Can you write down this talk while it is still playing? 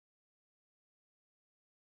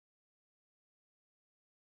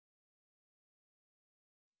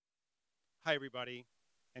Hi, everybody,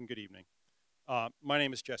 and good evening. My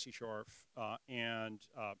name is Jesse Scharf,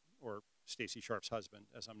 or Stacy Sharf's husband,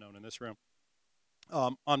 as I'm known in this room.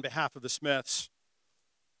 On behalf of the Smiths,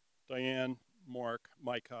 Diane, Mark,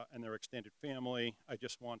 Micah, and their extended family, I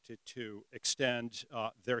just wanted to extend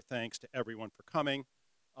their thanks to everyone for coming.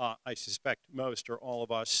 I suspect most or all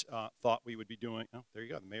of us thought we would be doing, oh, there you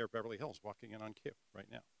go, the mayor of Beverly Hills walking in on cue right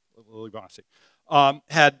now. Lily Bossy,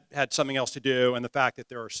 had something else to do, and the fact that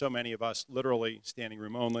there are so many of us literally standing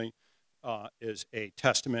room only is a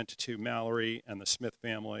testament to Mallory and the Smith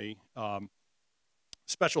family.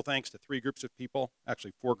 Special thanks to 3 groups of people,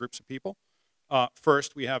 actually 4 groups of people.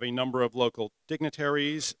 First, we have a number of local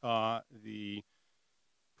dignitaries, the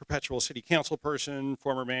perpetual city council person,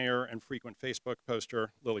 former mayor, and frequent Facebook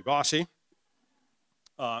poster, Lily Bossy.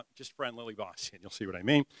 Just friend Lily Bossy, and you'll see what I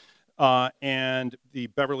mean. And the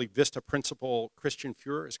Beverly Vista principal, Christian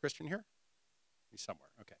Fuhrer. Is Christian here? He's somewhere,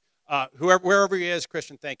 okay. Wherever he is,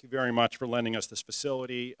 Christian, thank you very much for lending us this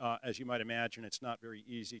facility. As you might imagine, it's not very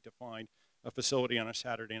easy to find a facility on a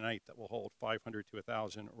Saturday night that will hold 500 to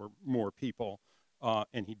 1,000 or more people,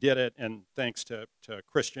 and he did it, and thanks to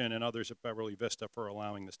Christian and others at Beverly Vista for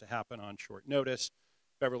allowing this to happen on short notice.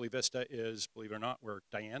 Beverly Vista is, believe it or not, where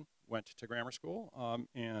Diane went to grammar school,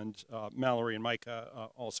 and Mallory and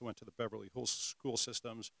Micah also went to the Beverly Hills school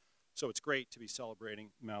systems, so it's great to be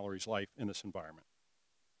celebrating Mallory's life in this environment.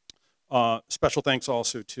 Special thanks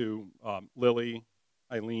also to Lily,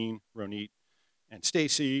 Eileen, Ronit, and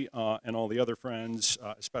Stacy, and all the other friends,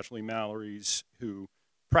 especially Mallory's, who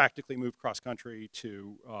practically moved cross-country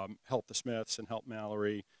to help the Smiths and help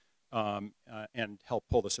Mallory and help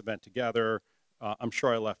pull this event together. I'm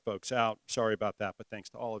sure I left folks out. Sorry about that, but thanks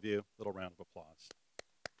to all of you. Little round of applause.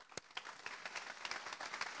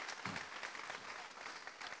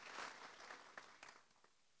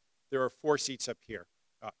 There are 4 seats up here.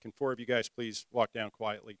 Can 4 of you guys please walk down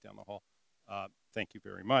quietly down the hall? Thank you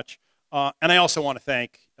very much. And I also want to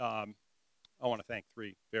thank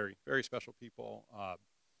 3 very, very special people.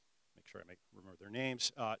 Make sure I remember their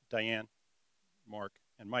names. Diane, Mark,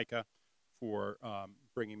 and Micah for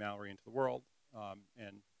bringing Mallory into the world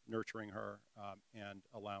and nurturing her and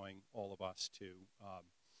allowing all of us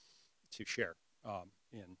to share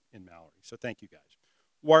in Mallory. So thank you guys.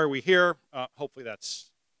 Why are we here? Hopefully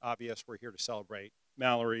that's obvious. We're here to celebrate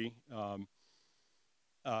Mallory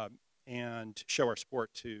and show our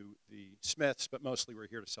support to the Smiths, but mostly we're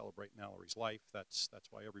here to celebrate Mallory's life. That's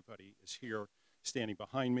why everybody is here standing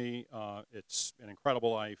behind me. It's an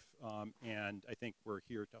incredible life, and I think we're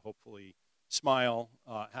here to hopefully smile,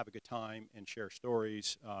 have a good time, and share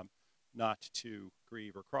stories, not to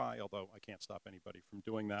grieve or cry, although I can't stop anybody from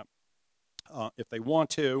doing that if they want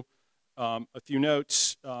to. A few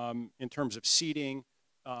notes in terms of seating.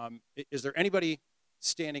 Is there anybody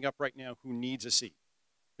standing up right now who needs a seat,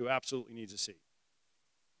 who absolutely needs a seat?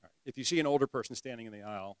 All right. If you see an older person standing in the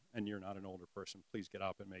aisle and you're not an older person, please get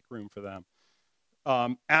up and make room for them.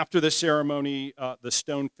 After the ceremony, the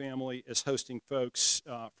Stone family is hosting folks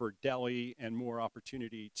for deli and more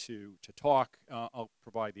opportunity to talk. I'll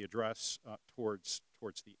provide the address towards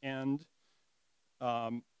the end.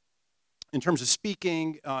 In terms of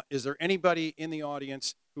speaking, is there anybody in the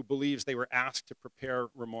audience who believes they were asked to prepare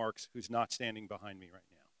remarks who's not standing behind me right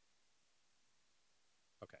now?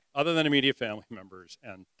 Okay, other than immediate family members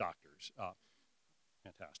and doctors.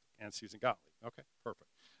 Fantastic. And Susan Gottlieb. Okay,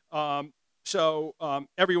 perfect. So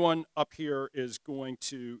everyone up here is going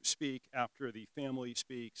to speak after the family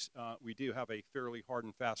speaks. We do have a fairly hard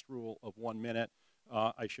and fast rule of 1 minute.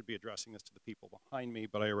 I should be addressing this to the people behind me,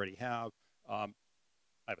 but I already have. I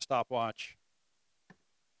have a stopwatch.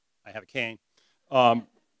 I have a cane.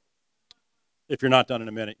 If you're not done in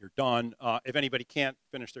a minute, you're done. If anybody can't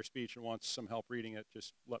finish their speech and wants some help reading it,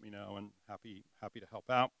 just let me know, and happy to help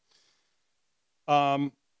out.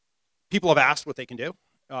 People have asked what they can do.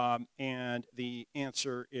 And the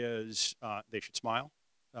answer is they should smile.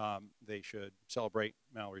 They should celebrate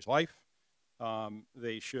Mallory's life.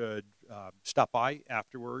 They should stop by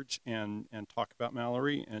afterwards and talk about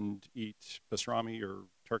Mallory and eat pastrami or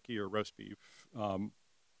turkey or roast beef or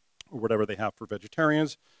whatever they have for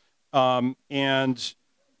vegetarians. And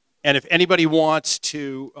if anybody wants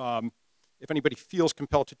to, if anybody feels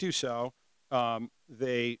compelled to do so,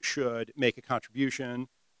 they should make a contribution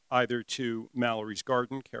either to Mallory's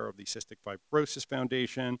Garden, care of the Cystic Fibrosis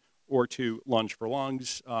Foundation, or to Lunge for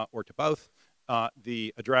Lungs, or to both.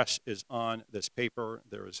 The address is on this paper.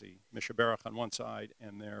 There is a Misha Baruch on one side,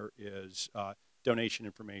 and there is donation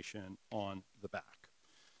information on the back.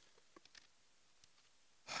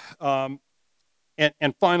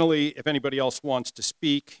 And finally, if anybody else wants to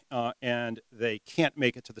speak and they can't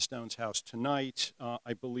make it to the Stones house tonight,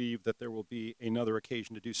 I believe that there will be another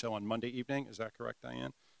occasion to do so on Monday evening. Is that correct,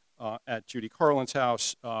 Diane? At Judy Carlin's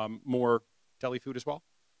house, more deli food as well?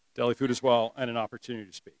 Deli food as well, and an opportunity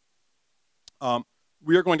to speak.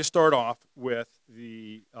 We are going to start off with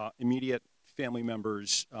the immediate family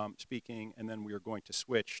members speaking, and then we are going to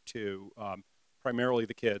switch to primarily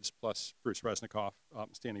the kids, plus Bruce Resnikoff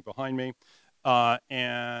standing behind me.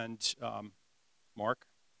 And Mark,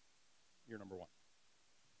 you're number one.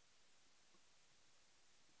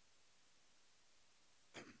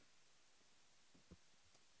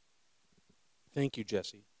 Thank you,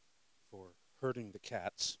 Jesse, for herding the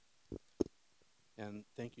cats. And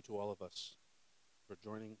thank you to all of us for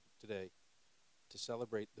joining today to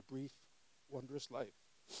celebrate the brief, wondrous life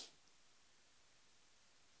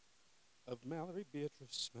of Mallory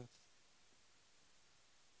Beatrice Smith.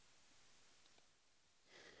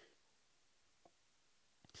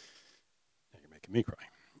 You're making me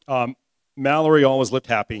cry. Mallory always lived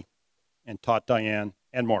happy and taught Diane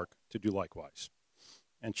and Mark to do likewise.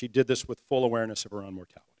 And she did this with full awareness of her own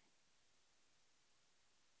mortality.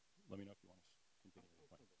 Let me know if you want to continue.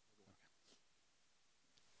 Okay.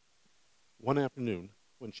 One afternoon,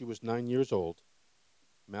 when she was 9 years old,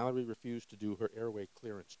 Mallory refused to do her airway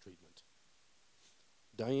clearance treatment.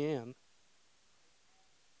 Diane,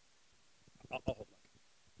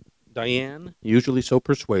 usually so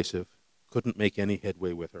persuasive, couldn't make any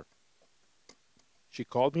headway with her. She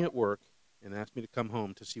called me at work and asked me to come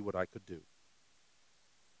home to see what I could do.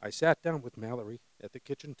 I sat down with Mallory at the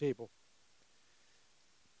kitchen table.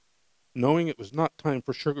 Knowing it was not time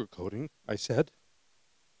for sugarcoating, I said,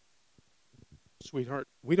 "Sweetheart,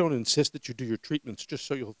 we don't insist that you do your treatments just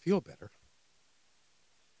so you'll feel better.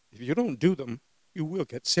 If you don't do them, you will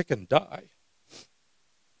get sick and die."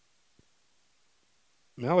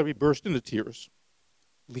 Mallory burst into tears,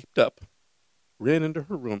 leaped up, ran into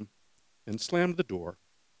her room, and slammed the door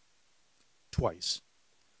twice.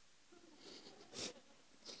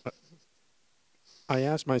 I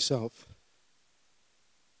asked myself,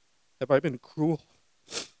 have I been cruel,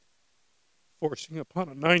 forcing upon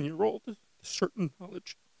a 9-year-old the certain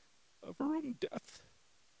knowledge of her own death?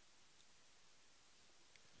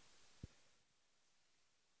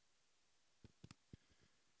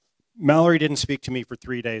 Mallory didn't speak to me for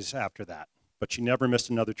 3 days after that, but she never missed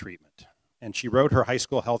another treatment. And she wrote her high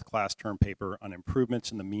school health class term paper on improvements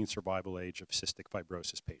in the mean survival age of cystic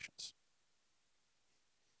fibrosis patients.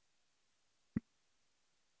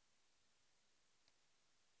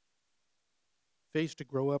 Faced to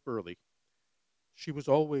grow up early, she was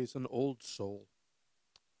always an old soul.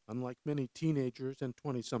 Unlike many teenagers and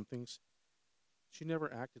 20-somethings, she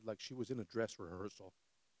never acted like she was in a dress rehearsal.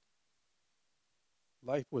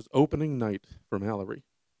 Life was opening night for Mallory.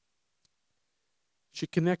 She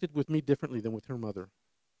connected with me differently than with her mother.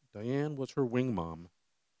 Diane was her wing mom,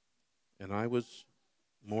 and I was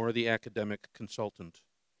more the academic consultant.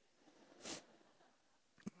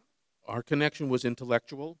 Our connection was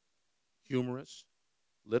intellectual, humorous,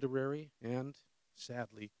 literary, and,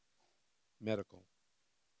 sadly, medical.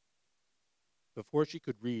 Before she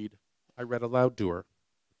could read, I read aloud to her.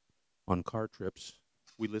 On car trips,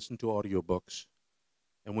 we listened to audiobooks,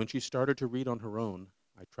 and when she started to read on her own,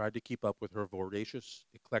 I tried to keep up with her voracious,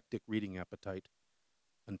 eclectic reading appetite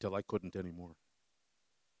until I couldn't anymore.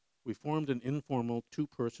 We formed an informal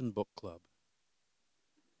 2-person book club.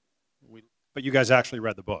 But you guys actually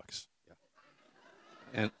read the books.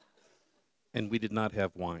 Yeah. And we did not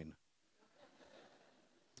have wine.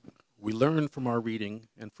 We learned from our reading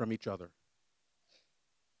and from each other.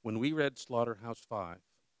 When we read Slaughterhouse-Five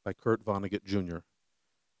by Kurt Vonnegut Jr.,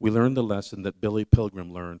 we learned the lesson that Billy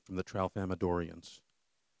Pilgrim learned from the Tralfamadorians.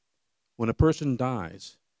 When a person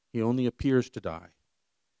dies, he only appears to die.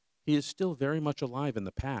 He is still very much alive in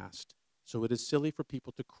the past, so it is silly for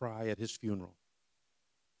people to cry at his funeral.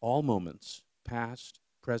 All moments, past,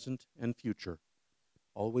 present, and future,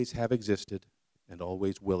 always have existed and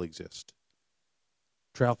always will exist.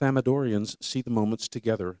 Tralfamadorians see the moments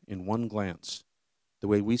together in one glance, the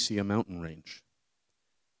way we see a mountain range.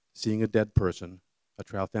 Seeing a dead person, a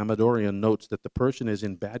Tralfamadorian notes that the person is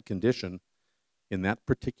in bad condition in that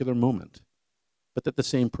particular moment, but that the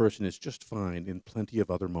same person is just fine in plenty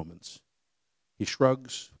of other moments. He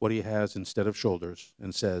shrugs what he has instead of shoulders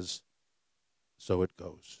and says, "So it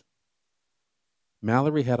goes."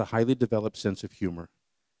 Mallory had a highly developed sense of humor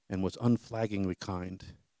and was unflaggingly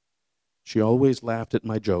kind. She always laughed at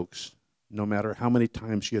my jokes, no matter how many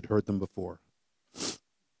times she had heard them before.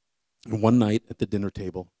 One night at the dinner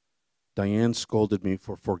table, Diane scolded me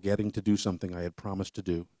for forgetting to do something I had promised to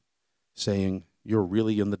do, saying, you're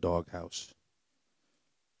really in the doghouse."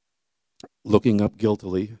 Looking up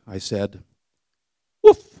guiltily, I said,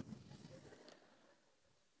 "Woof."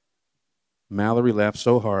 Mallory laughed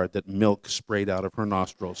so hard that milk sprayed out of her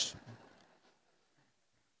nostrils.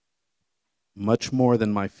 Much more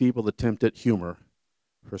than my feeble attempt at humor,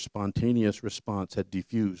 her spontaneous response had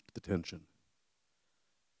diffused the tension.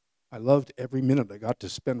 I loved every minute I got to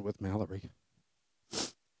spend with Mallory.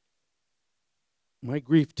 My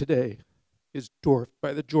grief today is dwarfed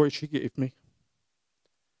by the joy she gave me.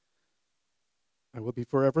 I will be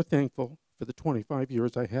forever thankful for the 25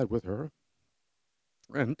 years I had with her.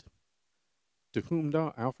 And to whom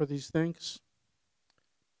do I offer these thanks?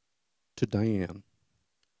 To Diane.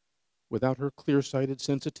 Without her clear-sighted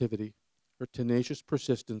sensitivity, her tenacious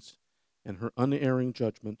persistence, and her unerring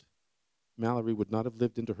judgment, Mallory would not have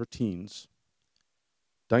lived into her teens.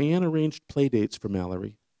 Diane arranged playdates for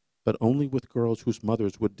Mallory, but only with girls whose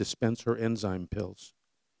mothers would dispense her enzyme pills.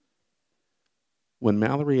 When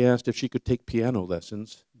Mallory asked if she could take piano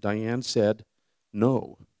lessons, Diane said,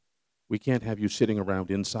 "No, we can't have you sitting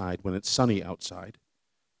around inside when it's sunny outside.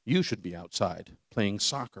 You should be outside, playing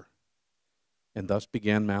soccer." And thus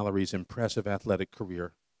began Mallory's impressive athletic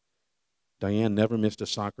career. Diane never missed a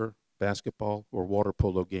soccer, basketball, or water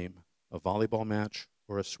polo game, a volleyball match,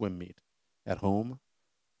 or a swim meet, at home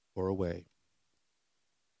or away.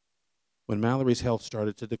 When Mallory's health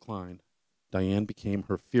started to decline, Diane became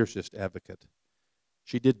her fiercest advocate.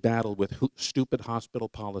 She did battle with stupid hospital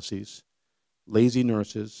policies, lazy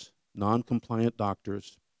nurses, non-compliant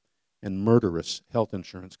doctors, and murderous health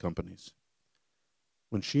insurance companies.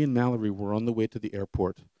 When she and Mallory were on the way to the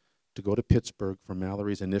airport to go to Pittsburgh for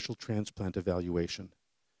Mallory's initial transplant evaluation,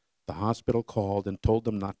 the hospital called and told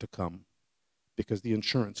them not to come because the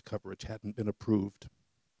insurance coverage hadn't been approved.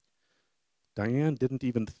 Diane didn't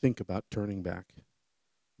even think about turning back.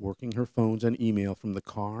 Working her phones and email from the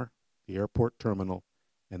car, the airport terminal,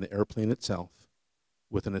 and the airplane itself,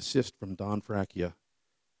 with an assist from Don Fracchia,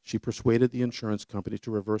 she persuaded the insurance company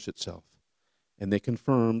to reverse itself, and they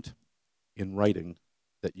confirmed in writing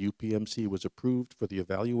that UPMC was approved for the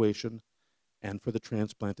evaluation and for the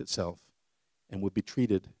transplant itself, and would be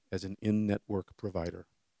treated as an in-network provider.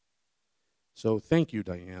 So thank you,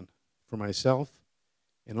 Diane, for myself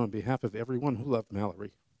and on behalf of everyone who loved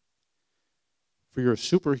Mallory, for your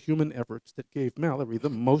superhuman efforts that gave Mallory the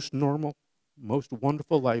most normal, most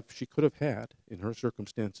wonderful life she could have had in her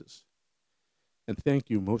circumstances. And thank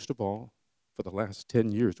you most of all for the last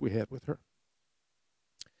 10 years we had with her.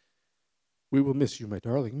 We will miss you, my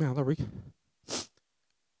darling Mallory.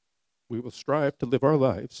 We will strive to live our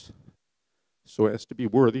lives so as to be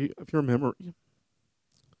worthy of your memory.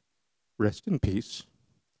 Rest in peace.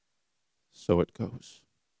 So it goes.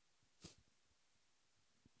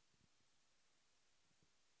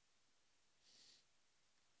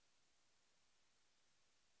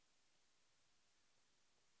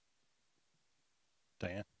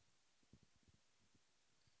 Diane.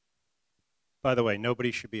 By the way,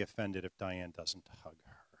 nobody should be offended if Diane doesn't hug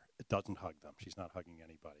her. It doesn't hug them. She's not hugging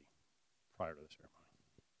anybody prior to the ceremony.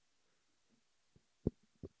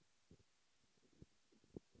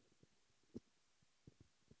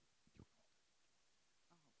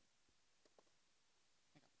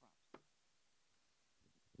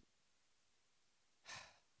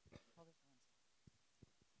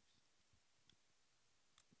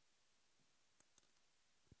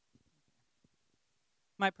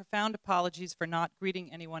 My profound apologies for not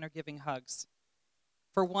greeting anyone or giving hugs.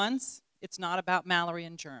 For once, it's not about Mallory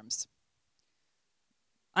and germs.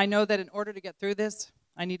 I know that in order to get through this,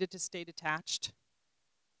 I needed to stay detached.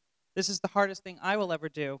 This is the hardest thing I will ever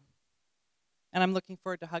do, and I'm looking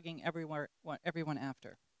forward to hugging everyone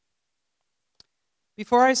after.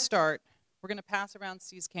 Before I start, we're going to pass around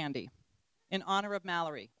C's candy in honor of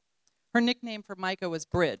Mallory. Her nickname for Micah was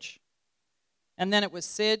Bridge, and then it was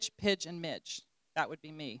Sidge, Pidge, and Midge. That would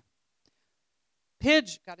be me.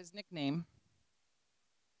 Pidge got his nickname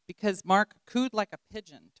because Mark cooed like a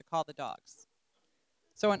pigeon to call the dogs.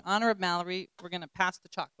 So in honor of Mallory, we're going to pass the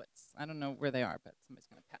chocolates. I don't know where they are, but somebody's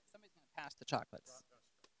going to pass the chocolates.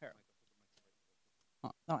 Here.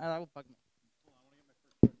 Oh, no, that will bug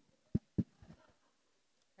me.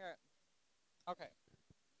 Here. Okay.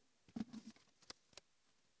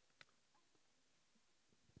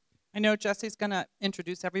 I know Jesse's going to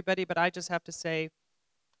introduce everybody, but I just have to say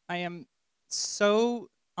I am so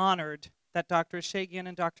honored that Dr. Shagian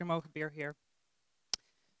and Dr. Mohabir are here.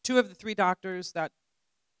 Two of the three doctors that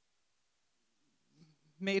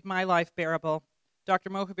made my life bearable. Dr.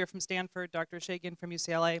 Mohabir from Stanford, Dr. Shagian from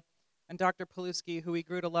UCLA, and Dr. Paluski, who we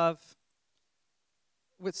grew to love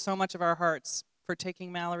with so much of our hearts, for taking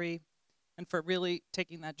Mallory and for really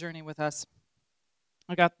taking that journey with us.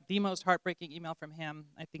 I got the most heartbreaking email from him.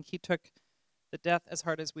 I think he took the death as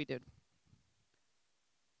hard as we did.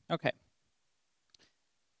 Okay.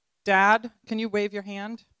 Dad, can you wave your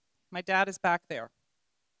hand? My dad is back there.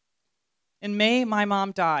 In May, my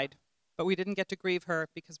mom died, but we didn't get to grieve her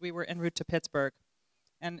because we were en route to Pittsburgh.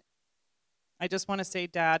 And I just want to say,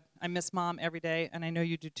 Dad, I miss Mom every day, and I know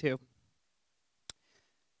you do too.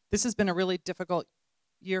 This has been a really difficult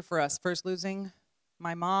year for us, first losing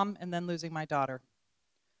my mom and then losing my daughter.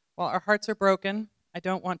 While our hearts are broken, I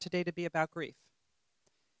don't want today to be about grief.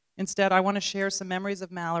 Instead, I want to share some memories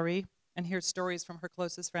of Mallory and hear stories from her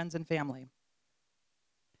closest friends and family.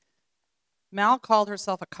 Mal called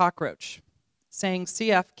herself a cockroach, saying,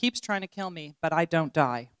 CF keeps trying to kill me, but I don't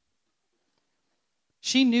die.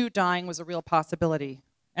 She knew dying was a real possibility,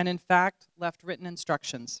 and in fact, left written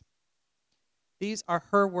instructions. These are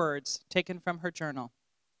her words, taken from her journal.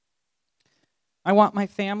 I want my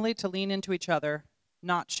family to lean into each other,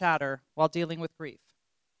 not shatter, while dealing with grief.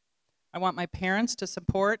 I want my parents to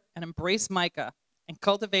support and embrace Micah and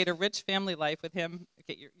cultivate a rich family life with him.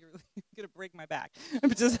 Okay, you're going to break my back.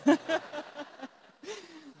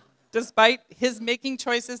 Despite his making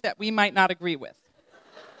choices that we might not agree with.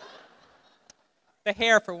 The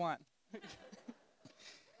hair, for one.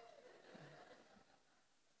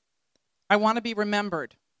 I want to be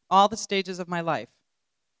remembered all the stages of my life,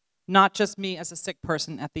 not just me as a sick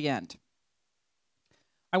person at the end.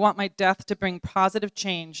 I want my death to bring positive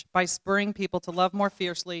change by spurring people to love more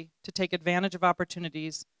fiercely, to take advantage of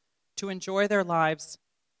opportunities, to enjoy their lives,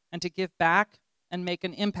 and to give back and make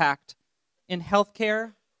an impact in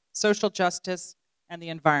healthcare, social justice, and the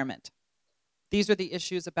environment. These are the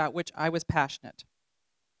issues about which I was passionate.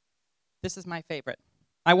 This is my favorite.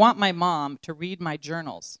 I want my mom to read my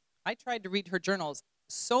journals. I tried to read her journals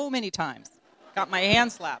so many times, got my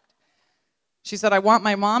hand slapped. She said, I want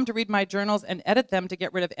my mom to read my journals and edit them to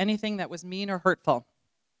get rid of anything that was mean or hurtful.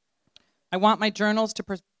 I want my journals to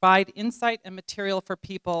provide insight and material for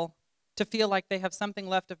people to feel like they have something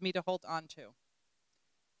left of me to hold on to.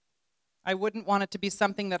 I wouldn't want it to be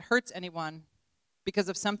something that hurts anyone because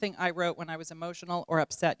of something I wrote when I was emotional or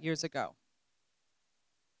upset years ago.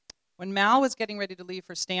 When Mal was getting ready to leave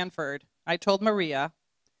for Stanford, I told Maria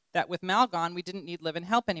that with Mal gone, we didn't need live-in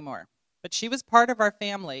help anymore. But she was part of our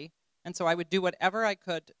family, and so I would do whatever I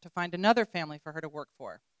could to find another family for her to work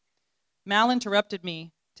for. Mal interrupted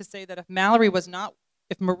me to say that if Maria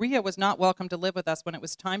was not welcome to live with us when it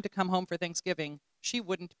was time to come home for Thanksgiving, she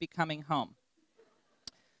wouldn't be coming home.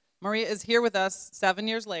 Maria is here with us 7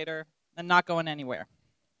 years later and not going anywhere.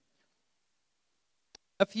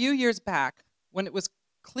 A few years back, when it was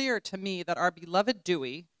clear to me that our beloved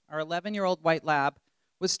Dewey, our 11-year-old white lab,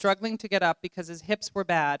 was struggling to get up because his hips were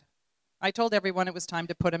bad, I told everyone it was time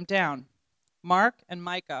to put him down. Mark and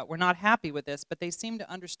Micah were not happy with this, but they seemed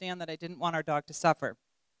to understand that I didn't want our dog to suffer.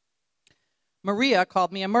 Maria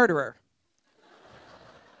called me a murderer.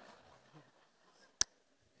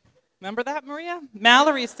 Remember that, Maria?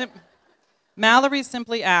 Mallory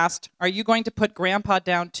simply asked, are you going to put Grandpa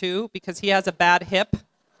down too because he has a bad hip?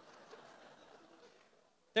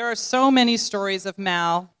 There are so many stories of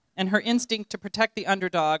Mal and her instinct to protect the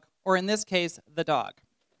underdog, or in this case, the dog.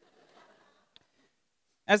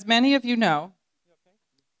 As many of you know,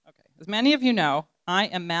 I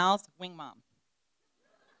am Mal's wing mom.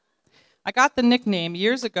 I got the nickname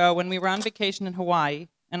years ago when we were on vacation in Hawaii,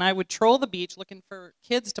 and I would troll the beach looking for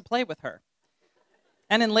kids to play with her.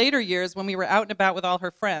 And in later years, when we were out and about with all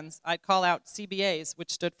her friends, I'd call out CBAs,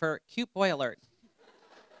 which stood for Cute Boy Alert.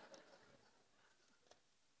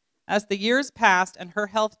 As the years passed and her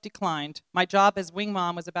health declined, my job as wing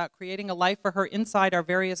mom was about creating a life for her inside our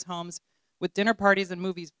various homes with dinner parties and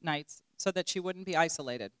movie nights so that she wouldn't be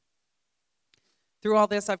isolated. Through all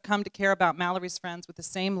this, I've come to care about Mallory's friends with the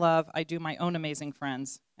same love I do my own amazing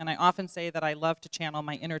friends, and I often say that I love to channel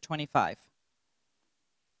my inner 25.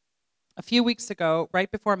 A few weeks ago, right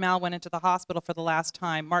before Mal went into the hospital for the last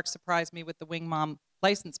time, Mark surprised me with the wing mom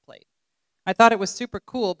license plate. I thought it was super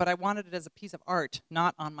cool, but I wanted it as a piece of art,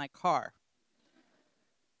 not on my car.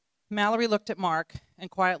 Mallory looked at Mark and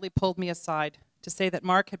quietly pulled me aside to say that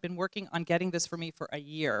Mark had been working on getting this for me for a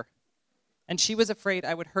year, and she was afraid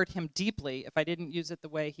I would hurt him deeply if I didn't use it the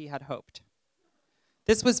way he had hoped.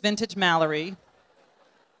 This was vintage Mallory,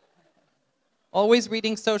 always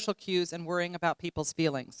reading social cues and worrying about people's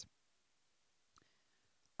feelings.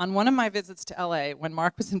 On one of my visits to LA, when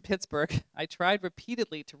Mark was in Pittsburgh, I tried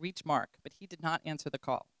repeatedly to reach Mark, but he did not answer the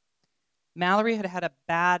call. Mallory had had a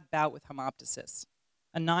bad bout with hemoptysis,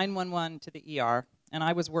 a 911 to the ER, and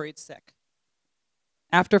I was worried sick.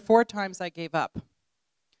 After 4 times, I gave up.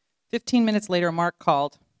 15 minutes later, Mark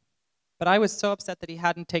called, but I was so upset that he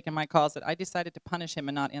hadn't taken my calls that I decided to punish him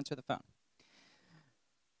and not answer the phone.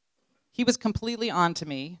 He was completely on to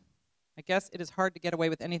me. I guess it is hard to get away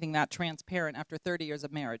with anything that transparent after 30 years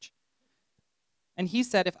of marriage. And he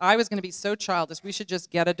said if I was going to be so childish, we should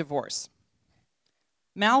just get a divorce.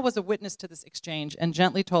 Mal was a witness to this exchange and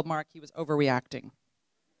gently told Mark he was overreacting.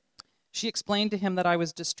 She explained to him that I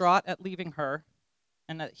was distraught at leaving her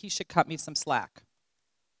and that he should cut me some slack.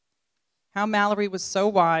 How Mallory was so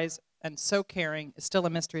wise and so caring is still a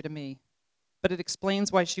mystery to me, but it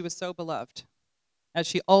explains why she was so beloved, as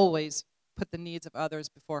she always put the needs of others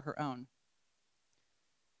before her own.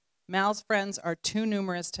 Mal's friends are too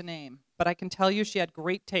numerous to name, but I can tell you she had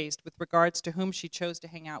great taste with regards to whom she chose to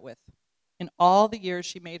hang out with. In all the years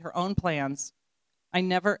she made her own plans, I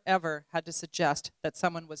never, ever had to suggest that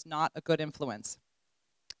someone was not a good influence.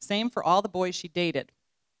 Same for all the boys she dated.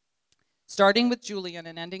 Starting with Julian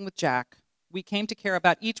and ending with Jack, we came to care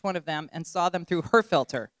about each one of them and saw them through her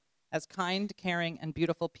filter as kind, caring, and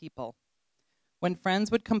beautiful people. When friends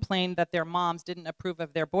would complain that their moms didn't approve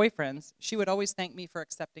of their boyfriends, she would always thank me for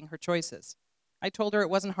accepting her choices. I told her it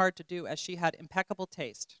wasn't hard to do as she had impeccable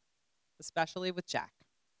taste, especially with Jack.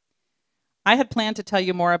 I had planned to tell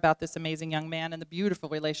you more about this amazing young man and the beautiful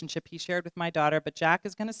relationship he shared with my daughter, but Jack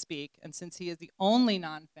is going to speak, and since he is the only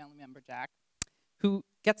non-family member, Jack, who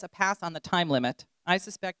gets a pass on the time limit, I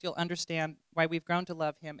suspect you'll understand why we've grown to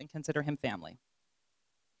love him and consider him family.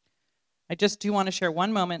 I just do want to share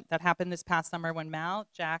one moment that happened this past summer when Mal,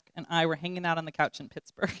 Jack, and I were hanging out on the couch in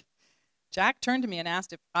Pittsburgh. Jack turned to me and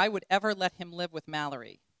asked if I would ever let him live with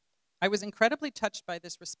Mallory. I was incredibly touched by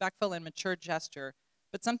this respectful and mature gesture,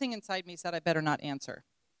 but something inside me said I better not answer.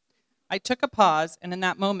 I took a pause, and in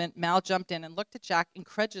that moment, Mal jumped in and looked at Jack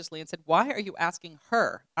incredulously and said, "Why are you asking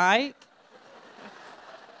her? You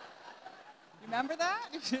remember that?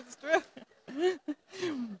 It's true.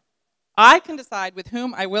 I can decide with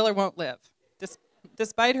whom I will or won't live."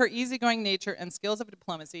 Despite her easygoing nature and skills of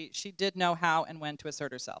diplomacy, she did know how and when to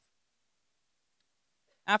assert herself.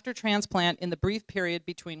 After transplant, in the brief period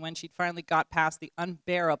between when she'd finally got past the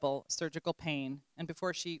unbearable surgical pain and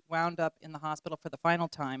before she wound up in the hospital for the final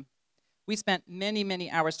time, we spent many,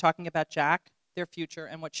 many hours talking about Jack, their future,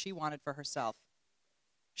 and what she wanted for herself.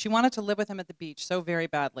 She wanted to live with him at the beach so very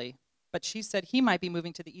badly, but she said he might be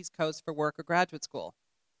moving to the East Coast for work or graduate school.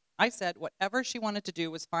 I said whatever she wanted to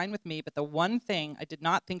do was fine with me, but the one thing I did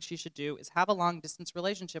not think she should do is have a long-distance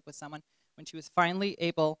relationship with someone when she was finally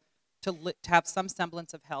able to have some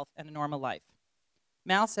semblance of health and a normal life.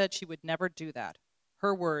 Mal said she would never do that.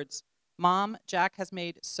 Her words, "Mom, Jack has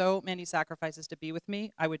made so many sacrifices to be with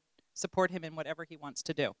me. I would support him in whatever he wants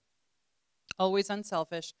to do." Always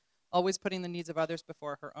unselfish, always putting the needs of others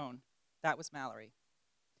before her own. That was Mallory.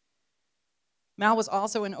 Mal was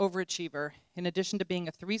also an overachiever. In addition to being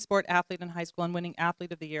a 3-sport athlete in high school and winning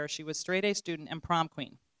Athlete of the Year, she was straight-A student and prom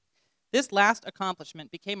queen. This last accomplishment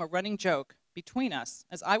became a running joke between us,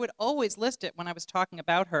 as I would always list it when I was talking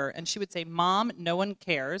about her, and she would say, "Mom, no one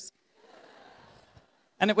cares."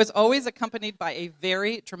 And it was always accompanied by a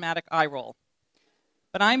very dramatic eye roll.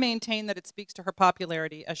 But I maintain that it speaks to her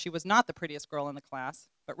popularity, as she was not the prettiest girl in the class,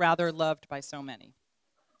 but rather loved by so many.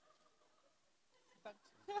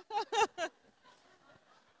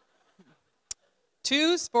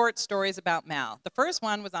 Two sports stories about Mal. The first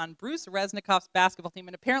one was on Bruce Resnikoff's basketball team,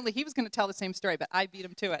 and apparently he was going to tell the same story, but I beat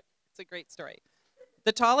him to it. It's a great story.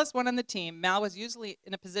 The tallest one on the team, Mal was usually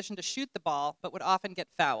in a position to shoot the ball, but would often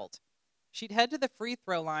get fouled. She'd head to the free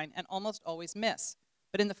throw line and almost always miss.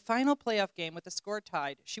 But in the final playoff game with the score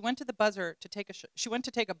tied, she went to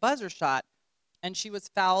take a buzzer shot, and she was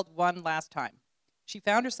fouled one last time. She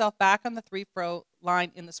found herself back on the free throw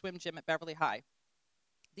line in the swim gym at Beverly High.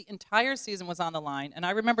 The entire season was on the line, and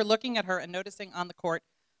I remember looking at her and noticing on the court,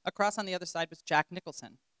 across on the other side was Jack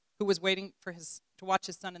Nicholson, who was waiting for to watch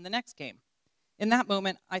his son in the next game. In that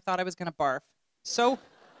moment, I thought I was going to barf. So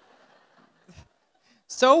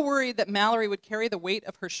worried that Mallory would carry the weight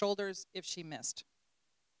of her shoulders if she missed.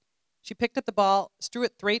 She picked up the ball, threw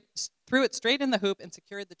it straight in the hoop, and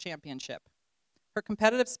secured the championship. Her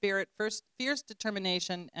competitive spirit, fierce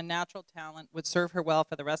determination, and natural talent would serve her well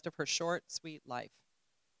for the rest of her short, sweet life.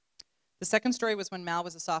 The second story was when Mal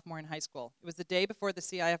was a sophomore in high school. It was the day before the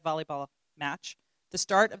CIF volleyball match, the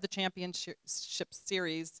start of the championship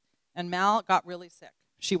series, and Mal got really sick.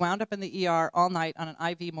 She wound up in the ER all night on an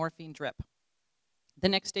IV morphine drip. The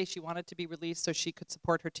next day she wanted to be released so she could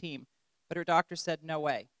support her team, but her doctor said no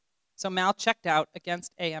way. So Mal checked out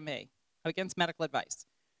against medical advice.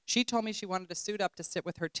 She told me she wanted to suit up to sit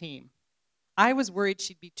with her team. I was worried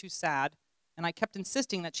she'd be too sad, and I kept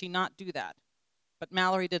insisting that she not do that. but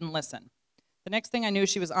Mallory didn't listen. The next thing I knew,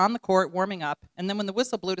 she was on the court warming up, and then when the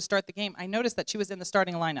whistle blew to start the game, I noticed that she was in the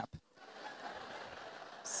starting lineup.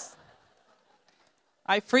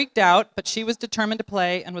 I freaked out, but she was determined to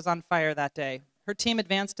play and was on fire that day. Her team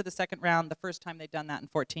advanced to the second round, the first time they'd done that in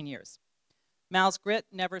 14 years. Mal's grit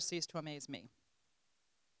never ceased to amaze me.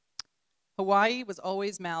 Hawaii was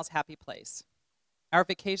always Mal's happy place. Our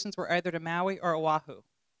vacations were either to Maui or Oahu.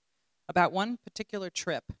 About one particular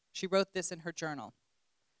trip, she wrote this in her journal.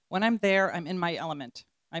 When I'm there, I'm in my element.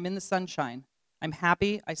 I'm in the sunshine. I'm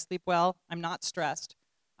happy, I sleep well, I'm not stressed.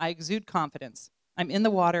 I exude confidence. I'm in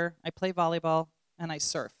the water, I play volleyball, and I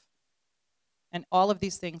surf. And all of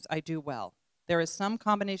these things I do well. There is some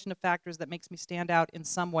combination of factors that makes me stand out in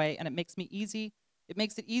some way, and it makes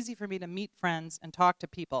it easy for me to meet friends and talk to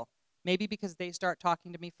people. Maybe because they start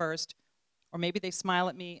talking to me first, or maybe they smile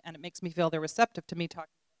at me and it makes me feel they're receptive to me talking.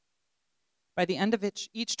 By the end of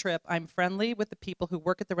each trip, I'm friendly with the people who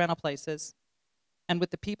work at the rental places and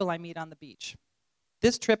with the people I meet on the beach.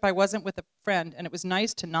 This trip I wasn't with a friend, and it was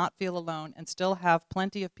nice to not feel alone and still have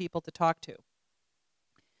plenty of people to talk to.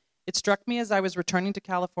 It struck me as I was returning to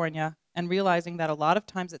California and realizing that a lot of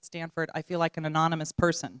times at Stanford I feel like an anonymous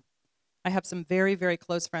person. I have some very, very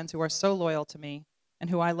close friends who are so loyal to me and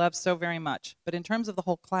who I love so very much, but in terms of the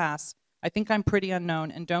whole class, I think I'm pretty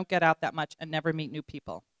unknown and don't get out that much and never meet new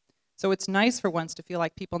people. So it's nice for once to feel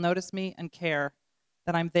like people notice me and care,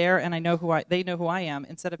 that I'm there and they know who I am,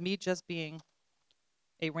 instead of me just being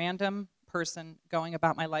a random person going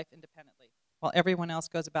about my life independently, while everyone else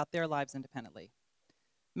goes about their lives independently.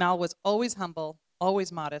 Mal was always humble,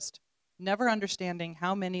 always modest, never understanding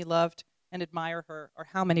how many loved and admire her or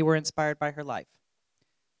how many were inspired by her life.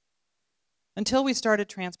 Until we started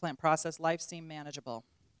transplant process, life seemed manageable.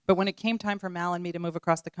 But when it came time for Mal and me to move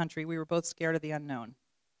across the country, we were both scared of the unknown.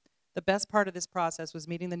 The best part of this process was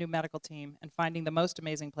meeting the new medical team and finding the most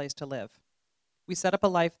amazing place to live. We set up a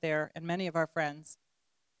life there, and many of our friends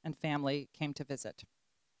and family came to visit.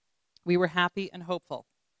 We were happy and hopeful.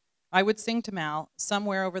 I would sing to Mal,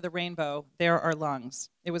 "Somewhere over the rainbow, there are lungs."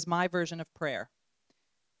 It was my version of prayer.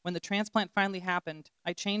 When the transplant finally happened,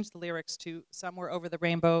 I changed the lyrics to "Somewhere over the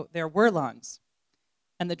rainbow, there were lungs."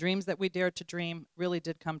 And the dreams that we dared to dream really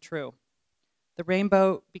did come true. The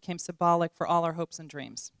rainbow became symbolic for all our hopes and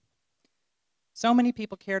dreams. So many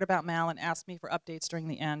people cared about Mal and asked me for updates during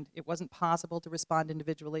the end. It wasn't possible to respond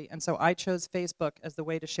individually, and so I chose Facebook as the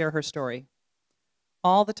way to share her story.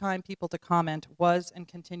 All the time people to comment was and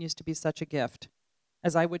continues to be such a gift,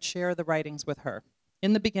 as I would share the writings with her.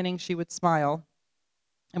 In the beginning, she would smile,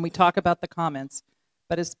 and we'd talk about the comments,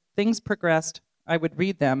 but as things progressed, I would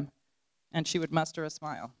read them, and she would muster a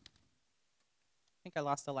smile. I think I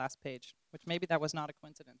lost the last page, which maybe that was not a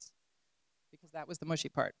coincidence, because that was the mushy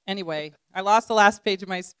part. Anyway, I lost the last page of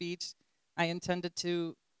my speech. I intended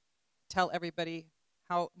to tell everybody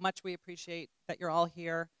how much we appreciate that you're all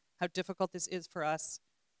here, how difficult this is for us,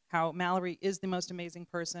 how Mallory is the most amazing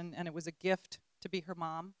person, and it was a gift to be her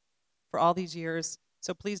mom for all these years.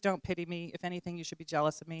 So please don't pity me. If anything, you should be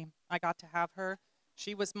jealous of me. I got to have her.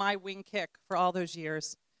 She was my wing kick for all those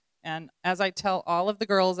years. And as I tell all of the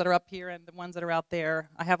girls that are up here and the ones that are out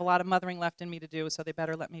there, I have a lot of mothering left in me to do, so they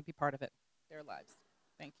better let me be part of it, their lives.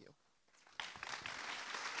 Thank you.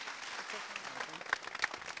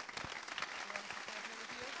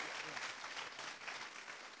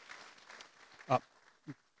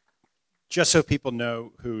 Just so people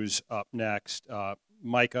know who's up next,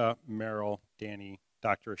 Micah, Meryl, Danny,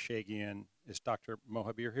 Dr. Ashagian. Is Dr.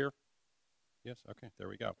 Mohabir here? Yes, okay, there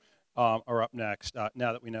we go. Are up next,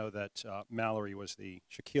 now that we know that Mallory was the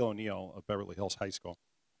Shaquille O'Neal of Beverly Hills High School.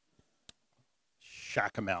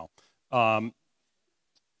 Shakamal.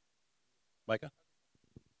 Micah?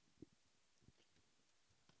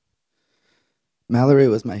 Mallory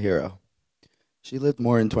was my hero. She lived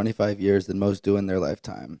more than 25 years than most do in their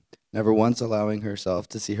lifetime, never once allowing herself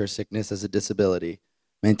to see her sickness as a disability,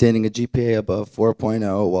 maintaining a GPA above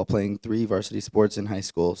 4.0 while playing 3 varsity sports in high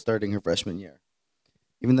school, starting her freshman year.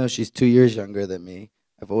 Even though she's 2 years younger than me,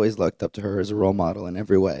 I've always looked up to her as a role model in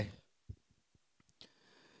every way.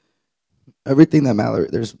 Everything that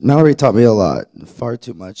Mallory taught me a lot, far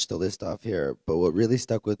too much to list off here, but what really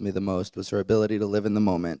stuck with me the most was her ability to live in the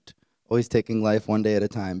moment, always taking life one day at a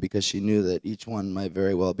time because she knew that each one might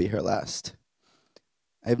very well be her last.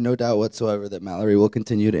 I have no doubt whatsoever that Mallory will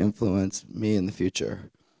continue to influence me in the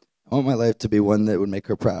future. I want my life to be one that would make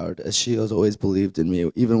her proud, as she has always believed in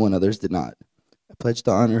me, even when others did not. I pledge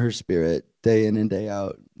to honor her spirit, day in and day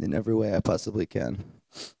out, in every way I possibly can.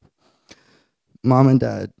 Mom and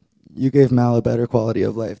Dad, you gave Mal a better quality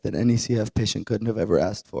of life than any CF patient couldn't have ever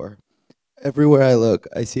asked for. Everywhere I look,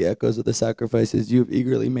 I see echoes of the sacrifices you've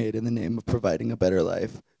eagerly made in the name of providing a better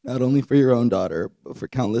life, not only for your own daughter, but for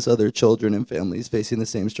countless other children and families facing the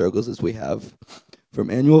same struggles as we have. From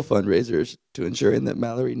annual fundraisers to ensuring that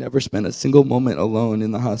Mallory never spent a single moment alone in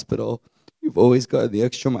the hospital, you've always gone the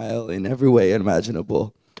extra mile in every way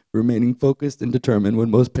imaginable, remaining focused and determined when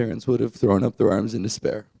most parents would have thrown up their arms in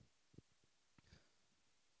despair.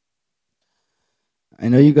 I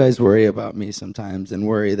know you guys worry about me sometimes and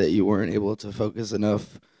worry that you weren't able to focus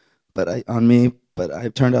enough on me, but I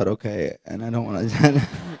turned out okay, and I don't want to.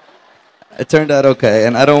 It turned out okay,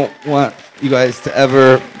 and I don't want you guys to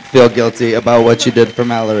ever feel guilty about what you did for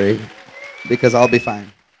Mallory, because I'll be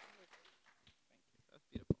fine.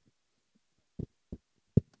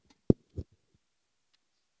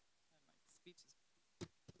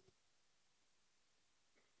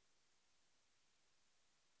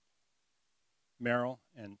 Meryl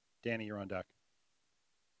and Danny, you're on deck.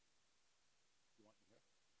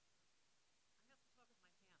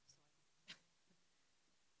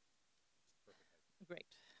 Great.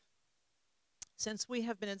 Since we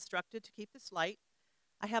have been instructed to keep this light,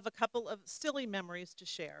 I have a couple of silly memories to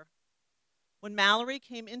share. When Mallory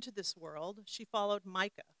came into this world, she followed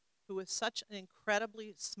Micah, who was such an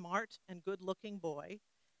incredibly smart and good-looking boy,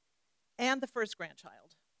 and the first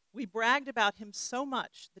grandchild. We bragged about him so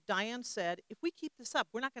much that Diane said, if we keep this up,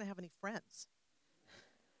 we're not going to have any friends.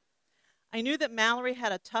 I knew that Mallory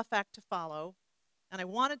had a tough act to follow, and I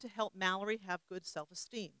wanted to help Mallory have good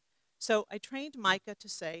self-esteem. So I trained Micah to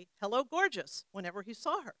say, hello, gorgeous, whenever he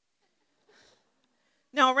saw her.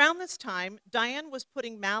 Now, around this time, Diane was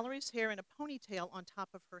putting Mallory's hair in a ponytail on top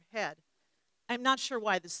of her head. I'm not sure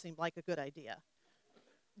why this seemed like a good idea.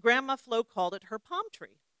 Grandma Flo called it her palm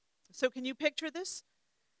tree. So can you picture this?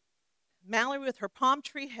 Mallory with her palm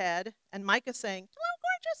tree head and Micah saying, hello,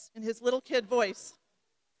 gorgeous, in his little kid voice.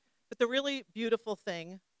 But the really beautiful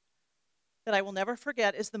thing that I will never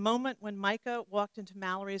forget is the moment when Micah walked into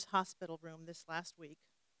Mallory's hospital room this last week.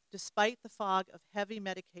 Despite the fog of heavy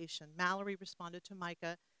medication, Mallory responded to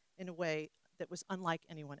Micah in a way that was unlike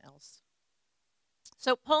anyone else.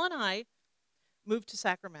 So Paul and I moved to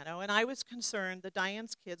Sacramento, and I was concerned that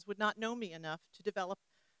Diane's kids would not know me enough to develop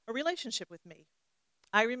a relationship with me.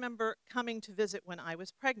 I remember coming to visit when I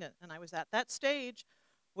was pregnant, and I was at that stage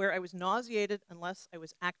where I was nauseated unless I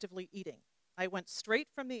was actively eating. I went straight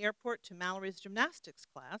from the airport to Mallory's gymnastics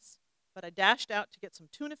class, but I dashed out to get some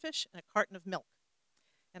tuna fish and a carton of milk.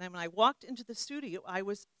 And when I walked into the studio, I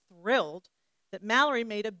was thrilled that Mallory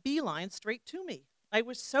made a beeline straight to me. I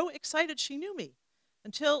was so excited she knew me,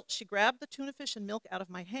 until she grabbed the tuna fish and milk out of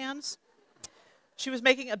my hands. She was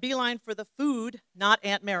making a beeline for the food, not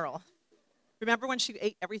Aunt Meryl. Remember when she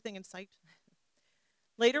ate everything in sight?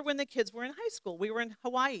 Later, when the kids were in high school, we were in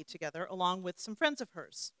Hawaii together, along with some friends of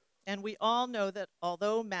hers. And we all know that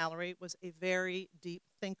although Mallory was a very deep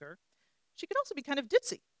thinker, she could also be kind of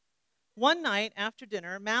ditzy. One night after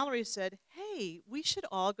dinner, Mallory said, hey, we should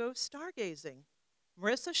all go stargazing.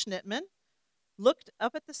 Marissa Schnittman looked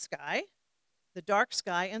up at the sky, the dark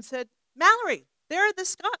sky, and said, Mallory, there are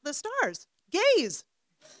the stars. Gaze.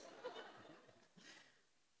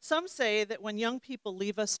 Some say that when young people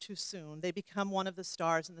leave us too soon, they become one of the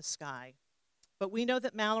stars in the sky. But we know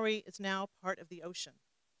that Mallory is now part of the ocean.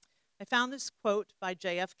 I found this quote by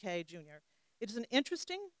JFK Jr. It is an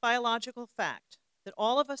interesting biological fact that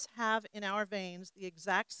all of us have in our veins the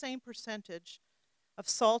exact same percentage of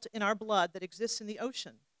salt in our blood that exists in the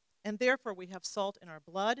ocean. And therefore, we have salt in our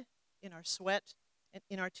blood, in our sweat, and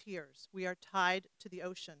in our tears. We are tied to the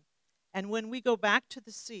ocean. And when we go back to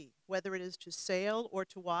the sea, whether it is to sail or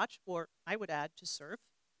to watch, or I would add to surf,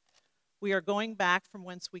 we are going back from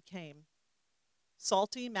whence we came.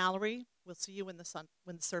 Salty, Mallory, we'll see you when the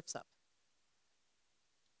surf's up.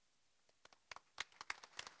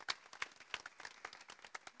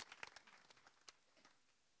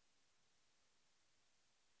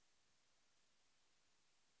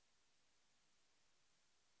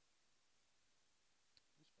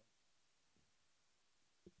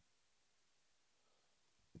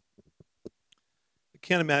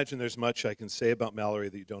 I can't imagine there's much I can say about Mallory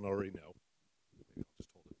that you don't already know. Maybe I'll just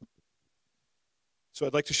hold it. So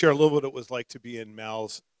I'd like to share a little bit what it was like to be in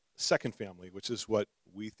Mal's second family, which is what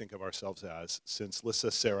we think of ourselves as, since Lissa,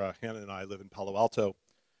 Sarah, Hannah, and I live in Palo Alto,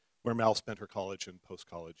 where Mal spent her college and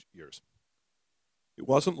post-college years. It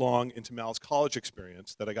wasn't long into Mal's college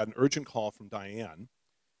experience that I got an urgent call from Diane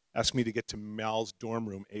asking me to get to Mal's dorm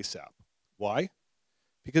room ASAP. Why?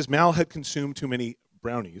 Because Mal had consumed too many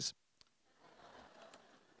brownies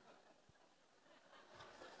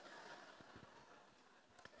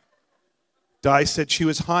Di said she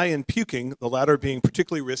was high and puking, the latter being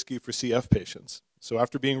particularly risky for CF patients. So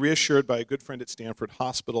after being reassured by a good friend at Stanford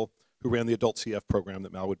Hospital who ran the adult CF program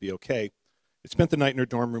that Mal would be okay, I spent the night in her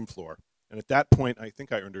dorm room floor. And at that point, I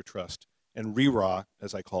think I earned her trust. And Rira,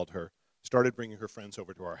 as I called her, started bringing her friends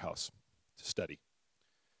over to our house to study.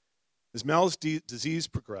 As Mal's disease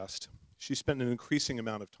progressed, she spent an increasing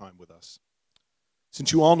amount of time with us.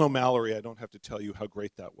 Since you all know Mallory, I don't have to tell you how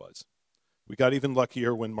great that was. We got even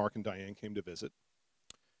luckier when Mark and Diane came to visit.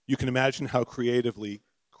 You can imagine how creatively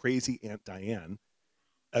crazy Aunt Diane,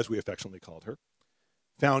 as we affectionately called her,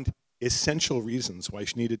 found essential reasons why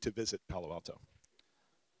she needed to visit Palo Alto.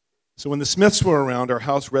 So when the Smiths were around, our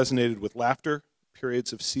house resonated with laughter,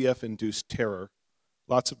 periods of CF-induced terror,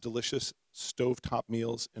 lots of delicious stovetop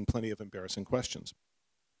meals, and plenty of embarrassing questions.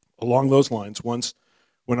 Along those lines, once,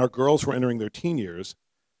 when our girls were entering their teen years,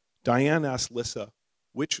 Diane asked Lissa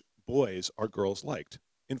which boys our girls liked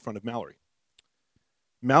in front of Mallory.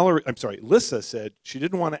 Lissa said she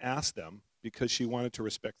didn't want to ask them because she wanted to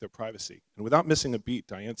respect their privacy. And without missing a beat,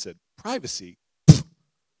 Diane said, "Privacy?"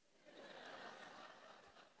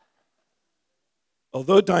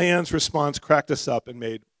 Although Diane's response cracked us up and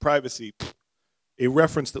made privacy a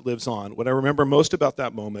reference that lives on, what I remember most about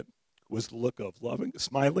that moment was the look of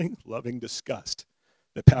smiling, loving disgust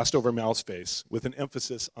that passed over Mal's face with an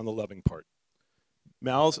emphasis on the loving part.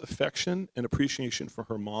 Mal's affection and appreciation for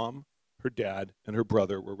her mom, her dad, and her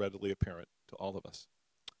brother were readily apparent to all of us.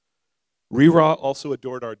 Rira also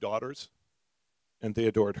adored our daughters, and they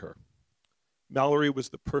adored her. Mallory was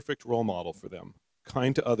the perfect role model for them,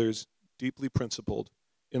 kind to others, deeply principled,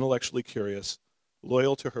 intellectually curious,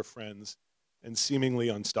 loyal to her friends, and seemingly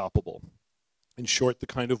unstoppable. In short, the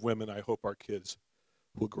kind of women I hope our kids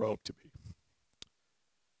will grow up to be.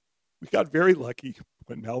 We got very lucky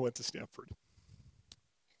when Mal went to Stanford.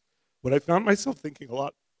 What I found myself thinking a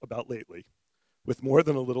lot about lately, with more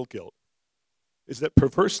than a little guilt, is that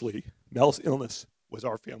perversely, Mal's illness was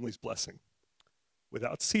our family's blessing.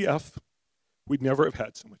 Without CF, we'd never have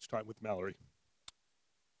had so much time with Mallory.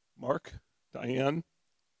 Mark, Diane,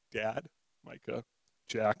 Dad, Micah,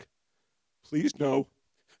 Jack, please know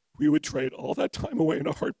we would trade all that time away in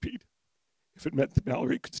a heartbeat if it meant that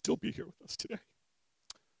Mallory could still be here with us today.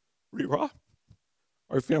 Rira,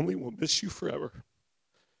 our family will miss you forever.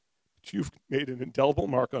 But you've made an indelible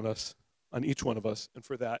mark on us, on each one of us, and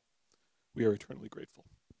for that, we are eternally grateful.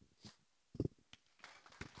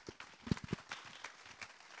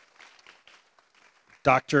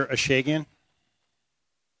 Dr. Ashagian.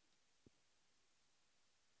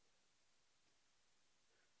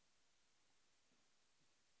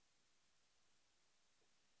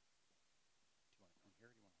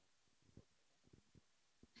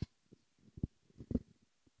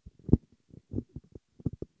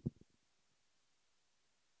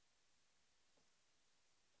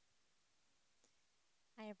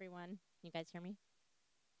 Hi, everyone. Can you guys hear me?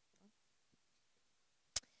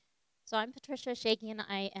 So I'm Patricia Shakian.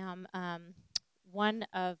 I am one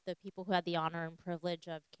of the people who had the honor and privilege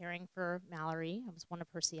of caring for Mallory. I was one of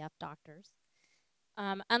her CF doctors.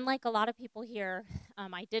 Unlike a lot of people here,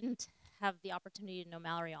 I didn't have the opportunity to know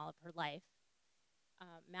Mallory all of her life.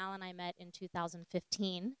 Mal and I met in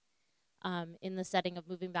 2015 in the setting of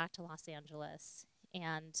moving back to Los Angeles.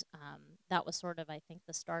 And that was sort of, I think,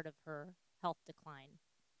 the start of her health decline.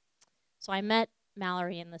 So I met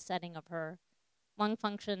Mallory in the setting of her lung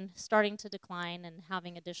function starting to decline and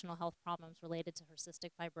having additional health problems related to her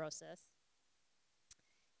cystic fibrosis.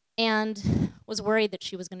 And was worried that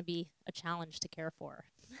she was going to be a challenge to care for.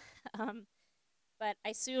 But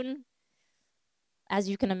I soon, as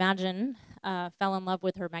you can imagine, fell in love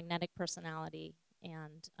with her magnetic personality.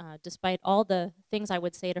 And despite all the things I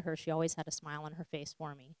would say to her, she always had a smile on her face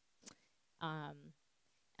for me.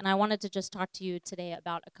 And I wanted to just talk to you today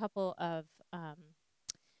about a couple of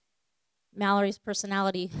Mallory's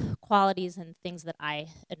personality qualities and things that I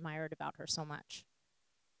admired about her so much.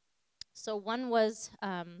 So one was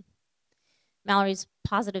Mallory's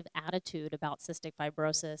positive attitude about cystic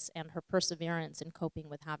fibrosis and her perseverance in coping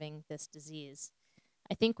with having this disease.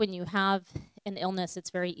 I think when you have an illness, it's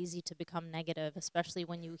very easy to become negative, especially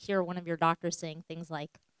when you hear one of your doctors saying things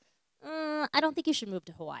like, I don't think you should move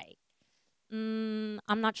to Hawaii.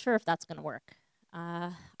 I'm not sure if that's going to work.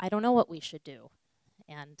 I don't know what we should do.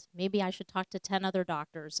 And maybe I should talk to 10 other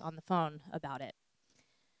doctors on the phone about it.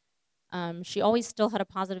 She always still had a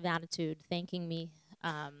positive attitude, thanking me,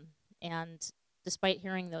 and despite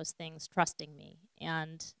hearing those things, trusting me,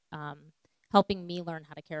 and helping me learn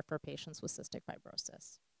how to care for patients with cystic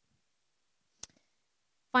fibrosis.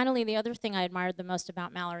 Finally, the other thing I admired the most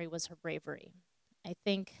about Mallory was her bravery. I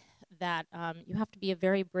think that you have to be a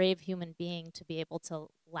very brave human being to be able to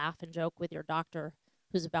laugh and joke with your doctor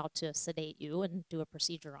who's about to sedate you and do a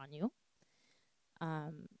procedure on you.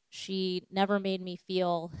 She never made me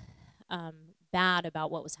feel bad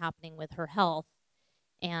about what was happening with her health,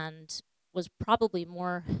 and was probably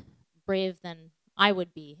more brave than I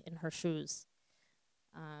would be in her shoes.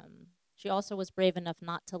 She also was brave enough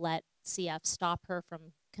not to let CF stop her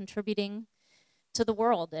from contributing to the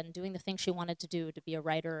world and doing the things she wanted to do, to be a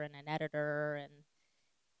writer and an editor and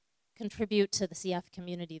contribute to the CF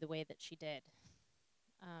community the way that she did.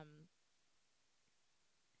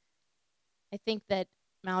 I think that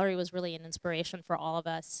Mallory was really an inspiration for all of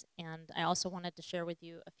us, and I also wanted to share with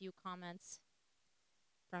you a few comments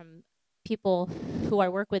from people who I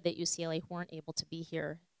work with at UCLA who weren't able to be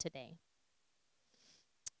here today.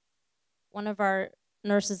 One of our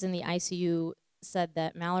nurses in the ICU said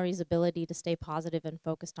that Mallory's ability to stay positive and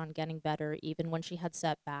focused on getting better even when she had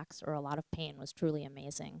setbacks or a lot of pain was truly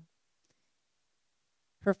amazing.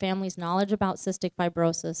 Her family's knowledge about cystic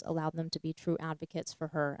fibrosis allowed them to be true advocates for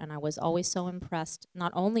her, and I was always so impressed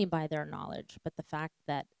not only by their knowledge, but the fact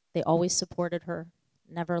that they always supported her,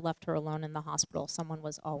 never left her alone in the hospital. Someone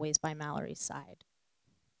was always by Mallory's side.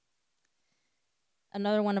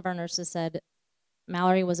 Another one of our nurses said,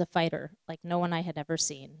 Mallory was a fighter like no one I had ever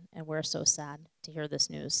seen, and we're so sad to hear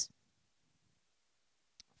this news.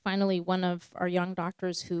 Finally, one of our young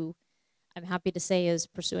doctors who I'm happy to say is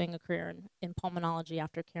pursuing a career in pulmonology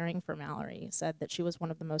after caring for Mallory said that she was one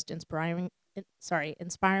of the most inspiring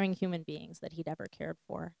human beings that he'd ever cared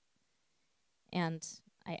for. And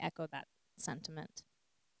I echo that sentiment.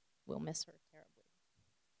 We'll miss her terribly.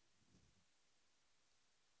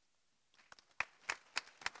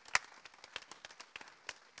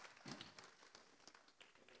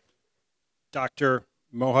 Dr.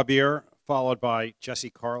 Mohabir, followed by Jesse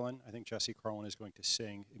Carlin. I think Jesse Carlin is going to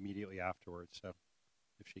sing immediately afterwards, so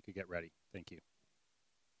if she could get ready. Thank you.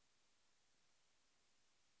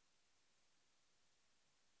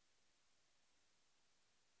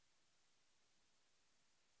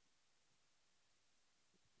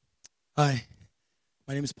 Hi,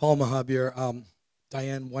 my name is Paul Mohabir.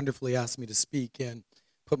 Diane wonderfully asked me to speak and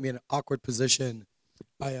put me in an awkward position.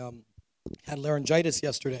 I had laryngitis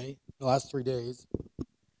yesterday, the last 3 days,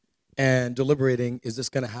 and deliberating, is this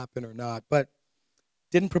going to happen or not? But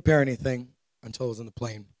didn't prepare anything until I was on the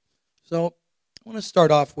plane. So I want to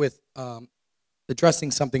start off with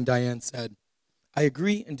addressing something Diane said. I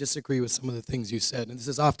agree and disagree with some of the things you said, and this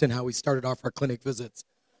is often how we started off our clinic visits.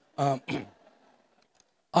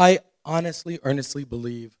 I honestly, earnestly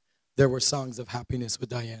believe there were songs of happiness with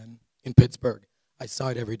Diane in Pittsburgh. I saw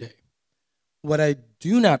it every day. What I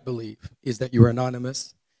do not believe is that you were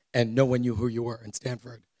anonymous and no one knew who you were in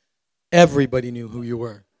Stanford. Everybody knew who you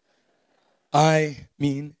were. I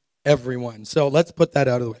mean everyone. So let's put that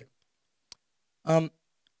out of the way. I'm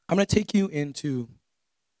going to take you into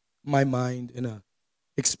my mind in an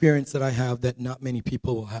experience that I have that not many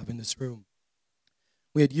people will have in this room.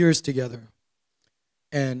 We had years together,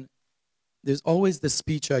 and there's always this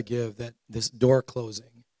speech I give, that this door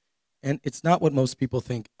closing. And it's not what most people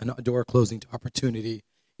think, a door closing to opportunity.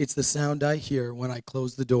 It's the sound I hear when I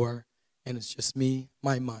close the door, and it's just me,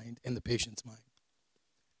 my mind, and the patient's mind.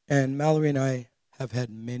 And Mallory and I have had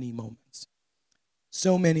many moments.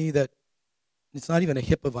 So many that it's not even a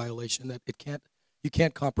HIPAA violation, that you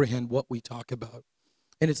can't comprehend what we talk about.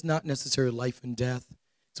 And it's not necessarily life and death.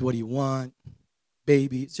 It's what do you want,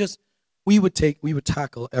 baby. It's just, we would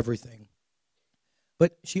tackle everything.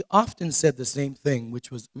 But she often said the same thing, which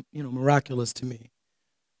was, miraculous to me.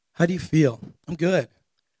 How do you feel? I'm good.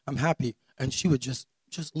 I'm happy. And she would just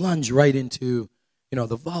lunge right into,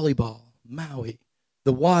 the volleyball, Maui,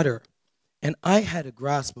 the water. And I had a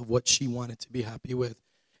grasp of what she wanted to be happy with.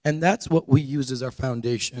 And that's what we use as our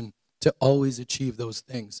foundation to always achieve those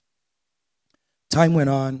things. Time went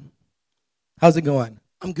on. How's it going?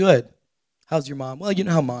 I'm good. How's your mom? Well, you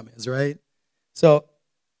know how mom is, right? So,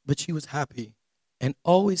 but she was happy and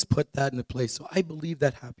always put that into place. So I believe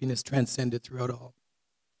that happiness transcended throughout all.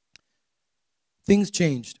 Things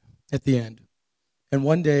changed at the end. And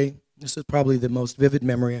one day, this is probably the most vivid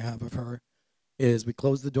memory I have of her, is we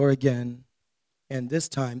closed the door again, and this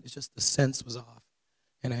time, it's just the sense was off.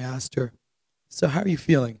 And I asked her, so how are you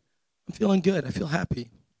feeling? I'm feeling good. I feel happy.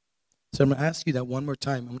 So I'm going to ask you that one more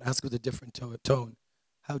time. I'm going to ask with a different tone.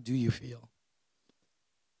 How do you feel?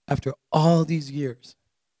 After all these years,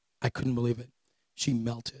 I couldn't believe it. She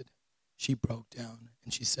melted. She broke down,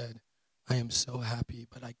 and she said, I am so happy,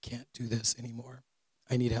 but I can't do this anymore.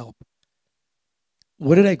 I need help.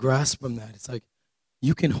 What did I grasp from that? It's like,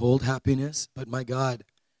 you can hold happiness, but my God,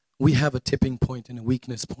 we have a tipping point and a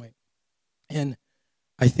weakness point. And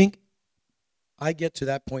I think I get to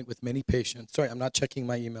that point with many patients. Sorry, I'm not checking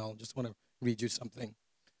my email. Just want to read you something.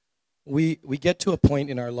 We get to a point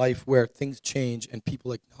in our life where things change and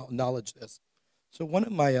people acknowledge this. So one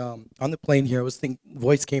of my, on the plane here,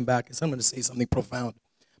 voice came back and said, I'm going to say something profound.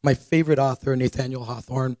 My favorite author, Nathaniel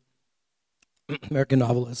Hawthorne, American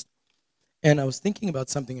novelist. And I was thinking about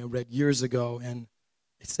something I read years ago, and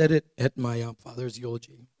I said it at my father's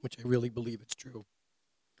eulogy, which I really believe it's true.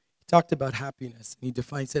 He talked about happiness, and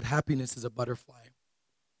he said happiness is a butterfly,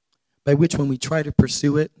 by which when we try to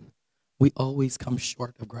pursue it, we always come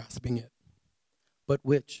short of grasping it, but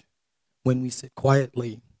which, when we sit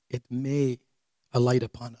quietly, it may alight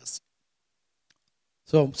upon us.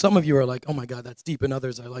 So some of you are like, oh my God, that's deep, and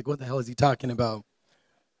others are like, what the hell is he talking about?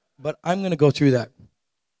 But I'm going to go through that.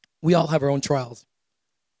 We all have our own trials.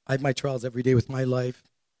 I have my trials every day with my life,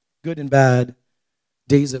 good and bad,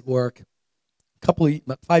 days at work.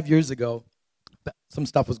 5 years ago, some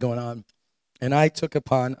stuff was going on, and I took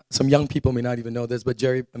upon, some young people may not even know this, but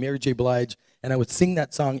Mary J. Blige, and I would sing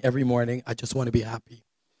that song every morning, I Just Want to Be Happy.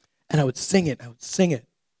 And I would sing it.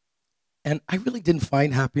 And I really didn't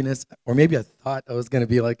find happiness, or maybe I thought I was going to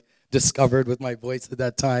be like discovered with my voice at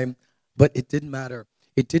that time, but it didn't matter.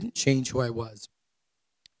 It didn't change who I was.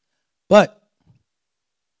 But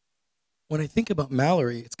when I think about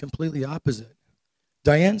Mallory, it's completely opposite.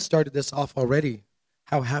 Diane started this off already,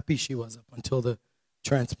 how happy she was up until the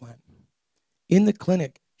transplant. In the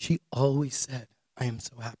clinic, she always said, I am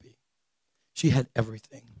so happy. She had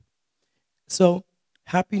everything. So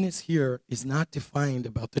happiness here is not defined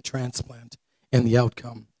about the transplant and the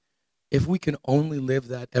outcome. If we can only live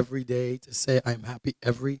that every day to say, I'm happy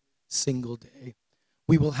every single day,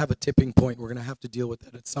 we will have a tipping point. We're going to have to deal with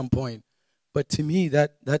that at some point. But to me,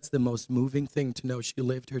 that's the most moving thing to know. She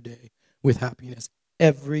lived her day with happiness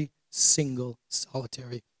every single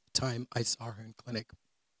solitary time I saw her in clinic.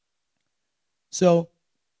 So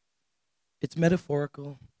it's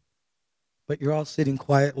metaphorical, but you're all sitting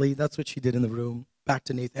quietly. That's what she did in the room. Back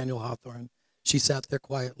to Nathaniel Hawthorne. She sat there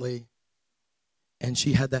quietly, and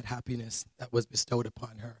she had that happiness that was bestowed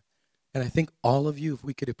upon her. And I think all of you, if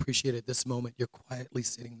we could appreciate at this moment, you're quietly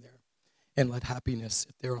sitting there and let happiness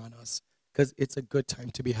sit there on us, because it's a good time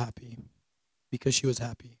to be happy, because she was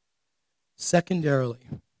happy. Secondarily,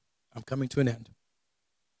 I'm coming to an end.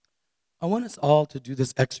 I want us all to do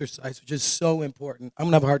this exercise, which is so important. I'm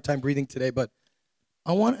going to have a hard time breathing today, but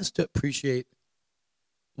I want us to appreciate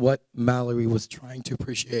what Mallory was trying to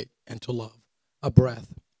appreciate and to love, a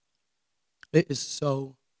breath. It is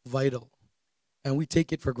so vital, and we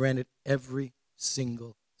take it for granted every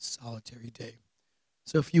single solitary day.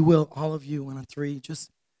 So if you will, all of you, 1 on 3, just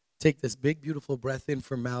take this big, beautiful breath in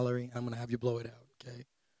for Mallory. I'm going to have you blow it out, okay?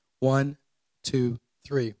 1, 2,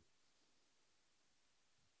 3.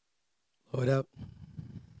 Blow it out.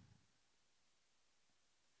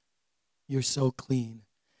 You're so clean.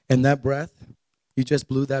 And that breath, you just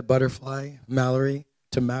blew that butterfly, Mallory,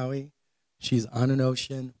 to Maui. She's on an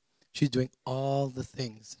ocean. She's doing all the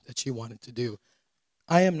things that she wanted to do.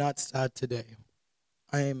 I am not sad today.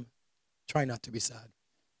 I am trying not to be sad.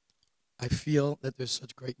 I feel that there's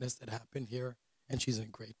such greatness that happened here, and she's in a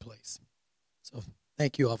great place. So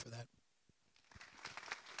thank you all for that.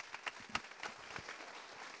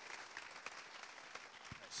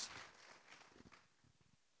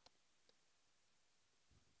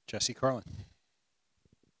 Jesse Carlin.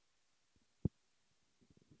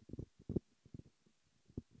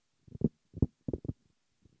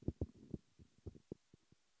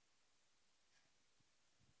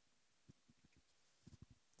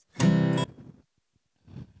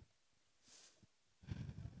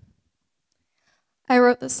 I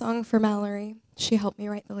wrote this song for Mallory. She helped me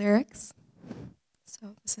write the lyrics.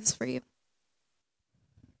 So this is for you.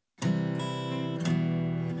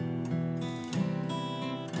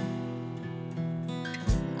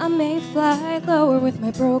 I may fly lower with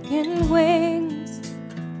my broken wings,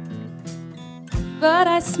 but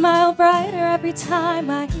I smile brighter every time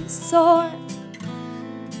I soar.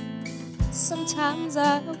 Sometimes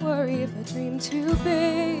I worry if I dream too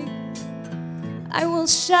big, I will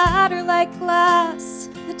shatter like glass,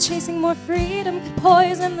 that chasing more freedom could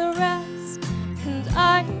poison the rest. And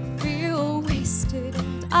I feel wasted,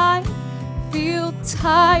 and I feel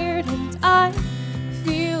tired, and I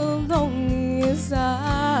feel lonely as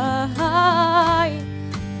I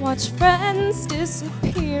watch friends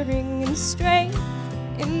disappearing and stray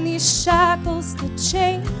in these shackles that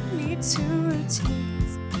chain me to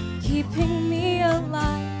routines, keeping me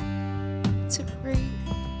alive to breathe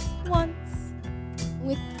once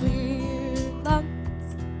with clear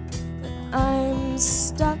lungs. But I'm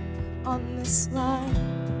stuck on this line.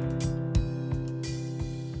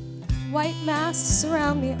 White masks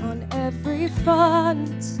surround me on every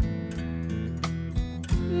front.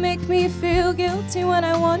 Make me feel guilty when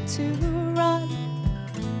I want to run.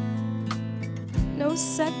 No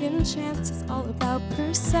second chance, it's all about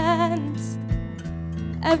percent.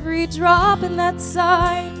 Every drop in that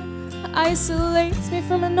sign isolates me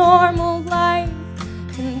from a normal life.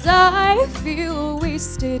 And I feel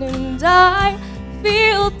wasted, and I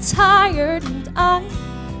feel tired, and I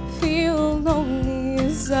feel lonely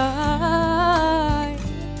as I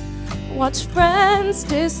watch friends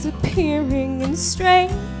disappearing and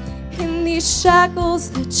strain in these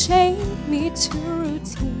shackles that chain me to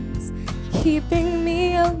routines, keeping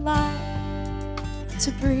me alive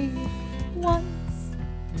to breathe once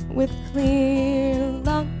with clear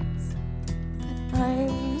lungs. And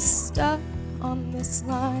I'm stuck on this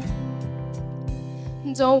line.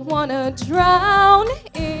 Don't wanna drown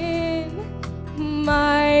in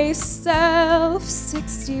myself.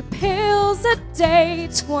 60 pills a day,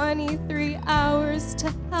 23 hours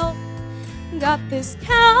to help. Got this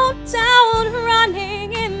countdown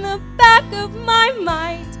running in the back of my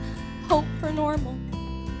mind. Hope for normal,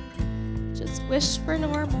 just wish for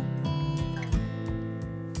normal.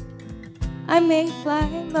 I may fly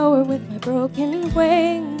lower with my broken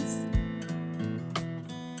wings,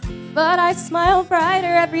 but I smile brighter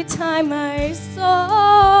every time I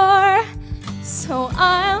soar. So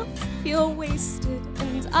I'll feel wasted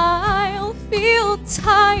and I'll feel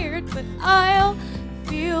tired, but I'll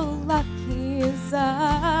feel lucky as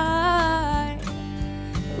I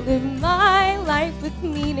live my life with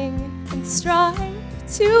meaning and strive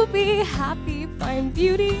to be happy. Find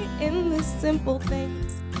beauty in the simple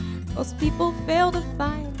things most people fail to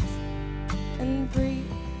find. And breathe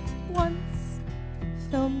once,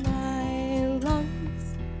 fill my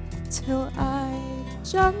lungs till I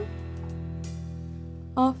jump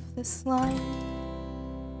off this line.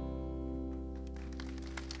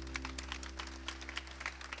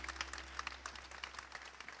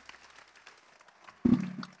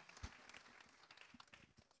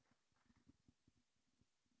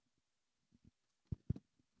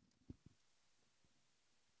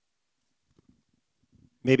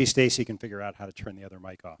 Maybe Stacy can figure out how to turn the other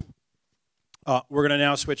mic off. We're going to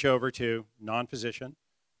now switch over to non-physician,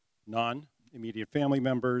 non-immediate family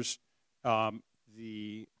members. We're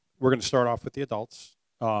going to start off with the adults.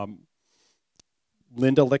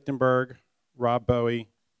 Linda Lichtenberg, Rob Bowie,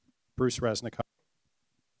 Bruce Resnick,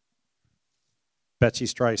 Betsy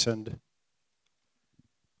Streisand,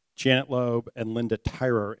 Janet Loeb, and Linda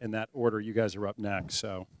Tyrer. In that order, you guys are up next,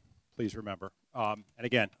 so please remember. And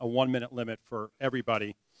again, a 1-minute limit for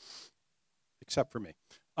everybody except for me.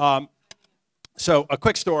 So a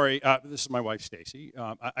quick story. This is my wife, Stacy.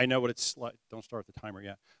 I know what it's like. Don't start the timer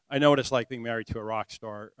yet. I know what it's like being married to a rock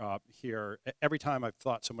star here. Every time I've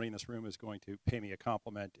thought somebody in this room is going to pay me a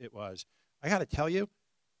compliment, it was, I got to tell you,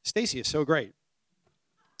 Stacy is so great.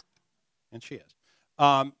 And she is.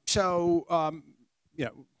 You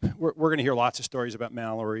know, we're going to hear lots of stories about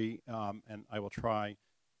Mallory, and I will try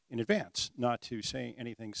in advance not to say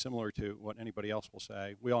anything similar to what anybody else will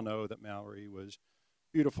say. We all know that Mallory was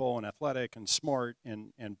beautiful and athletic and smart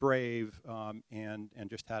and brave and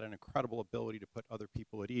just had an incredible ability to put other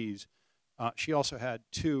people at ease. She also had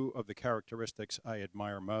two of the characteristics I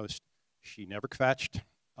admire most. She never kvetched,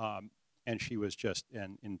 and she was just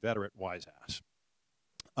an inveterate wise ass,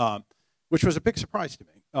 which was a big surprise to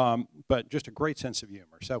me, but just a great sense of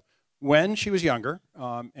humor. So when she was younger, you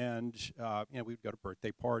know, we'd go to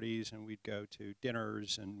birthday parties and we'd go to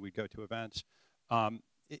dinners and we'd go to events,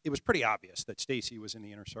 it was pretty obvious that Stacy was in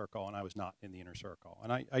the inner circle and I was not in the inner circle.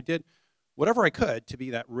 And I did whatever I could to be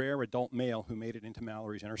that rare adult male who made it into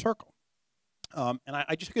Mallory's inner circle. And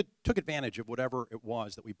I just took advantage of whatever it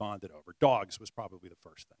was that we bonded over. Dogs was probably the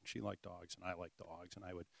first thing. She liked dogs and I liked dogs, and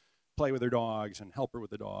I would play with her dogs and help her with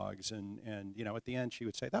the dogs. And you know, at the end she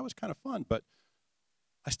would say, that was kind of fun, but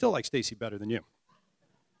I still like Stacy better than you.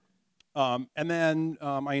 And then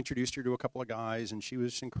I introduced her to a couple of guys, and she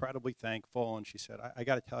was incredibly thankful. And she said, I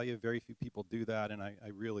got to tell you, very few people do that, and I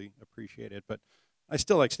really appreciate it. But I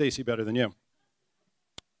still like Stacy better than you.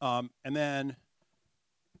 And then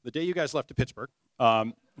the day you guys left to Pittsburgh,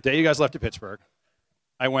 I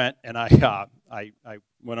went and I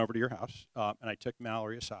went over to your house, and I took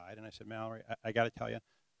Mallory aside, and I said, Mallory, I got to tell you,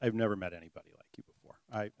 I've never met anybody like you before.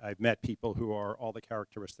 I've met people who are all the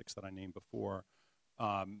characteristics that I named before.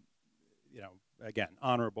 You know, again,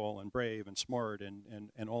 honorable and brave and smart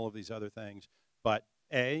and all of these other things. But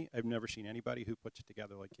A, I've never seen anybody who puts it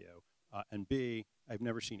together like you. And B, I've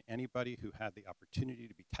never seen anybody who had the opportunity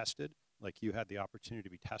to be tested like you had the opportunity to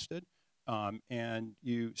be tested. and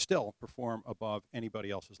you still perform above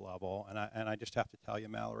anybody else's level. And I just have to tell you,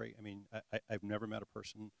 Mallory, I mean, I've never met a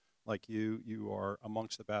person like you. You are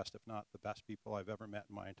amongst the best, if not the best people I've ever met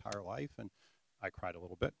in my entire life. And I cried a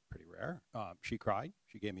little bit, pretty rare. She cried.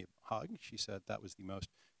 She gave me a hug. She said that was the most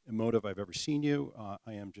emotive I've ever seen you.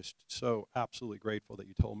 I am just so absolutely grateful that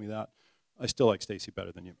you told me that. I still like Stacy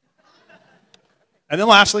better than you. And then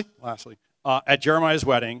lastly, at Jeremiah's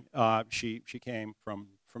wedding, she came from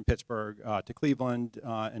Pittsburgh to Cleveland,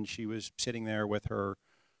 and she was sitting there with her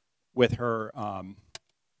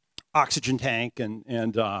oxygen tank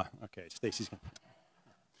and okay, Stacy's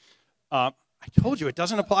gonna. I told you it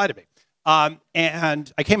doesn't apply to me.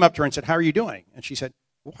 And I came up to her and said, "How are you doing?" And she said,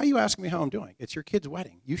 "Why are you asking me how I'm doing? It's your kid's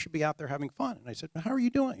wedding. You should be out there having fun." And I said, "How are you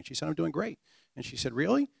doing?" And she said, "I'm doing great." And she said,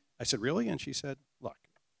 "Really?" I said, "Really?" And she said, "Look,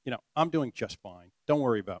 I'm doing just fine. Don't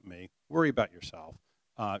worry about me. Worry about yourself.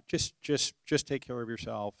 Just take care of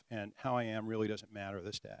yourself. And how I am really doesn't matter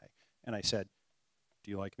this day." And I said,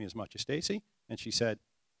 "Do you like me as much as Stacy?" And she said,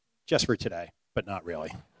 "Just for today, but not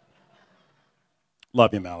really."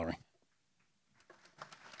 Love you, Mallory.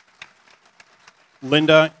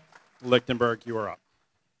 Linda Lichtenberg, you are up.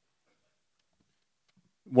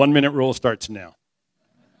 1 minute rule starts now.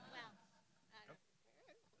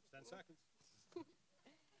 10 seconds.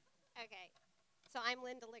 Okay. So I'm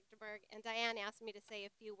Linda Lichtenberg, and Diane asked me to say a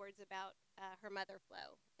few words about her mother,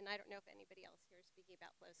 Flo. And I don't know if anybody else here is speaking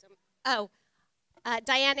about Flo.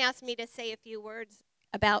 Diane asked me to say a few words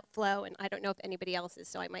about Flo, and I don't know if anybody else is,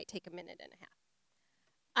 so I might take a minute and a half.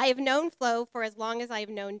 I have known Flo for as long as I have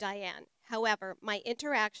known Diane. However, my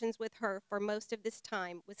interactions with her for most of this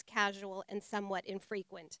time was casual and somewhat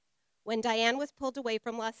infrequent. When Diane was pulled away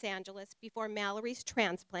from Los Angeles before Mallory's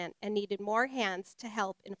transplant and needed more hands to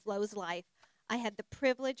help in Flo's life, I had the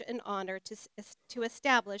privilege and honor to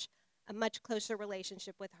establish a much closer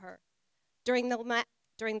relationship with her. During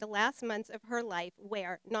the last months of her life,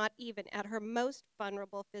 where, not even at her most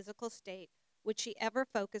vulnerable physical state, would she ever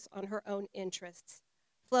focus on her own interests.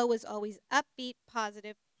 Flo was always upbeat,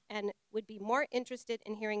 positive, and would be more interested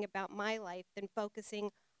in hearing about my life than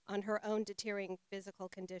focusing on her own deteriorating physical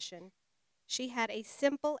condition. She had a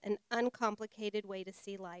simple and uncomplicated way to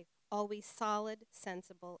see life, always solid,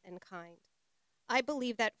 sensible, and kind. I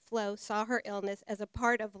believe that Flo saw her illness as a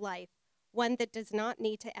part of life, one that does not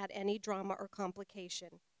need to add any drama or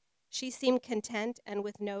complication. She seemed content and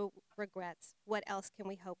with no regrets. What else can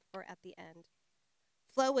we hope for at the end?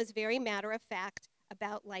 Flo was very matter-of-fact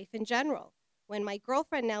about life in general. When my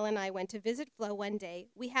girlfriend Nell and I went to visit Flo one day,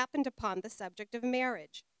 we happened upon the subject of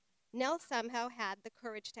marriage. Nell somehow had the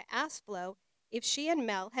courage to ask Flo if she and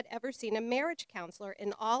Mel had ever seen a marriage counselor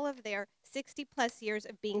in all of their 60-plus years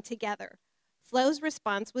of being together. Flo's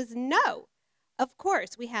response was no. Of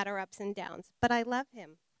course, we had our ups and downs, but I love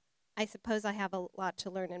him. I suppose I have a lot to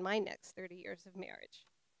learn in my next 30 years of marriage.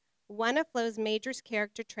 One of Flo's major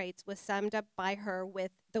character traits was summed up by her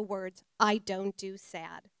with the words, "I don't do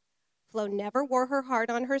sad." Flo never wore her heart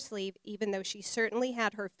on her sleeve, even though she certainly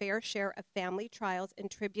had her fair share of family trials and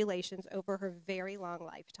tribulations over her very long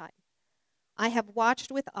lifetime. I have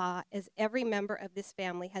watched with awe as every member of this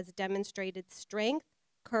family has demonstrated strength,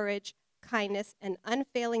 courage, kindness, and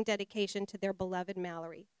unfailing dedication to their beloved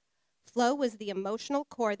Mallory. Flo was the emotional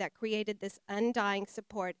core that created this undying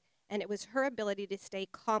support, and it was her ability to stay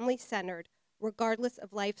calmly centered, regardless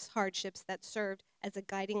of life's hardships, that served as a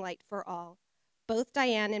guiding light for all. Both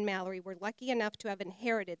Diane and Mallory were lucky enough to have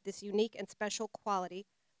inherited this unique and special quality,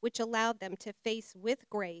 which allowed them to face with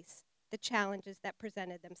grace the challenges that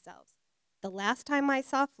presented themselves. The last time I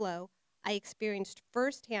saw Flo, I experienced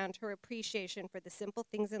firsthand her appreciation for the simple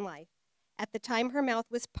things in life. At the time her mouth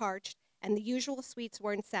was parched and the usual sweets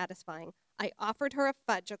weren't satisfying, I offered her a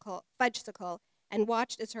fudgesicle and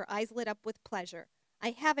watched as her eyes lit up with pleasure.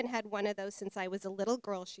 "I haven't had one of those since I was a little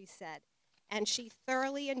girl," she said, and she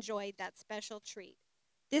thoroughly enjoyed that special treat.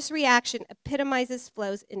 This reaction epitomizes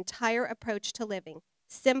Flo's entire approach to living: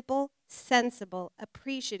 simple, sensible,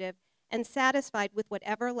 appreciative, and satisfied with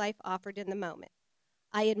whatever life offered in the moment.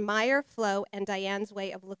 I admire Flo and Diane's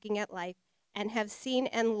way of looking at life and have seen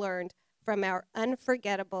and learned from our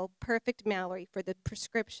unforgettable, perfect Mallory for the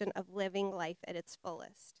prescription of living life at its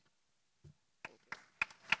fullest.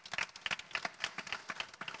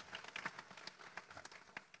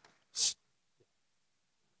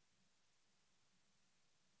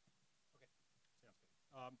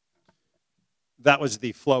 That was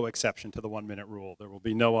the Flo exception to the 1 minute rule. There will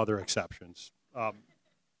be no other exceptions.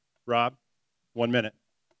 Rob, 1 minute.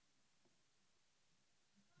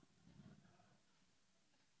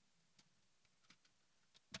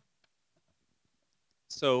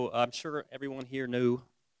 So I'm sure everyone here knew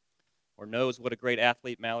or knows what a great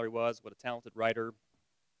athlete Mallory was, what a talented writer,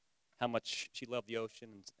 how much she loved the ocean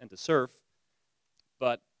and to surf.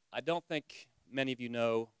 But I don't think many of you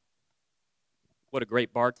know what a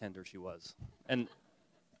great bartender she was. And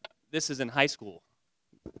this is in high school.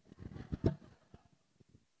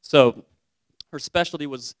 So her specialty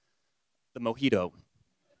was the mojito.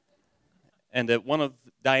 And at one of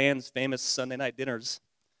Diane's famous Sunday night dinners,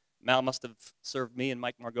 Mal must have served me and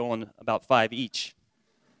Mike Margolin about 5 each.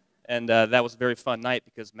 And that was a very fun night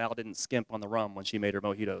because Mal didn't skimp on the rum when she made her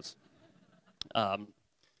mojitos.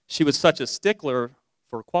 She was such a stickler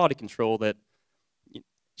for quality control that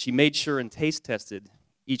she made sure and taste tested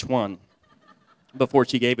each one before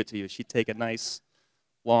she gave it to you. She'd take a nice,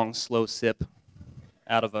 long, slow sip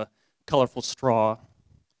out of a colorful straw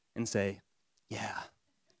and say, "Yeah,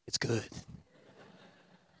 it's good."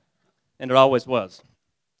 And it always was.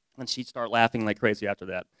 And she'd start laughing like crazy after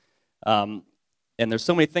that. And there's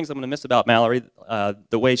so many things I'm going to miss about Mallory.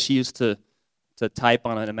 The way she used to type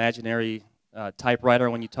on an imaginary typewriter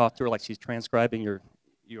when you talk to her, like she's transcribing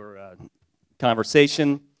your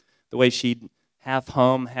conversation. The way she'd half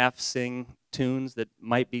hum, half sing tunes that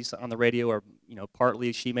might be on the radio, or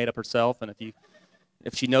partly she made up herself. And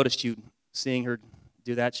if she noticed you seeing her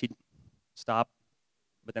do that, she'd stop,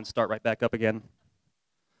 but then start right back up again.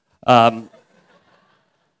 And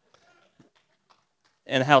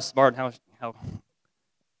how smart, and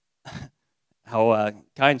how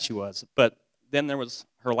kind she was. But then there was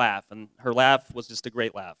her laugh, and her laugh was just a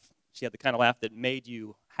great laugh. She had the kind of laugh that made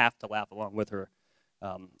you have to laugh along with her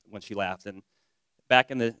when she laughed. And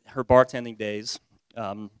back in her bartending days,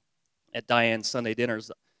 at Diane's Sunday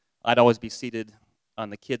dinners, I'd always be seated on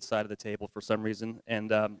the kids' side of the table for some reason,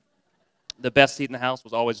 and the best seat in the house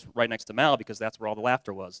was always right next to Mal because that's where all the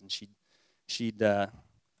laughter was. And she'd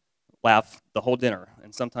laugh the whole dinner,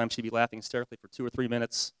 and sometimes she'd be laughing hysterically for 2 or 3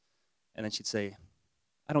 minutes, and then she'd say,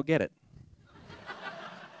 "I don't get it."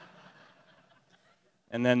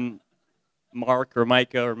 And then Mark or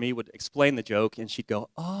Micah or me would explain the joke, and she'd go,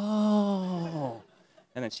 "Oh,"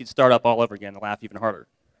 and then she'd start up all over again and laugh even harder.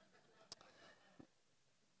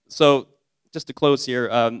 So just to close here,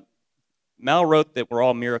 Mal wrote that we're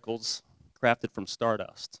all miracles crafted from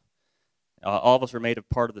stardust. All of us are made of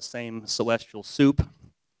part of the same celestial soup,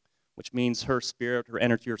 which means her spirit, her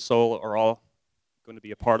energy, her soul are all going to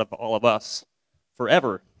be a part of all of us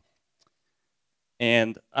forever.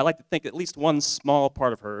 And I like to think at least one small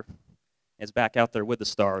part of her is back out there with the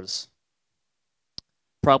stars,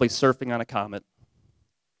 probably surfing on a comet,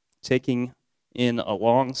 taking in a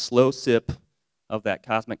long, slow sip of that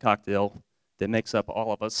cosmic cocktail that makes up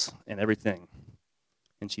all of us and everything.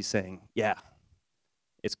 And she's saying, "Yeah,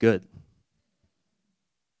 it's good."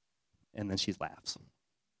 And then she laughs.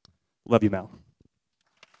 Love you, Mal.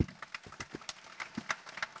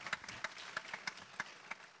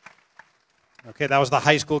 Okay, that was the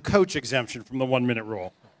high school coach exemption from the 1-minute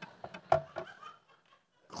rule.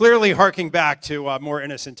 Clearly harking back to a more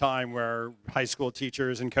innocent time where high school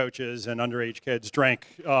teachers and coaches and underage kids drank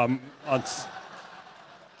on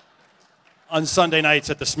Sunday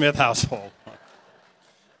nights at the Smith household.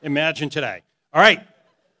 Imagine today. All right.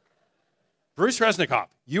 Bruce Resnikoff,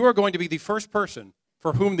 you are going to be the first person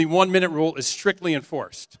for whom the 1-minute rule is strictly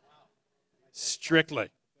enforced.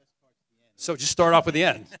 Strictly. So just start off with the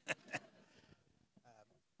end.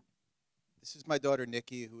 This is my daughter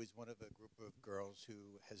Nikki, who is one of a group of girls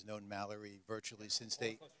who has known Mallory virtually since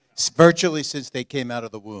they came out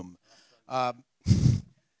of the womb.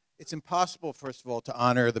 It's impossible, first of all, to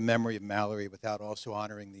honor the memory of Mallory without also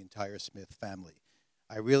honoring the entire Smith family.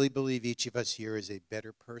 I really believe each of us here is a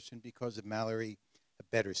better person because of Mallory, a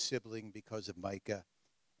better sibling because of Micah,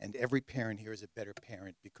 and every parent here is a better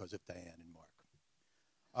parent because of Diane and Mark.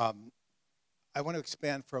 I want to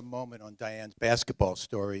expand for a moment on Diane's basketball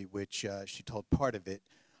story, which she told part of it.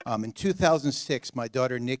 In 2006, my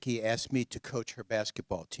daughter Nikki asked me to coach her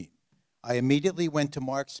basketball team. I immediately went to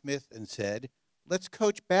Mark Smith and said, "Let's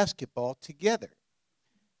coach basketball together."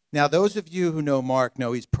 Now, those of you who know Mark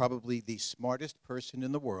know he's probably the smartest person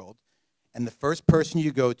in the world, and the first person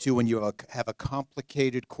you go to when you have a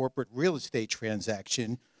complicated corporate real estate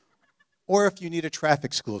transaction, or if you need a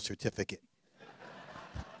traffic school certificate.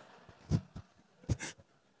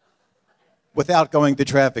 Without going to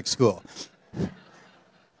traffic school.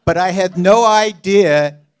 But I had no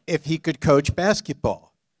idea if he could coach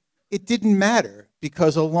basketball. It didn't matter,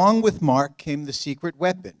 because along with Mark came the secret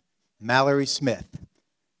weapon, Mallory Smith.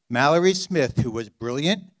 Mallory Smith, who was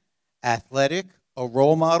brilliant, athletic, a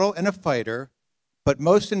role model, and a fighter, but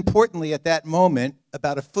most importantly at that moment,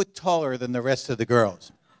 about a foot taller than the rest of the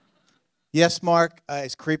girls. Yes, Mark,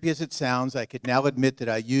 as creepy as it sounds, I could now admit that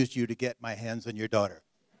I used you to get my hands on your daughter.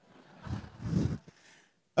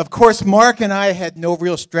 Of course, Mark and I had no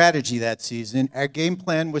real strategy that season. Our game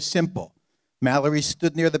plan was simple. Mallory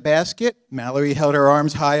stood near the basket, Mallory held her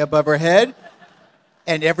arms high above her head,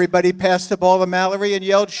 and everybody passed the ball to Mallory and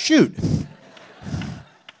yelled, "Shoot!"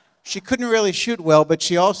 She couldn't really shoot well, but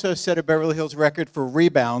she also set a Beverly Hills record for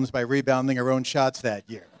rebounds by rebounding her own shots that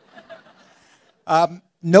year.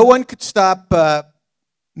 No one could stop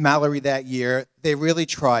Mallory that year. They really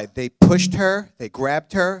tried. They pushed her, they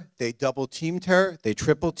grabbed her, they double-teamed her, they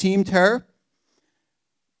triple-teamed her.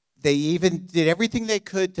 They even did everything they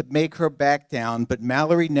could to make her back down, but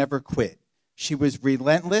Mallory never quit. She was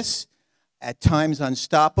relentless, at times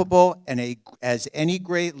unstoppable, and as any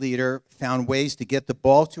great leader, found ways to get the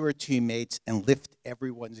ball to her teammates and lift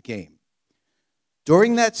everyone's game.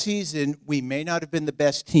 During that season, we may not have been the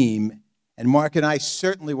best team, and Mark and I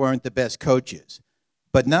certainly weren't the best coaches.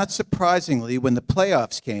 But not surprisingly, when the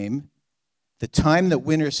playoffs came, the time that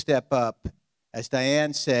winners step up, as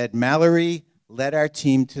Diane said, Mallory led our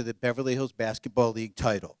team to the Beverly Hills Basketball League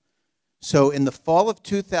title. So in the fall of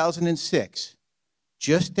 2006,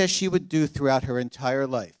 just as she would do throughout her entire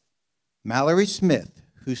life, Mallory Smith,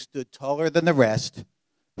 who stood taller than the rest,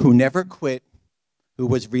 who never quit, who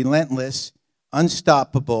was relentless,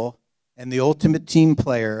 unstoppable, and the ultimate team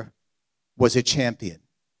player, was a champion.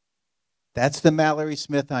 That's the Mallory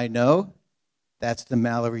Smith I know, that's the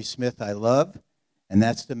Mallory Smith I love, and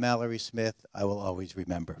that's the Mallory Smith I will always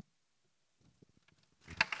remember.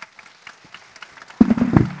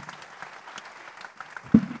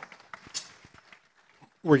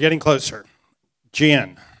 We're getting closer.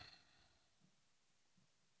 Jan.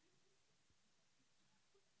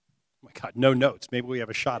 Oh my God, no notes. Maybe we have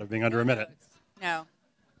a shot of being under a minute. No,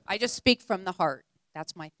 I just speak from the heart.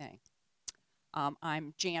 That's my thing.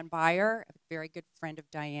 I'm Jan Byer, a very good friend of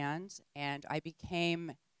Diane's, and I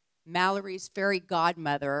became Mallory's fairy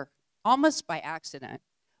godmother almost by accident,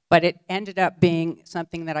 but it ended up being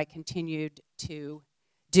something that I continued to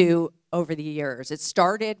do over the years. It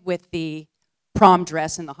started with the prom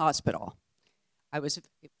dress in the hospital. I was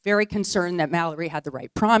very concerned that Mallory had the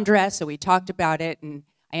right prom dress, so we talked about it, and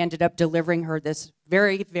I ended up delivering her this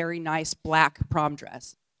very, very nice black prom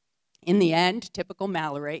dress. In the end, typical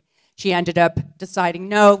Mallory, she ended up deciding,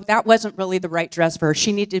 no, that wasn't really the right dress for her.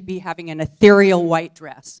 She needed to be having an ethereal white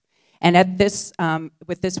dress. And at this,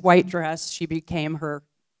 with this white dress, she became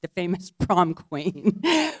the famous prom queen,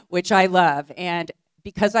 which I love. And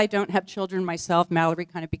because I don't have children myself, Mallory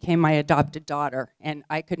kind of became my adopted daughter. And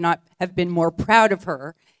I could not have been more proud of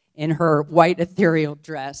her in her white ethereal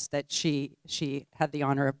dress that she had the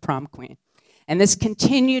honor of prom queen. And this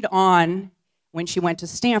continued on when she went to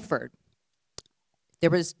Stanford.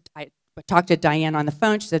 I talked to Diane on the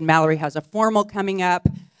phone. She said, Mallory has a formal coming up.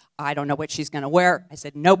 I don't know what she's going to wear. I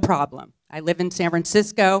said, no problem. I live in San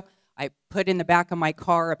Francisco. I put in the back of my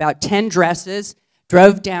car about 10 dresses,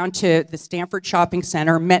 drove down to the Stanford Shopping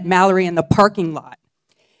Center, met Mallory in the parking lot.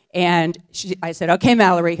 And I said, okay,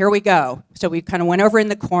 Mallory, here we go. So we kind of went over in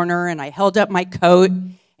the corner, and I held up my coat,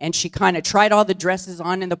 and she kind of tried all the dresses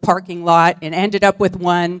on in the parking lot and ended up with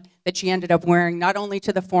one that she ended up wearing not only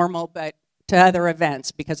to the formal, but to other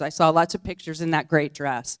events, because I saw lots of pictures in that great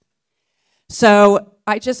dress. So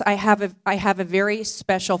I have a very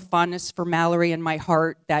special fondness for Mallory in my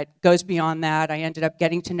heart that goes beyond that. I ended up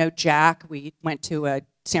getting to know Jack. We went to a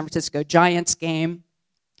San Francisco Giants game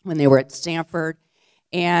when they were at Stanford.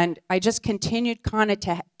 And I just continued kind of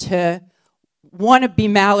to want to be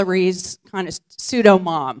Mallory's kind of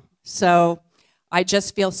pseudo-mom. So I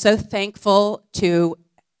just feel so thankful to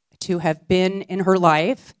have been in her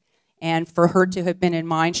life and for her to have been in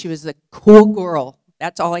mine. She was a cool girl.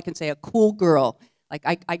 That's all I can say, a cool girl. Like,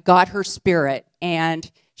 I got her spirit, and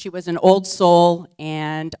she was an old soul,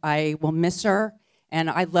 and I will miss her, and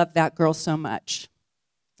I love that girl so much.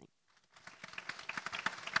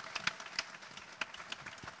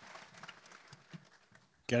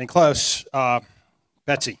 Getting close.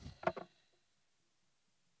 Betsy.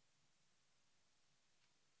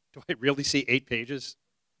 Do I really see 8 pages?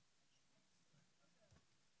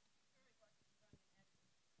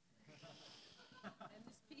 And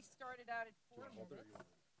this piece started out at 4 minutes,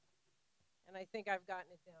 and I think I've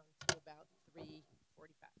gotten it down to about 3:45.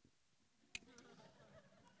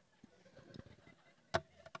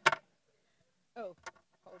 Oh,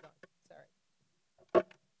 hold on, sorry.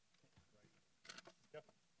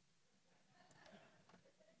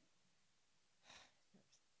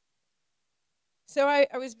 So I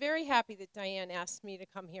was very happy that Diane asked me to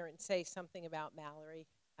come here and say something about Mallory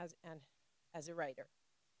as a writer.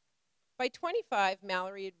 By 25,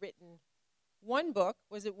 Mallory had written One book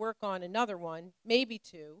was at work on another one, maybe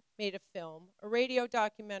two, made a film, a radio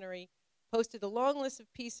documentary, posted a long list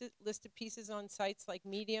of pieces on sites like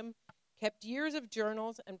Medium, kept years of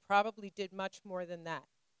journals, and probably did much more than that.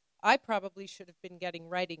 I probably should have been getting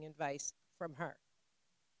writing advice from her.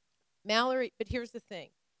 Mallory, but here's the thing.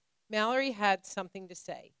 Mallory had something to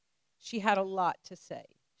say. She had a lot to say.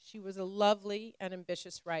 She was a lovely and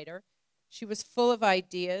ambitious writer. She was full of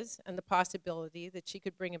ideas and the possibility that she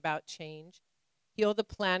could bring about change, heal the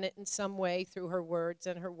planet in some way through her words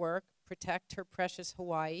and her work, protect her precious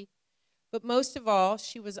Hawaii. But most of all,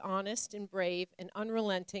 she was honest and brave and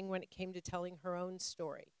unrelenting when it came to telling her own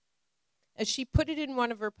story. As she put it in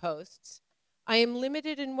one of her posts, "I am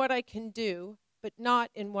limited in what I can do, but not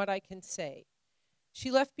in what I can say." She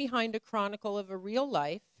left behind a chronicle of a real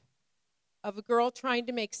life, of a girl trying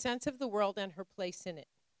to make sense of the world and her place in it,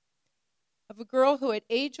 of a girl who at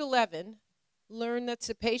age 11 learned that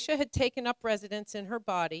Sapesha had taken up residence in her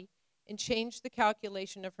body and changed the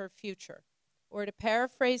calculation of her future. Or to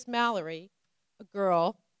paraphrase Mallory, a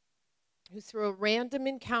girl who through a random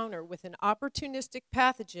encounter with an opportunistic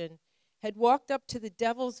pathogen had walked up to the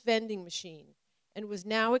devil's vending machine and was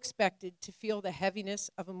now expected to feel the heaviness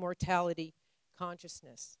of a mortality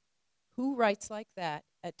consciousness. Who writes like that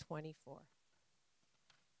at 24?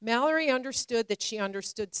 Mallory understood that she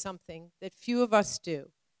understood something that few of us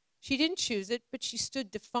do. She didn't choose it, but she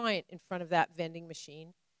stood defiant in front of that vending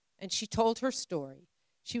machine, and she told her story.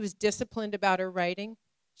 She was disciplined about her writing.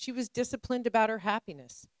 She was disciplined about her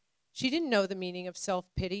happiness. She didn't know the meaning of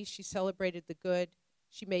self-pity. She celebrated the good.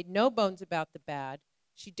 She made no bones about the bad.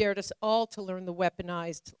 She dared us all to learn the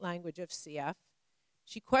weaponized language of CF.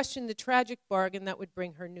 She questioned the tragic bargain that would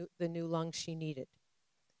bring her the new lungs she needed.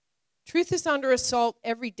 Truth is under assault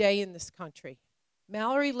every day in this country.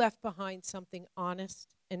 Mallory left behind something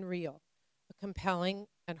honest and real, a compelling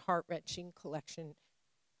and heart-wrenching collection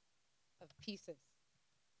of pieces.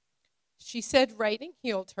 She said writing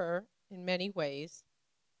healed her in many ways.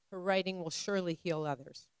 Her writing will surely heal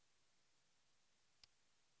others.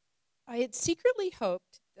 I had secretly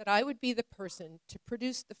hoped that I would be the person to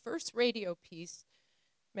produce the first radio piece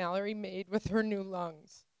Mallory made with her new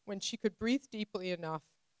lungs when she could breathe deeply enough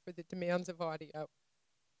for the demands of audio.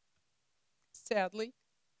 Sadly,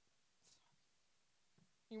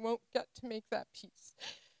 you won't get to make that piece.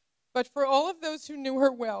 But for all of those who knew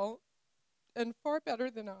her well, and far better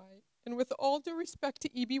than I, and with all due respect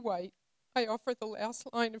to E.B. White, I offer the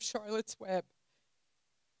last line of Charlotte's Web.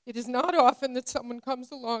 It is not often that someone comes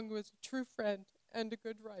along who is a true friend and a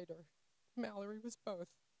good writer. Mallory was both.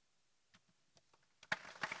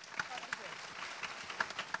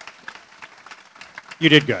 You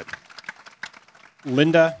did good.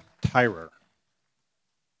 Linda Tyrer.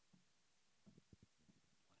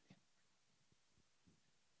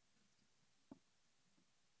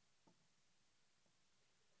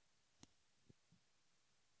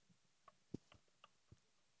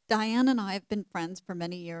 Diane and I have been friends for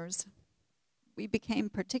many years. We became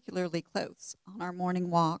particularly close on our morning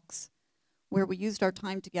walks, where we used our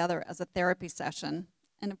time together as a therapy session.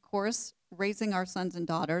 And of course, raising our sons and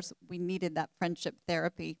daughters, we needed that friendship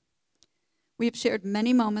therapy. We have shared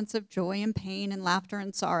many moments of joy and pain and laughter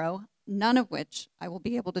and sorrow, none of which I will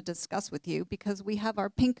be able to discuss with you because we have our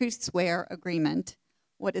pinky swear agreement.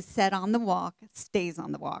 What is said on the walk stays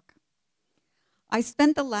on the walk. I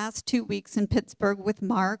spent the last 2 weeks in Pittsburgh with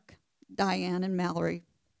Mark, Diane, and Mallory,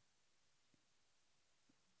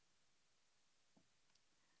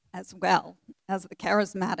 as well as the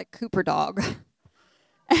charismatic Cooper dog.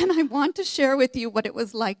 And I want to share with you what it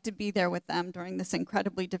was like to be there with them during this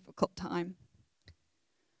incredibly difficult time.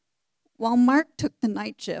 While Mark took the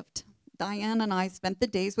night shift, Diane and I spent the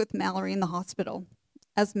days with Mallory in the hospital.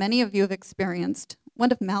 As many of you have experienced,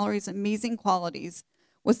 one of Mallory's amazing qualities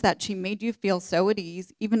was that she made you feel so at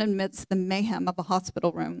ease, even amidst the mayhem of a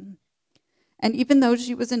hospital room. And even though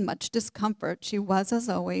she was in much discomfort, she was, as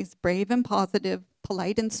always, brave and positive,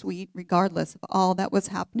 polite and sweet, regardless of all that was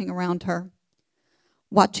happening around her.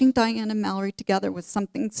 Watching Diane and Mallory together was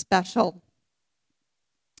something special.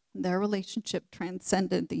 Their relationship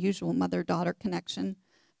transcended the usual mother-daughter connection.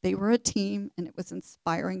 They were a team, and it was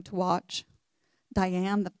inspiring to watch.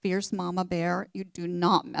 Diane, the fierce mama bear, you do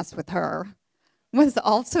not mess with her, was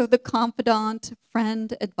also the confidant,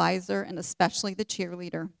 friend, advisor, and especially the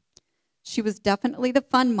cheerleader. She was definitely the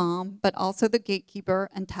fun mom, but also the gatekeeper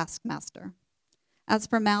and taskmaster. As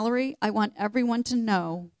for Mallory, I want everyone to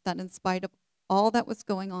know that in spite of all that was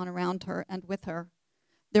going on around her and with her,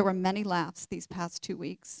 there were many laughs these past 2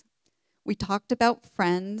 weeks. We talked about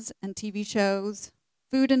friends and TV shows,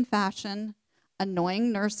 food and fashion,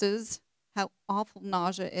 annoying nurses, how awful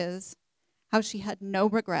nausea is, how she had no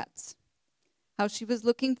regrets, how she was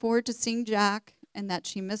looking forward to seeing Jack, and that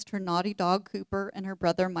she missed her naughty dog Cooper and her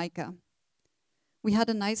brother Micah. We had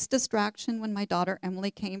a nice distraction when my daughter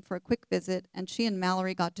Emily came for a quick visit, and she and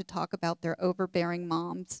Mallory got to talk about their overbearing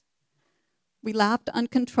moms. We laughed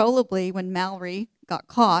uncontrollably when Mallory got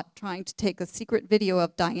caught trying to take a secret video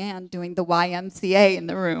of Diane doing the YMCA in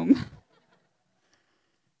the room.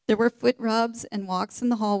 There were foot rubs and walks in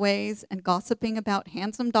the hallways and gossiping about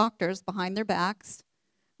handsome doctors behind their backs.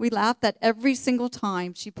 We laughed that every single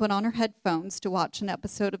time she put on her headphones to watch an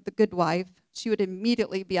episode of The Good Wife, she would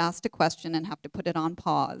immediately be asked a question and have to put it on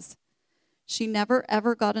pause. She never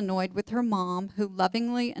ever got annoyed with her mom, who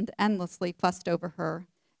lovingly and endlessly fussed over her,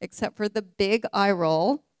 except for the big eye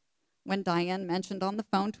roll when Diane mentioned on the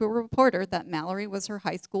phone to a reporter that Mallory was her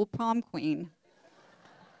high school prom queen.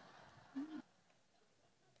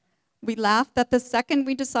 We laughed that the second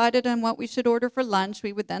we decided on what we should order for lunch,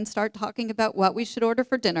 we would then start talking about what we should order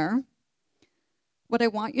for dinner. What I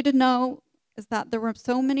want you to know is that there were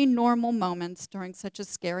so many normal moments during such a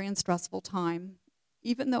scary and stressful time,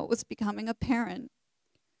 even though it was becoming apparent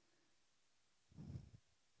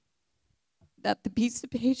that the piece of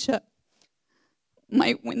Asia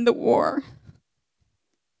might win the war.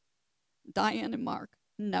 Diane and Mark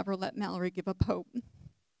never let Mallory give up hope.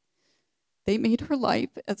 They made her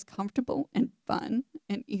life as comfortable and fun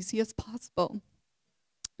and easy as possible,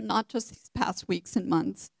 not just these past weeks and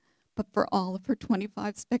months, but for all of her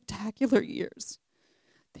 25 spectacular years.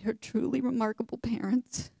 They are truly remarkable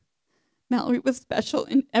parents. Mallory was special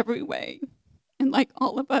in every way, and like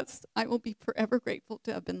all of us, I will be forever grateful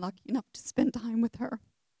to have been lucky enough to spend time with her.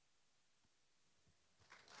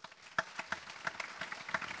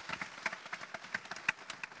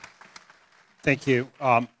 Thank you.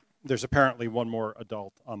 There's apparently one more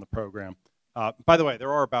adult on the program. By the way,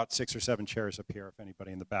 there are about 6 or 7 chairs up here if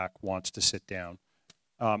anybody in the back wants to sit down.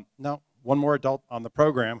 No, one more adult on the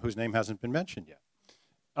program whose name hasn't been mentioned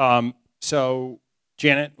yet. So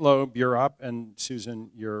Janet Loeb, you're up, and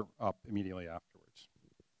Susan, you're up immediately afterwards.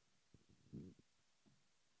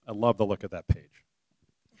 I love the look of that page.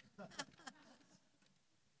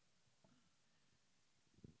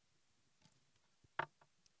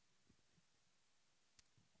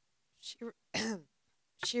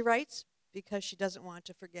 She writes because she doesn't want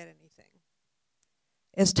to forget anything.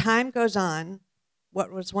 As time goes on,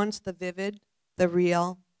 what was once the vivid, the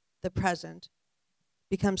real, the present,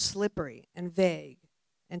 becomes slippery and vague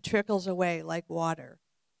and trickles away like water,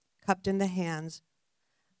 cupped in the hands,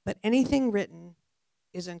 but anything written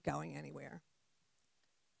isn't going anywhere.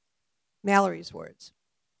 Mallory's words.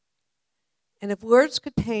 And if words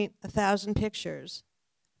could paint 1,000 pictures,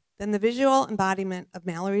 then the visual embodiment of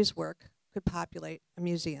Mallory's work could populate a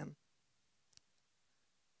museum.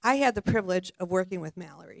 I had the privilege of working with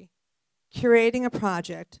Mallory, curating a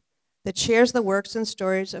project that shares the works and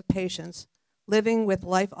stories of patients living with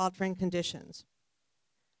life-altering conditions.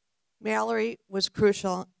 Mallory was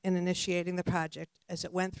crucial in initiating the project as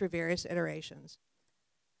it went through various iterations.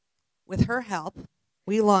 With her help,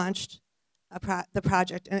 we launched the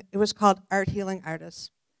project, and it was called Art Healing Artists.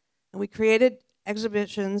 And we created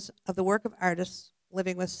exhibitions of the work of artists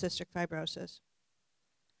living with cystic fibrosis.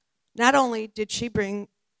 Not only did she bring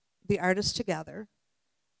the artists together,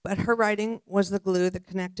 but her writing was the glue that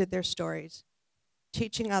connected their stories,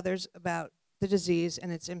 teaching others about the disease and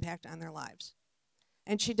its impact on their lives.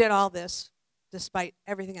 And she did all this despite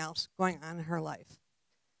everything else going on in her life.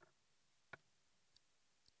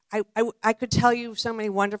 I could tell you so many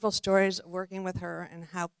wonderful stories of working with her and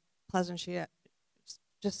how pleasant she is,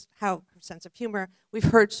 just how her sense of humor. We've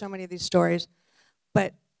heard so many of these stories,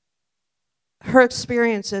 but her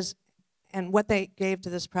experiences and what they gave to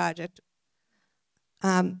this project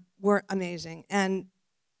were amazing. And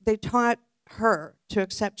they taught her to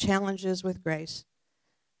accept challenges with grace,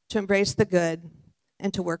 to embrace the good,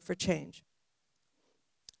 and to work for change.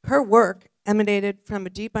 Her work emanated from a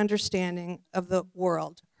deep understanding of the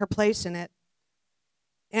world, her place in it,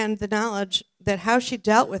 and the knowledge that how she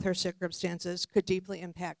dealt with her circumstances could deeply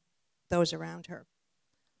impact those around her.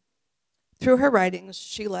 Through her writings,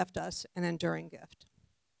 she left us an enduring gift.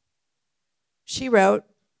 She wrote,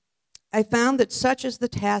 "I found that such is the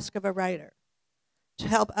task of a writer, to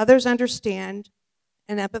help others understand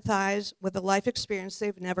and empathize with a life experience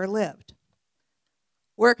they've never lived.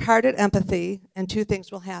 Work hard at empathy, and 2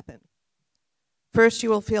 things will happen. First, you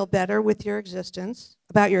will feel better with your existence,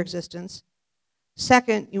 about your existence.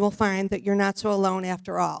 Second, you will find that you're not so alone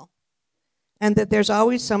after all, and that there's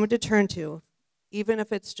always someone to turn to, even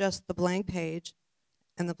if it's just the blank page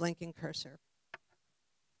and the blinking cursor."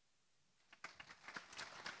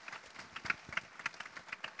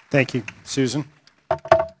 Thank you, Susan.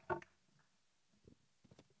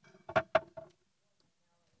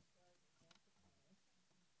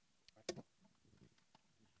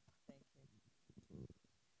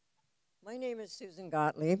 My name is Susan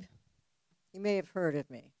Gottlieb. You may have heard of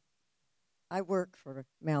me. I work for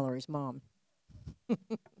Mallory's mom.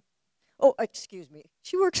 Oh, excuse me.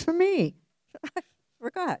 She works for me. I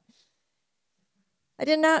forgot. I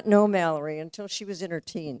did not know Mallory until she was in her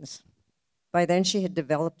teens. By then, she had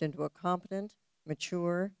developed into a competent,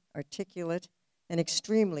 mature, articulate, and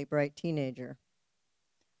extremely bright teenager.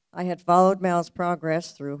 I had followed Mal's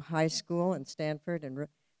progress through high school and Stanford and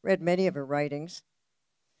read many of her writings.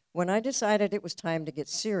 When I decided it was time to get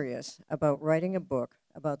serious about writing a book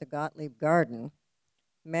about the Gottlieb Garden,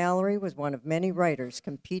 Mallory was one of many writers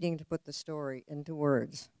competing to put the story into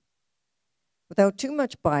words. Without too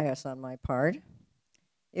much bias on my part,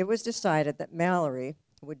 it was decided that Mallory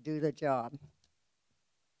would do the job.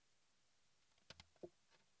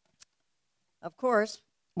 Of course,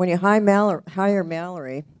 when you hire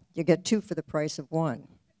Mallory, you get two for the price of one,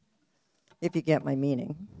 if you get my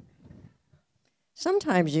meaning.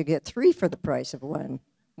 Sometimes you get three for the price of one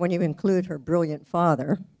when you include her brilliant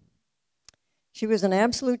father. She was an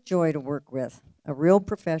absolute joy to work with, a real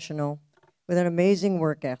professional with an amazing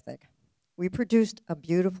work ethic. We produced a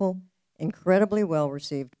beautiful, incredibly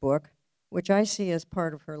well-received book, which I see as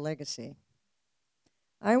part of her legacy.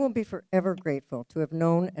 I will be forever grateful to have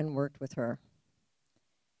known and worked with her.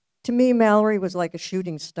 To me, Mallory was like a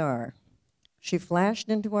shooting star. She flashed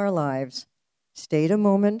into our lives, stayed a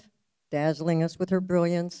moment, dazzling us with her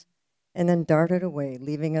brilliance, and then darted away,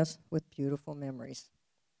 leaving us with beautiful memories.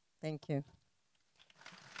 Thank you.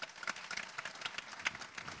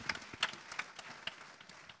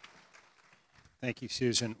 Thank you,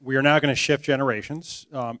 Susan. We are now going to shift generations,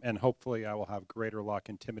 and hopefully I will have greater luck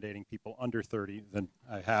intimidating people under 30 than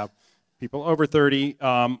I have people over 30.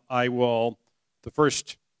 The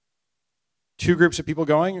first two groups of people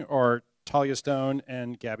going are Talia Stone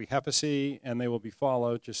and Gabby Heffesy, and they will be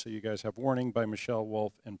followed, just so you guys have warning, by Michelle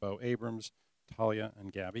Wolf and Bo Abrams. Talia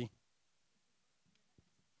and Gabby.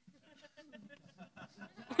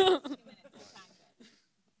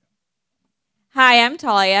 Hi, I'm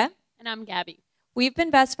Talia. And I'm Gabby. We've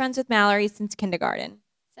been best friends with Mallory since kindergarten.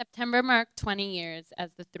 September marked 20 years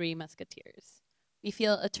as the Three Musketeers. We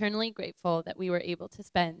feel eternally grateful that we were able to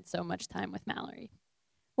spend so much time with Mallory.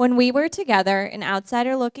 When we were together, an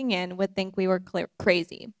outsider looking in would think we were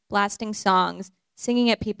crazy, blasting songs, singing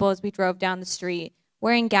at people as we drove down the street,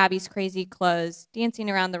 wearing Gabby's crazy clothes, dancing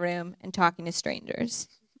around the room, and talking to strangers.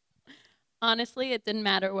 Honestly, it didn't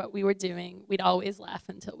matter what we were doing. We'd always laugh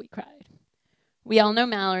until we cried. We all know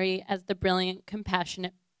Mallory as the brilliant,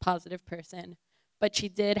 compassionate, positive person, but she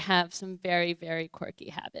did have some very, very quirky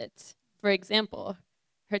habits. For example,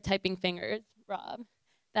 her typing fingers, Rob,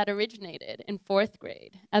 that originated in 4th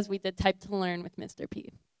grade as we did Type to Learn with Mr.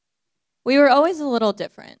 P. We were always a little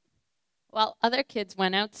different. While other kids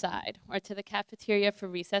went outside or to the cafeteria for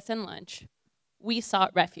recess and lunch, we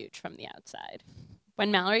sought refuge from the outside. When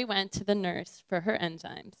Mallory went to the nurse for her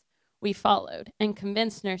enzymes, we followed and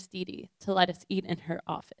convinced Nurse Dee to let us eat in her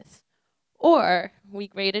office. Or we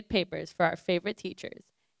graded papers for our favorite teachers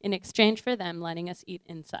in exchange for them letting us eat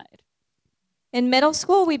inside. In middle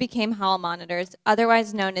school, we became hall monitors,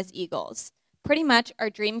 otherwise known as Eagles. Pretty much our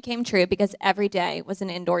dream came true because every day was an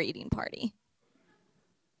indoor eating party.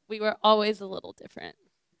 We were always a little different.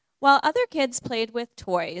 While other kids played with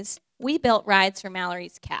toys, we built rides for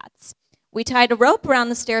Mallory's cats. We tied a rope around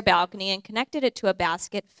the stair balcony and connected it to a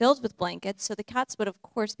basket filled with blankets so the cats would, of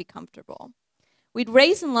course, be comfortable. We'd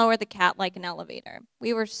raise and lower the cat like an elevator.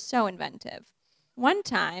 We were so inventive. One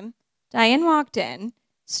time, Diane walked in,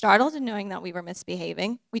 startled and knowing that we were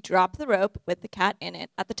misbehaving. We dropped the rope with the cat in it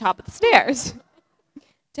at the top of the stairs.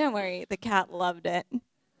 Don't worry, the cat loved it.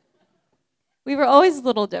 We were always a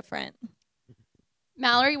little different.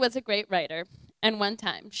 Mallory was a great writer, and one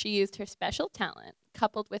time she used her special talent,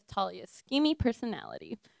 coupled with Talia's schemy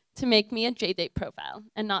personality, to make me a J-Date profile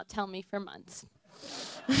and not tell me for months.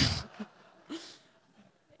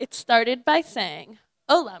 It started by saying,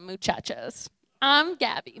 "Hola, muchachos. I'm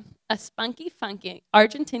Gabby, a spunky, funky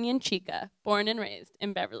Argentinian chica born and raised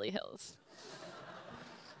in Beverly Hills."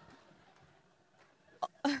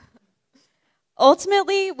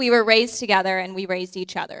 Ultimately, we were raised together and we raised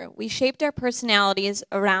each other. We shaped our personalities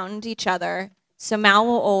around each other, so Mal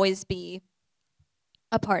will always be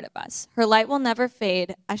a part of us. Her light will never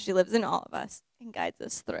fade as she lives in all of us and guides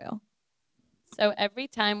us through. So every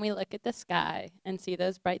time we look at the sky and see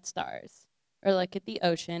those bright stars, or look at the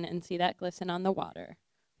ocean and see that glisten on the water,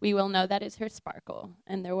 we will know that is her sparkle,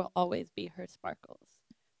 and there will always be her sparkles,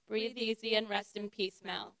 Breathe easy and rest in peace,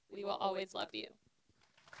 Mal. We will always love you.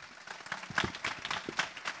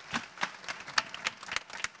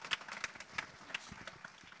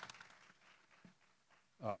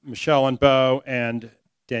 Michelle and Bo and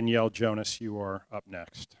Danielle Jonas, you are up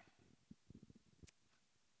next.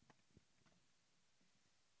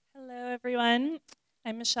 Hello, everyone.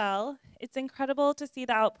 I'm Michelle. It's incredible to see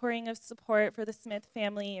the outpouring of support for the Smith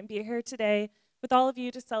family and be here today with all of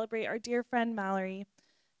you to celebrate our dear friend Mallory.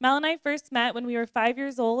 Mal and I first met when we were 5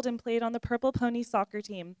 years old and played on the Purple Pony soccer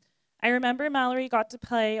team. I remember Mallory got to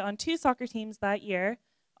play on 2 soccer teams that year,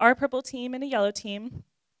 our purple team and a yellow team.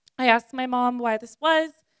 I asked my mom why this was,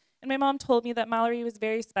 and my mom told me that Mallory was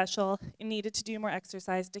very special and needed to do more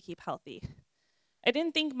exercise to keep healthy. I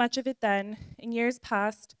didn't think much of it then, and years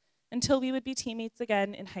passed until we would be teammates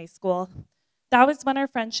again in high school. That was when our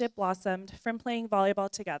friendship blossomed from playing volleyball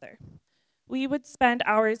together. We would spend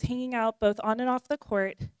hours hanging out both on and off the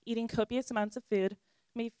court, eating copious amounts of food.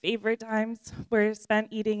 My favorite times were spent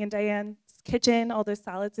eating in Diane's kitchen, all those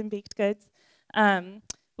salads and baked goods.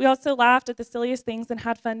 We also laughed at the silliest things and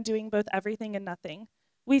had fun doing both everything and nothing.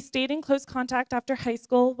 We stayed in close contact after high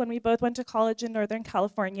school when we both went to college in Northern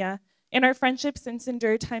California, and our friendship since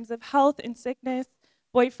endured times of health and sickness,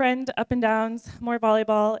 boyfriend up and downs, more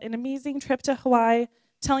volleyball, an amazing trip to Hawaii,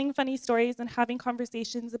 telling funny stories and having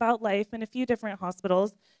conversations about life in a few different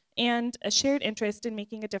hospitals, and a shared interest in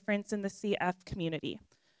making a difference in the CF community.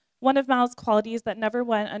 One of Mal's qualities that never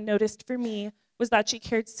went unnoticed for me was that she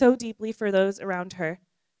cared so deeply for those around her.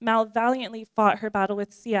 Mal valiantly fought her battle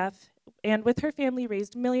with CF and with her family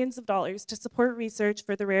raised millions of dollars to support research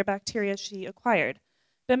for the rare bacteria she acquired.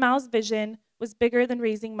 But Mal's vision was bigger than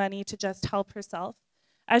raising money to just help herself.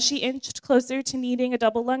 As she inched closer to needing a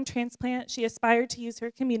double lung transplant, she aspired to use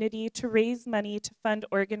her community to raise money to fund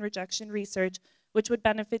organ rejection research, which would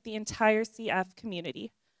benefit the entire CF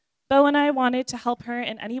community. Bo and I wanted to help her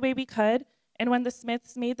in any way we could, and when the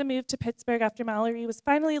Smiths made the move to Pittsburgh after Mallory was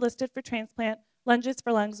finally listed for transplant, Lunges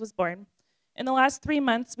for Lungs was born. In the last 3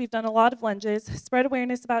 months, we've done a lot of lunges, spread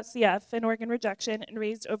awareness about CF and organ rejection, and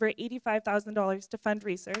raised over $85,000 to fund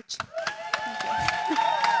research.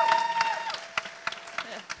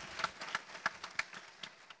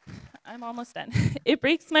 I'm almost done. It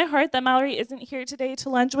breaks my heart that Mallory isn't here today to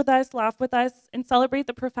lunge with us, laugh with us, and celebrate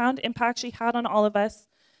the profound impact she had on all of us.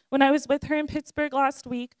 When I was with her in Pittsburgh last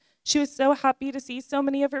week, she was so happy to see so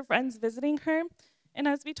many of her friends visiting her. And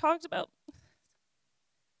as we talked about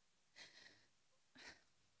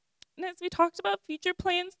future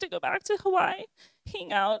plans to go back to Hawaii,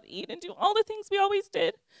 hang out, eat, and do all the things we always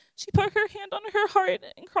did, she put her hand on her heart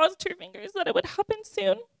and crossed her fingers that it would happen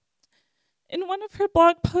soon. In one of her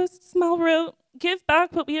blog posts, Mal wrote, "Give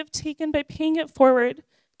back what we have taken by paying it forward.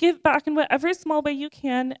 Give back in whatever small way you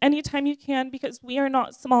can, anytime you can, because we are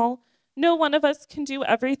not small. No one of us can do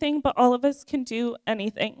everything, but all of us can do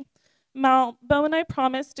anything." Mal, Bo, and I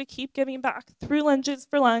promise to keep giving back through Lunges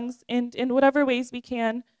for Lungs and in whatever ways we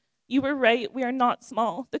can. You were right, we are not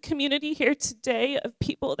small. The community here today of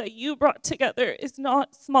people that you brought together is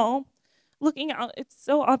not small. Looking out, it's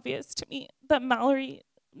so obvious to me that Mallory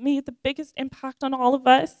made the biggest impact on all of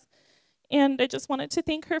us. And I just wanted to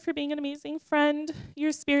thank her for being an amazing friend.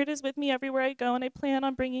 Your spirit is with me everywhere I go, and I plan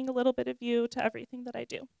on bringing a little bit of you to everything that I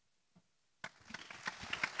do.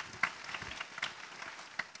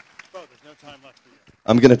 Bo, there's no time left for you.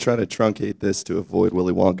 I'm going to try to truncate this to avoid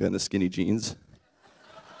Willy Wonka and the skinny jeans.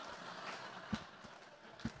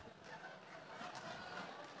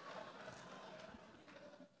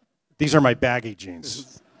 These are my baggy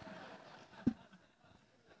jeans.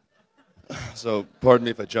 So pardon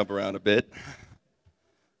me if I jump around a bit.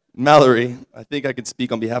 Mallory, I think I can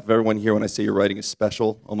speak on behalf of everyone here when I say your writing is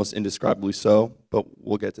special, almost indescribably so, but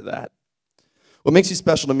we'll get to that. What makes you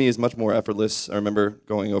special to me is much more effortless. I remember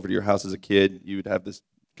going over to your house as a kid. You'd have this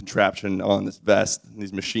contraption on, this vest, and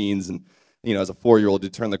these machines, and as a 4-year-old,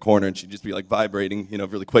 you'd turn the corner and she'd just be like vibrating,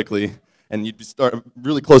 really quickly, and you'd start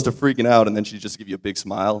really close to freaking out, and then she'd just give you a big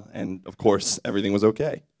smile, and of course, everything was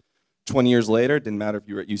okay. 20 years later, it didn't matter if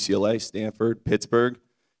you were at UCLA, Stanford, Pittsburgh.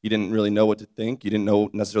 You didn't really know what to think. You didn't know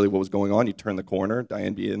necessarily what was going on. You'd turn the corner,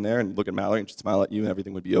 Diane be in there, and look at Mallory, and she'd smile at you, and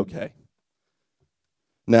everything would be okay.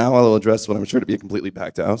 Now I'll address what I'm sure to be a completely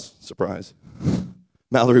packed house. Surprise.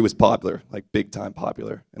 Mallory was popular, like big time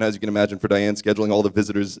popular. And as you can imagine, for Diane, scheduling all the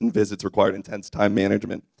visitors and visits required intense time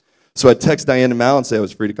management. So I'd text Diane and Mal and say I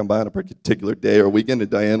was free to come by on a particular day or weekend, and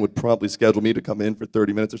Diane would promptly schedule me to come in for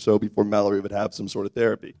 30 minutes or so before Mallory would have some sort of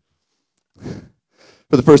therapy.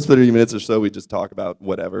 For the first 30 minutes or so, we'd just talk about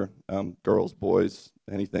whatever, girls, boys,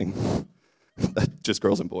 anything. Just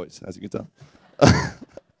girls and boys, as you can tell.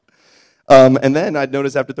 And then I'd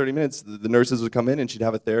notice after 30 minutes, the nurses would come in and she'd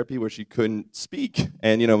have a therapy where she couldn't speak.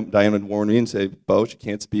 And, Diane would warn me and say, Bo, she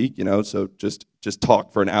can't speak, so just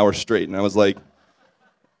talk for an hour straight. And I was like,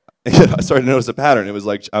 I started to notice a pattern. It was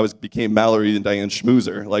like became Mallory and Diane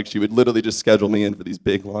schmoozer. Like she would literally just schedule me in for these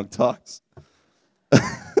big, long talks.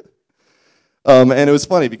 And it was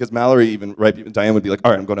funny because Mallory Diane would be like,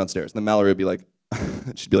 all right, I'm going downstairs. And then Mallory would be like,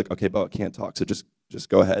 she'd be like, okay, Bo, I can't talk, so just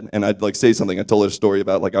go ahead. And I'd like say something. I told her a story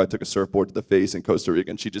about like how I took a surfboard to the face in Costa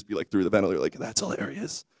Rica, and she'd just be like through the ventilator, like, that's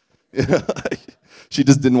hilarious. She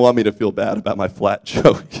just didn't want me to feel bad about my flat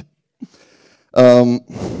joke.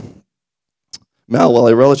 Mal, while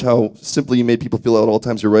I relish how simply you made people feel at all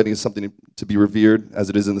times, your writing is something to be revered as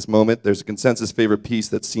it is in this moment. There's a consensus favorite piece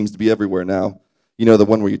that seems to be everywhere now. The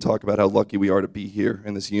one where you talk about how lucky we are to be here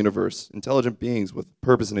in this universe, intelligent beings with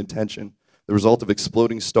purpose and intention, the result of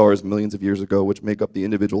exploding stars millions of years ago, which make up the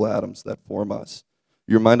individual atoms that form us.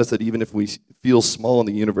 You remind us that even if we feel small in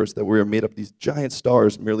the universe, that we are made up of these giant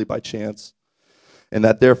stars merely by chance, and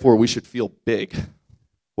that therefore we should feel big.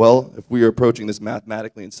 Well, if we are approaching this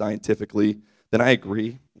mathematically and scientifically, then I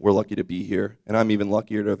agree, we're lucky to be here, and I'm even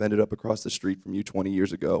luckier to have ended up across the street from you 20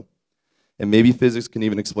 years ago. And maybe physics can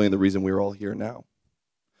even explain the reason we're all here now.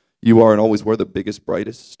 You are and always were the biggest,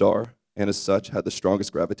 brightest star, and as such had the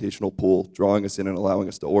strongest gravitational pull, drawing us in and allowing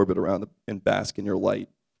us to orbit around and bask in your light.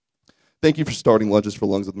 Thank you for starting Lunches for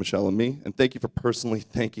Lungs with Michelle and me, and thank you for personally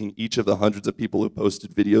thanking each of the hundreds of people who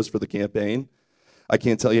posted videos for the campaign. I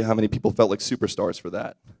can't tell you how many people felt like superstars for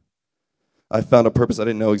that. I found a purpose I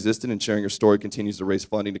didn't know existed, and sharing your story continues to raise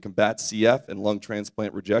funding to combat CF and lung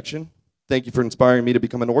transplant rejection. Thank you for inspiring me to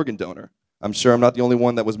become an organ donor. I'm sure I'm not the only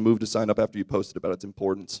one that was moved to sign up after you posted about its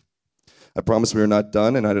importance. I promise we are not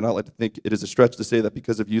done, and I do not like to think it is a stretch to say that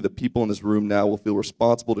because of you, the people in this room now will feel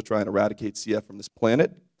responsible to try and eradicate CF from this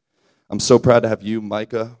planet. I'm so proud to have you,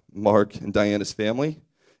 Micah, Mark, and Diana's family,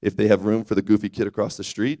 if they have room for the goofy kid across the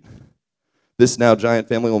street. This now giant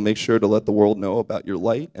family will make sure to let the world know about your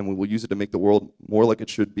light, and we will use it to make the world more like it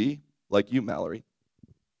should be, like you, Mallory.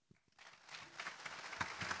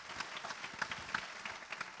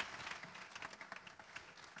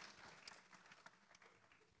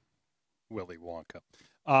 Willy Wonka.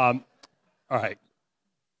 All right.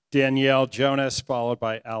 Danielle Jonas, followed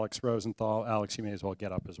by Alex Rosenthal. Alex, you may as well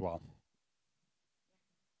get up as well.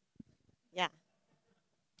 Yeah.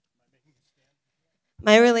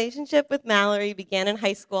 My relationship with Mallory began in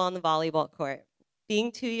high school on the volleyball court.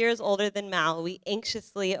 Being 2 years older than Mal, we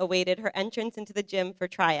anxiously awaited her entrance into the gym for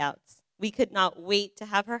tryouts. We could not wait to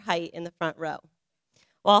have her height in the front row.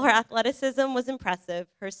 While her athleticism was impressive,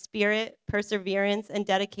 her spirit, perseverance, and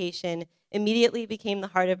dedication immediately became the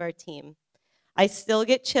heart of our team. I still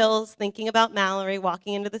get chills thinking about Mallory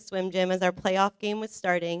walking into the swim gym as our playoff game was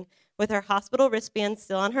starting, with her hospital wristband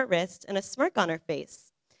still on her wrist and a smirk on her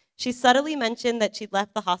face. She subtly mentioned that she'd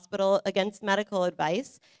left the hospital against medical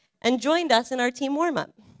advice and joined us in our team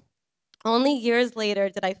warm-up. Only years later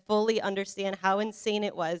did I fully understand how insane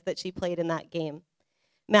it was that she played in that game.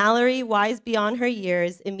 Mallory, wise beyond her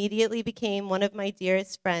years, immediately became one of my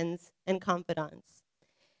dearest friends and confidants.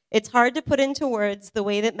 It's hard to put into words the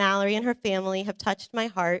way that Mallory and her family have touched my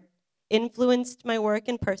heart, influenced my work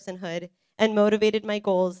and personhood, and motivated my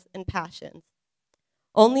goals and passions.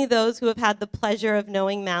 Only those who have had the pleasure of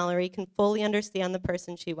knowing Mallory can fully understand the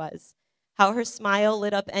person she was, how her smile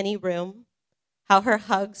lit up any room, how her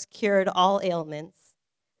hugs cured all ailments,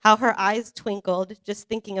 how her eyes twinkled just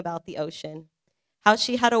thinking about the ocean, how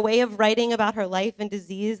she had a way of writing about her life and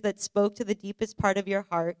disease that spoke to the deepest part of your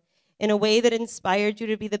heart in a way that inspired you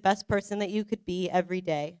to be the best person that you could be every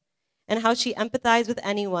day, and how she empathized with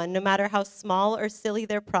anyone, no matter how small or silly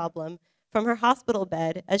their problem, from her hospital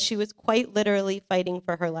bed as she was quite literally fighting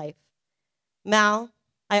for her life. Mal,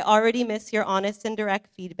 I already miss your honest and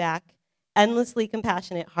direct feedback, endlessly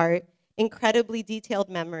compassionate heart, incredibly detailed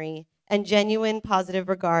memory, and genuine positive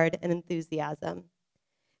regard and enthusiasm.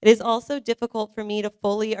 It is also difficult for me to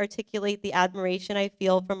fully articulate the admiration I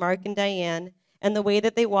feel for Mark and Diane and the way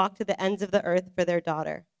that they walk to the ends of the earth for their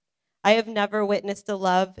daughter. I have never witnessed a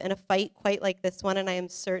love and a fight quite like this one, and I am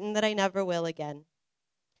certain that I never will again.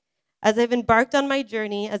 As I've embarked on my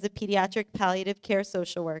journey as a pediatric palliative care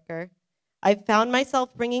social worker, I've found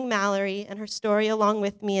myself bringing Mallory and her story along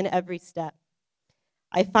with me in every step.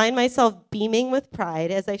 I find myself beaming with pride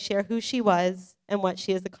as I share who she was and what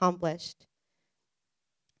she has accomplished.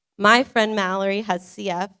 My friend Mallory has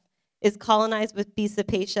CF, is colonized with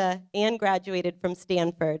Vista, and graduated from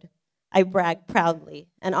Stanford. I brag proudly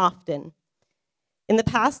and often. In the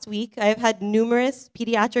past week, I have had numerous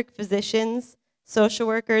pediatric physicians, social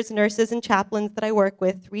workers, nurses, and chaplains that I work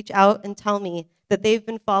with reach out and tell me that they've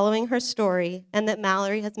been following her story, and that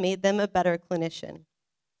Mallory has made them a better clinician.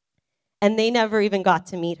 And they never even got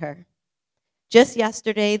to meet her. Just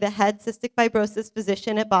yesterday, the head cystic fibrosis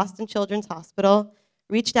physician at Boston Children's Hospital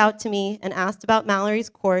reached out to me and asked about Mallory's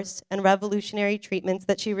course and revolutionary treatments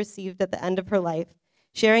that she received at the end of her life,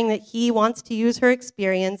 sharing that he wants to use her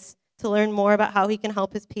experience to learn more about how he can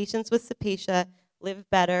help his patients with cepacia live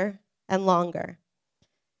better and longer.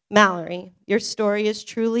 Mallory, your story is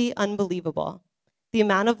truly unbelievable. The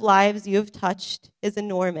amount of lives you have touched is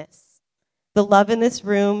enormous. The love in this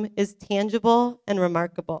room is tangible and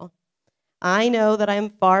remarkable. I know that I am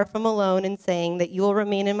far from alone in saying that you will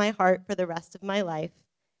remain in my heart for the rest of my life,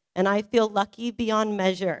 and I feel lucky beyond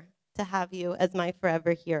measure to have you as my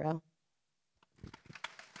forever hero.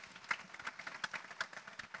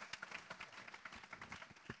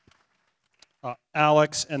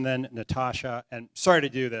 Alex, and then Natasha. And sorry to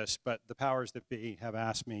do this, but the powers that be have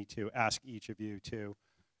asked me to ask each of you to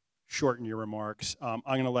shorten your remarks. I'm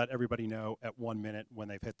going to let everybody know at 1 minute when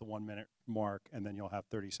they've hit the 1 minute mark, and then you'll have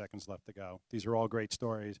 30 seconds left to go. These are all great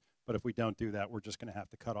stories, but if we don't do that, we're just going to have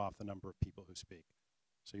to cut off the number of people who speak.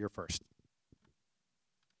 So you're first.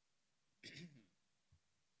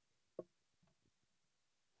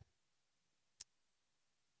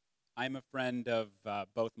 I'm a friend of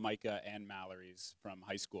both Micah and Mallory's from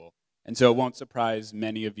high school, and so it won't surprise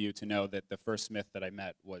many of you to know that the first Smith that I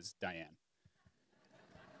met was Diane.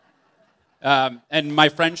 And my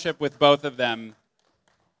friendship with both of them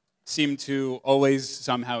seemed to always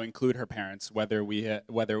somehow include her parents, whether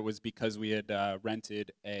it was because we had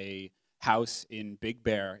rented a house in Big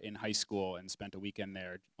Bear in high school and spent a weekend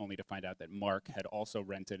there, only to find out that Mark had also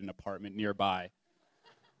rented an apartment nearby,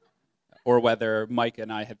 or whether Mike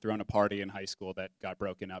and I had thrown a party in high school that got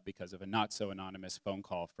broken up because of a not-so-anonymous phone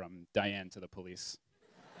call from Diane to the police.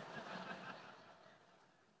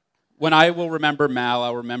 When I will remember Mal,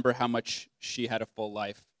 I'll remember how much she had a full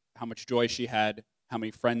life, how much joy she had, how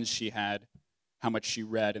many friends she had, how much she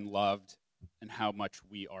read and loved, and how much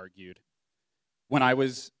we argued. When I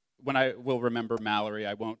will remember Mallory,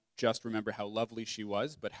 I won't just remember how lovely she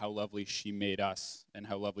was, but how lovely she made us and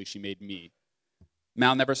how lovely she made me.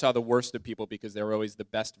 Mal never saw the worst of people because they were always the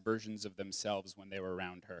best versions of themselves when they were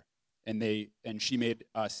around her. And she made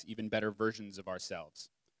us even better versions of ourselves.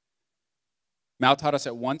 Mal taught us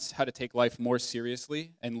at once how to take life more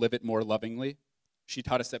seriously and live it more lovingly. She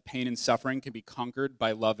taught us that pain and suffering can be conquered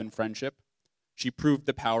by love and friendship. She proved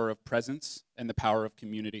the power of presence and the power of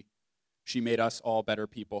community. She made us all better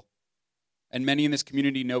people. And many in this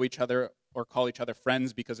community know each other or call each other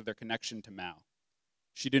friends because of their connection to Mal.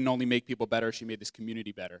 She didn't only make people better, she made this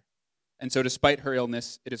community better. And so despite her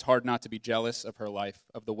illness, it is hard not to be jealous of her life,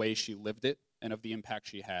 of the way she lived it, and of the impact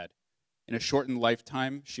she had. In a shortened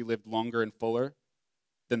lifetime, she lived longer and fuller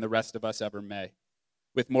than the rest of us ever may,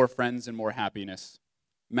 with more friends and more happiness.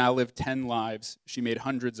 Mal lived 10 lives, she made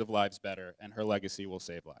hundreds of lives better, and her legacy will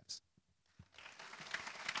save lives.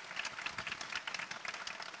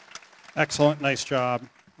 Excellent, nice job.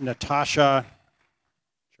 Natasha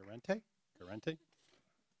Charente?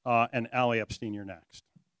 And Allie Epstein, you're next.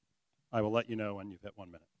 I will let you know when you've hit 1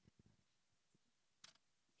 minute.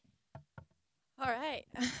 All right.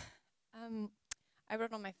 I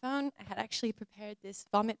wrote on my phone. I had actually prepared this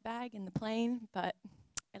vomit bag in the plane, but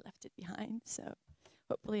I left it behind, so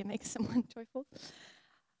hopefully it makes someone joyful.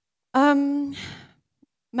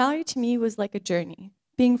 Mallory to me was like a journey.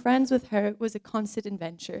 Being friends with her was a constant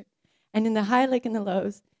adventure. And in the high like in the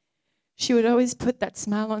lows, she would always put that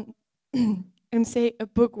smile on and say a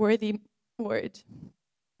book-worthy word.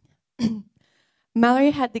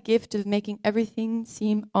 Mallory had the gift of making everything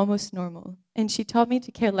seem almost normal, and she taught me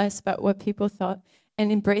to care less about what people thought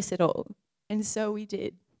and embrace it all, and so we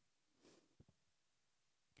did.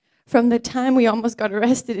 From the time we almost got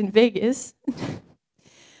arrested in Vegas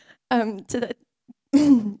to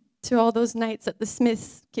all those nights at the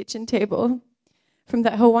Smith's kitchen table, from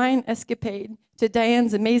that Hawaiian escapade to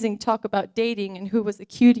Diane's amazing talk about dating and who was a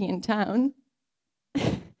cutie in town,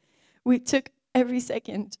 we took every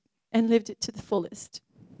second and lived it to the fullest.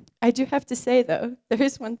 I do have to say, though, there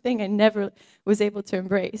is one thing I never was able to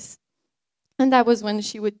embrace, and that was when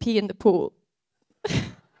she would pee in the pool.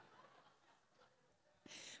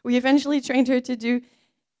 We eventually tried to do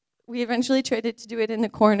it in the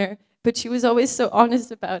corner, but she was always so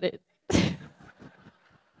honest about it.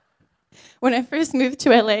 When I first moved to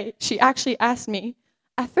LA, she actually asked me,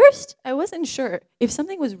 at first, I wasn't sure if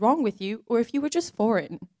something was wrong with you or if you were just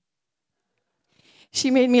foreign. She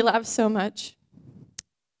made me laugh so much.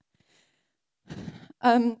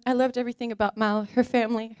 I loved everything about Mal, her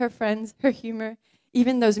family, her friends, her humor,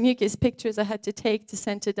 Even those mucus pictures I had to take to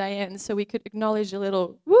send to Diane so we could acknowledge a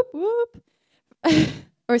little whoop whoop.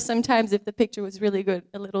 Or sometimes if the picture was really good,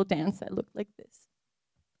 a little dance that looked like this.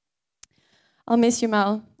 I'll miss you,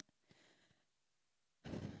 Mal.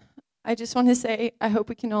 I just want to say, I hope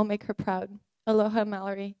we can all make her proud. Aloha,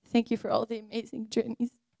 Mallory. Thank you for all the amazing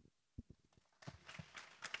journeys.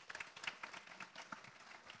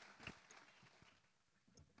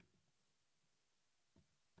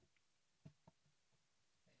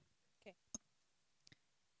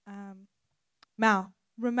 Mal,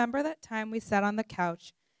 remember that time we sat on the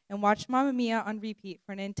couch and watched Mamma Mia on repeat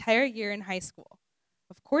for an entire year in high school?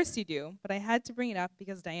 Of course you do, but I had to bring it up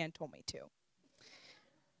because Diane told me to.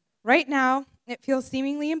 Right now, it feels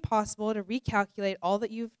seemingly impossible to recalculate all that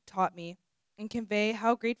you've taught me and convey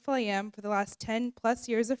how grateful I am for the last 10 plus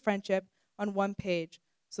years of friendship on one page.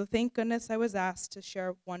 So thank goodness I was asked to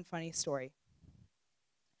share one funny story.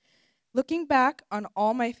 Looking back on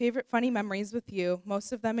all my favorite funny memories with you,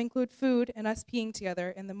 most of them include food and us peeing together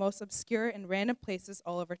in the most obscure and random places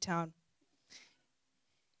all over town.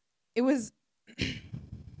 It was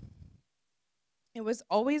It was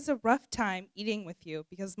always a rough time eating with you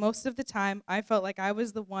because most of the time I felt like I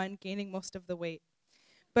was the one gaining most of the weight.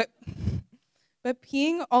 But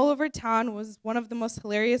peeing all over town was one of the most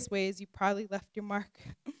hilarious ways you probably left your mark.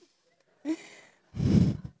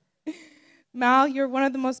 Mal, you're one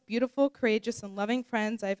of the most beautiful, courageous, and loving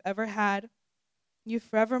friends I've ever had. You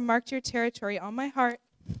forever marked your territory on my heart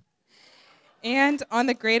and on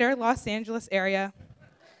the greater Los Angeles area.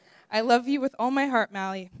 I love you with all my heart,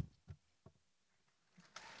 Mally.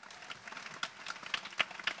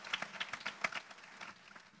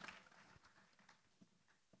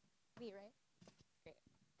 Me, right? Great.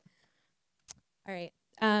 All right.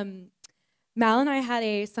 Mal and I had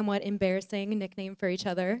a somewhat embarrassing nickname for each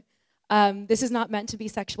other. This is not meant to be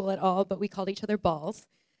sexual at all, but we called each other Balls.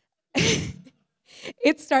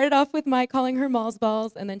 It started off with my calling her Malls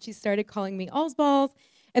Balls, and then she started calling me Alls Balls,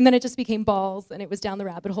 and then it just became Balls, and it was down the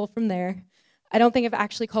rabbit hole from there. I don't think I've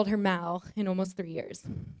actually called her Mal in almost 3 years.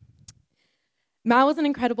 Mal was an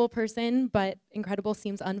incredible person, but incredible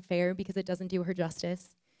seems unfair because it doesn't do her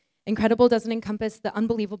justice. Incredible doesn't encompass the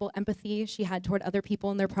unbelievable empathy she had toward other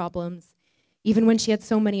people and their problems, even when she had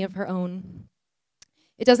so many of her own.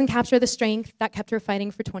 It doesn't capture the strength that kept her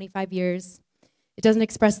fighting for 25 years. It doesn't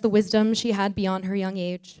express the wisdom she had beyond her young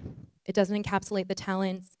age. It doesn't encapsulate the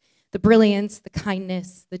talents, the brilliance, the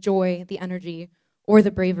kindness, the joy, the energy, or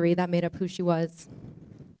the bravery that made up who she was.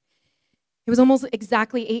 It was almost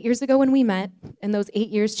exactly 8 years ago when we met, and those 8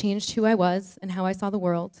 years changed who I was and how I saw the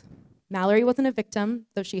world. Mallory wasn't a victim,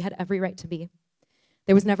 though she had every right to be.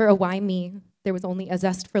 There was never a why me. There was only a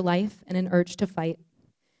zest for life and an urge to fight.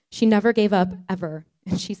 She never gave up, ever,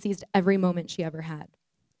 and she seized every moment she ever had.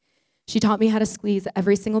 She taught me how to squeeze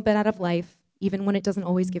every single bit out of life, even when it doesn't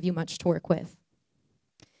always give you much to work with.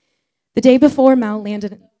 The day before Mal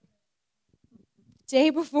landed,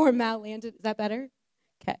 is that better?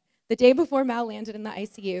 Okay. The day before Mal landed in the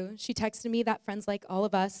ICU, she texted me that friends like all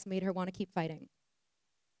of us made her want to keep fighting.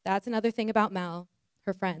 That's another thing about Mal,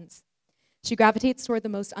 her friends. She gravitates toward the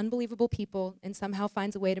most unbelievable people and somehow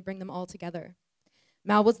finds a way to bring them all together.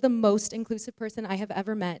 Mal was the most inclusive person I have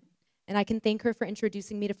ever met, and I can thank her for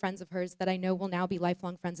introducing me to friends of hers that I know will now be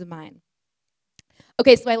lifelong friends of mine.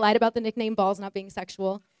 Okay, so I lied about the nickname Balls not being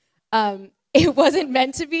sexual. It wasn't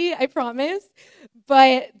meant to be, I promise,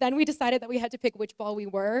 but then we decided that we had to pick which ball we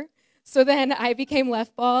were, so then I became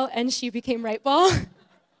left ball and she became right ball.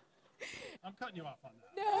 I'm cutting you off on that.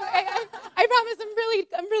 No, I promise,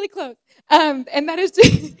 I'm really close. And that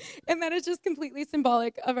is just completely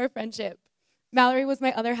symbolic of our friendship. Mallory was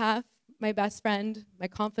my other half, my best friend, my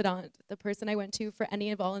confidant, the person I went to for any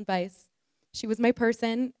and all advice. She was my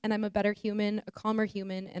person, and I'm a better human, a calmer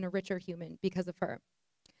human, and a richer human because of her.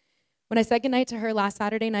 When I said goodnight to her last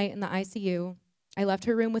Saturday night in the ICU, I left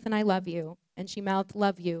her room with an I love you, and she mouthed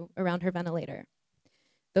love you around her ventilator.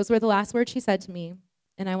 Those were the last words she said to me,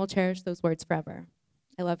 and I will cherish those words forever.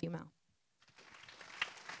 I love you, Mal.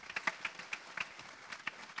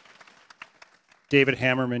 David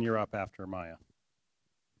Hammerman, you're up after Maya.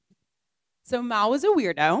 So Mal was a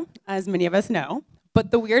weirdo, as many of us know,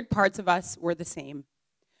 but the weird parts of us were the same.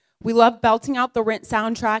 We loved belting out the Rent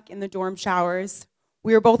soundtrack in the dorm showers.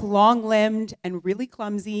 We were both long-limbed and really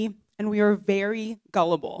clumsy, and we were very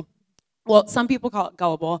gullible. Well, some people call it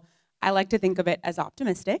gullible. I like to think of it as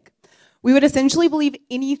optimistic. We would essentially believe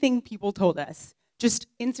anything people told us, just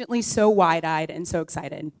instantly so wide-eyed and so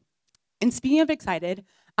excited. And speaking of excited,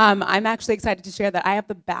 I'm actually excited to share that I have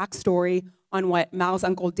the backstory on what Mal's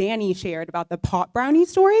uncle Danny shared about the pot brownie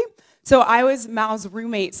story. So I was Mal's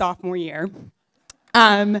roommate sophomore year.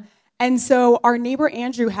 And so our neighbor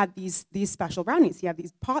Andrew had these special brownies. He had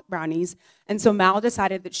these pot brownies, and so Mal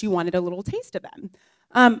decided that she wanted a little taste of them.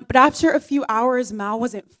 But after a few hours, Mal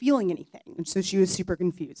wasn't feeling anything, and so she was super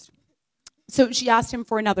confused. So she asked him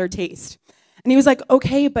for another taste. And he was like,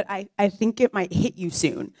 okay, but I think it might hit you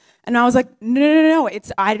soon. And I was like, no,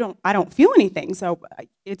 I don't feel anything, so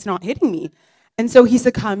it's not hitting me. And so he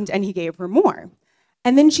succumbed and he gave her more.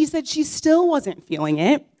 And then she said she still wasn't feeling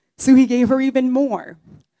it, so he gave her even more.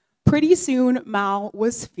 Pretty soon, Mal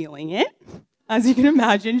was feeling it. As you can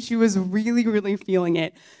imagine, she was really, really feeling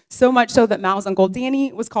it. So much so that Mal's uncle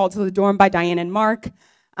Danny was called to the dorm by Diane and Mark.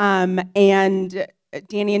 And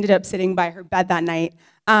Danny ended up sitting by her bed that night.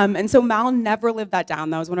 And so Mal never lived that down.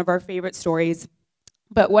 That was one of our favorite stories.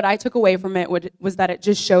 But what I took away from it was that it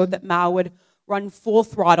just showed that Mal would run full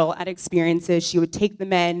throttle at experiences. She would take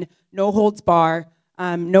them in, no holds bar,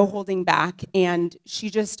 no holding back. And she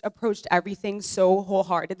just approached everything so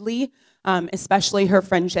wholeheartedly, especially her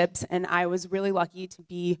friendships. And I was really lucky to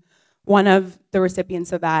be one of the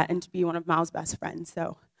recipients of that and to be one of Mal's best friends.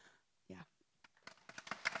 So.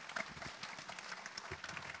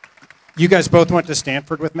 You guys both went to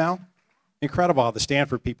Stanford with Mal? Incredible how the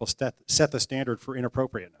Stanford people set the standard for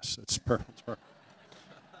inappropriateness. It's perfect. All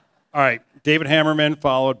right, David Hammerman,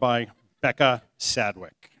 followed by Becca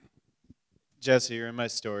Sadwick. Jesse, you're in my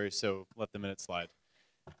story, so let the minute slide.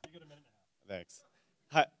 You get a minute and a half. Thanks.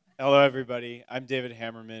 Hi, hello, everybody. I'm David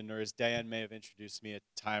Hammerman, or as Diane may have introduced me, a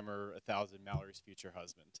timer 1,000 Mallory's future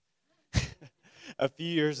husband. A few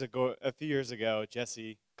years ago,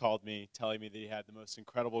 Jesse called me telling me that he had the most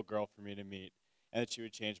incredible girl for me to meet and that she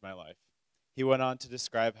would change my life. He went on to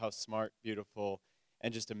describe how smart, beautiful,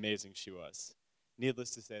 and just amazing she was. Needless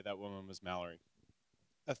to say, that woman was Mallory.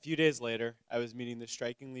 A few days later, I was meeting this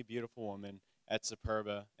strikingly beautiful woman at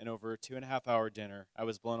Superba, and over a 2.5-hour dinner, I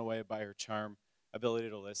was blown away by her charm, ability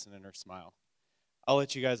to listen, and her smile. I'll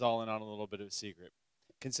let you guys all in on a little bit of a secret.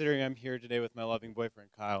 Considering I'm here today with my loving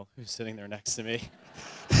boyfriend, Kyle, who's sitting there next to me.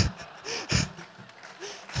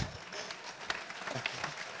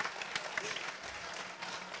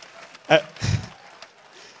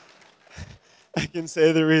 I can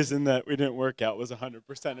say the reason that we didn't work out was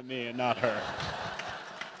 100% of me and not her.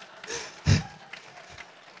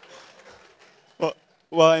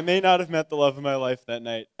 Well, I may not have met the love of my life that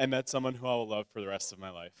night, I met someone who I will love for the rest of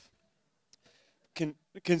my life.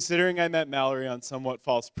 Considering I met Mallory on somewhat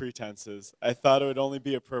false pretenses, I thought it would only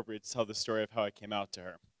be appropriate to tell the story of how I came out to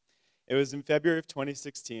her. It was in February of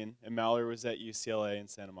 2016, and Mallory was at UCLA in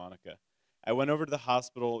Santa Monica. I went over to the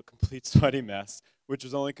hospital, a complete sweaty mess, which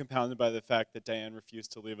was only compounded by the fact that Diane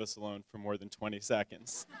refused to leave us alone for more than 20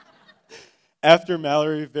 seconds. After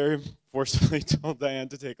Mallory very forcefully told Diane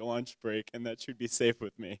to take a lunch break and that she'd be safe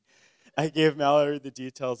with me, I gave Mallory the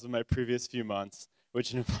details of my previous few months,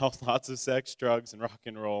 which involved lots of sex, drugs, and rock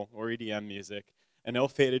and roll, or EDM music, an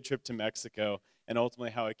ill-fated trip to Mexico, and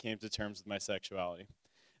ultimately how I came to terms with my sexuality.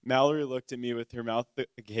 Mallory looked at me with her mouth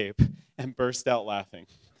agape and burst out laughing.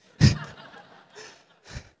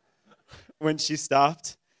 When she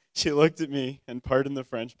stopped, she looked at me, and pardon the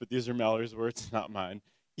French, but these are Mallory's words, not mine.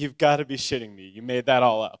 "You've got to be shitting me. You made that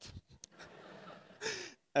all up."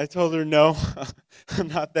 I told her, no, I'm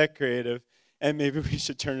not that creative, and maybe we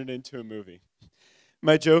should turn it into a movie.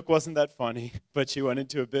 My joke wasn't that funny, but she went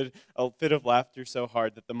into a fit of laughter so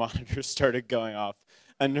hard that the monitors started going off.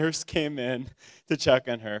 A nurse came in to check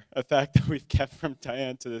on her, a fact that we've kept from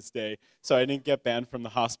Diane to this day, so I didn't get banned from the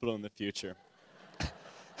hospital in the future.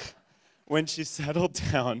 When she settled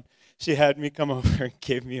down, she had me come over and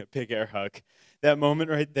gave me a big air hug. That moment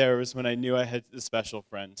right there was when I knew I had a special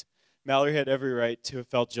friend. Mallory had every right to have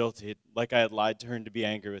felt jilted, like I had lied to her and to be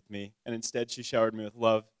angry with me, and instead she showered me with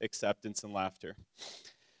love, acceptance, and laughter.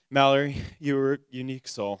 Mallory, you were a unique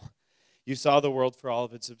soul. You saw the world for all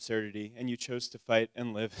of its absurdity, and you chose to fight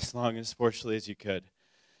and live as long as forcefully as you could.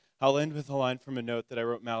 I'll end with a line from a note that I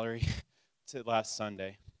wrote Mallory last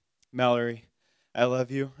Sunday. Mallory, I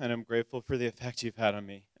love you, and I'm grateful for the effect you've had on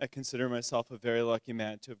me. I consider myself a very lucky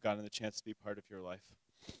man to have gotten the chance to be part of your life.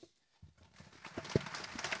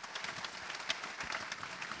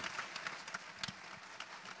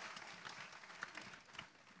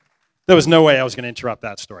 There was no way I was going to interrupt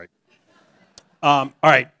that story. All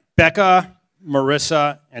right, Becca,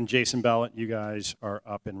 Marissa, and Jason Bellett, you guys are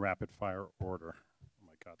up in rapid fire order. Oh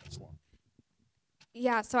my God, that's long.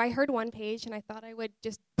 Yeah, so I heard one page and I thought I would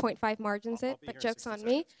just 0.5 margins it, but joke's on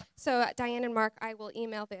me. So Diane and Mark, I will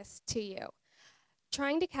email this to you.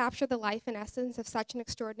 Trying to capture the life and essence of such an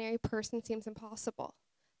extraordinary person seems impossible,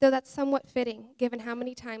 though that's somewhat fitting given how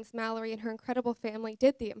many times Mallory and her incredible family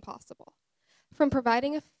did the impossible. From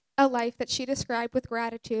providing a life that she described with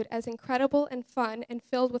gratitude as incredible and fun and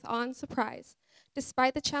filled with awe and surprise,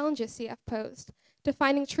 despite the challenges CF posed, to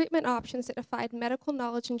finding treatment options that defied medical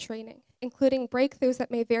knowledge and training, including breakthroughs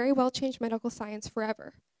that may very well change medical science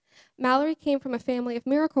forever. Mallory came from a family of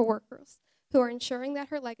miracle workers who are ensuring that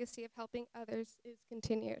her legacy of helping others is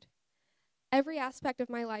continued. Every aspect of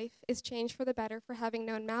my life is changed for the better for having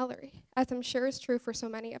known Mallory, as I'm sure is true for so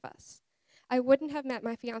many of us. I wouldn't have met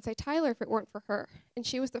my fiance Tyler if it weren't for her, and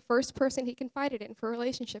she was the first person he confided in for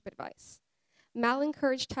relationship advice. Mal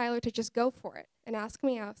encouraged Tyler to just go for it and ask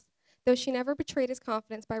me out, though she never betrayed his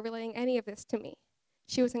confidence by relaying any of this to me.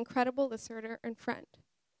 She was an incredible listener and friend.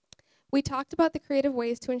 We talked about the creative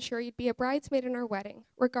ways to ensure you'd be a bridesmaid in our wedding,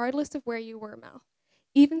 regardless of where you were, Mal.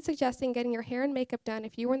 Even suggesting getting your hair and makeup done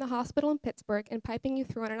if you were in the hospital in Pittsburgh and piping you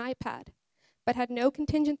through on an iPad, but had no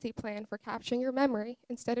contingency plan for capturing your memory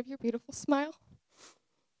instead of your beautiful smile.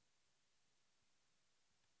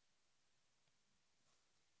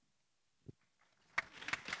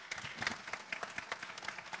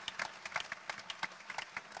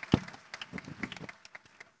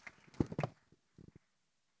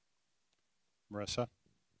 Marissa?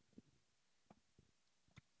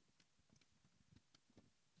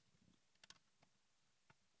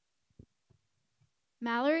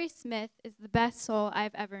 Mallory Smith is the best soul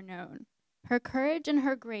I've ever known. Her courage and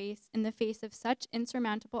her grace in the face of such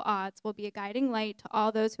insurmountable odds will be a guiding light to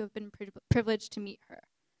all those who have been privileged to meet her.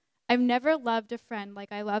 I've never loved a friend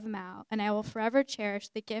like I love Mal, and I will forever cherish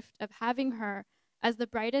the gift of having her as the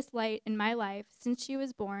brightest light in my life since she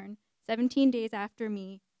was born 17 days after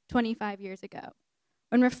me 25 years ago.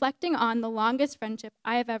 When reflecting on the longest friendship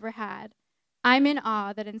I have ever had, I'm in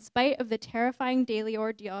awe that in spite of the terrifying daily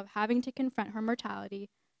ordeal of having to confront her mortality,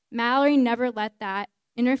 Mallory never let that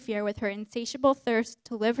interfere with her insatiable thirst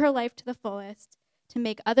to live her life to the fullest, to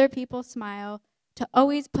make other people smile, to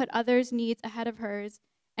always put others' needs ahead of hers,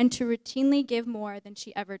 and to routinely give more than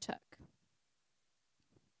she ever took.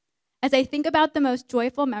 As I think about the most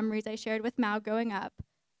joyful memories I shared with Mal growing up,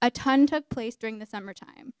 a ton took place during the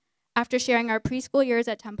summertime. After sharing our preschool years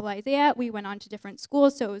at Temple Isaiah, we went on to different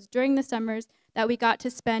schools, so it was during the summers that we got to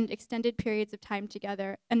spend extended periods of time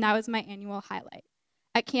together, and that was my annual highlight.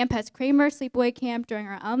 At Camp S. Kramer Sleepaway Camp during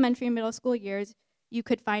our elementary and middle school years, you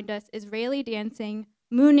could find us Israeli dancing,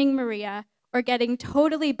 mooning Maria, or getting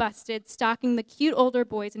totally busted stalking the cute older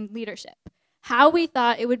boys in leadership. How we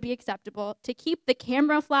thought it would be acceptable to keep the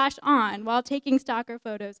camera flash on while taking stalker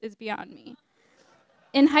photos is beyond me.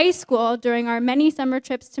 In high school, during our many summer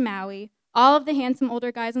trips to Maui, all of the handsome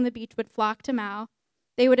older guys on the beach would flock to Mal.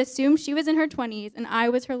 They would assume she was in her 20s and I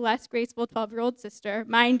was her less graceful 12-year-old sister,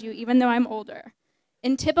 mind you, even though I'm older.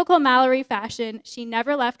 In typical Mallory fashion, she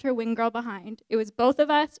never left her wing girl behind. It was both of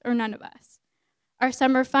us or none of us. Our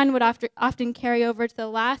summer fun would often carry over to the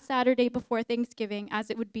last Saturday before Thanksgiving, as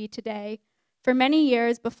it would be today. For many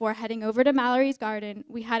years before heading over to Mallory's garden,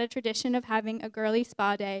 we had a tradition of having a girly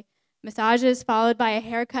spa day, massages followed by a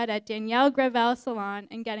haircut at Danielle Gravel's salon,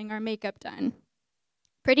 and getting our makeup done.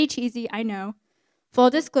 Pretty cheesy, I know. Full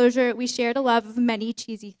disclosure, we shared a love of many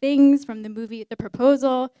cheesy things, from the movie The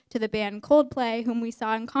Proposal to the band Coldplay, whom we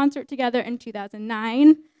saw in concert together in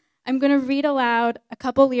 2009. I'm going to read aloud a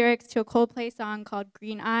couple lyrics to a Coldplay song called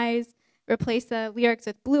Green Eyes, replace the lyrics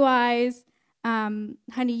with Blue Eyes. Honey,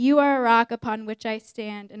 you are a rock upon which I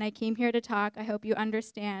stand, and I came here to talk, I hope you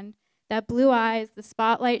understand. That blue eyes, the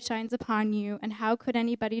spotlight shines upon you, and how could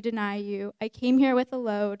anybody deny you? I came here with a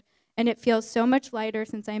load, and it feels so much lighter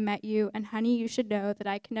since I met you, and honey, you should know that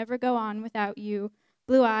I can never go on without you.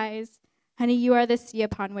 Blue eyes, honey, you are the sea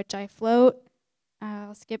upon which I float.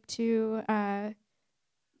 I'll skip to,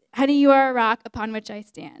 honey, you are a rock upon which I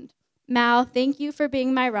stand. Mal, thank you for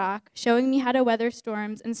being my rock, showing me how to weather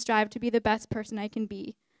storms and strive to be the best person I can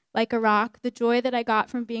be. Like a rock, the joy that I got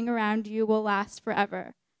from being around you will last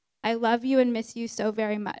forever. I love you and miss you so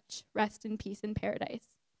very much. Rest in peace in paradise.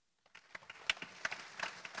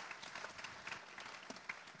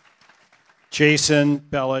 Jason,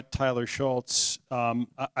 Bellet, Tyler Schultz.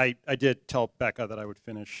 I did tell Becca that I would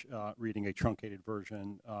finish reading a truncated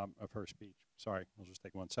version of her speech. Sorry, I'll just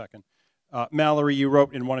take 1 second. Mallory, you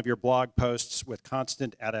wrote in one of your blog posts, with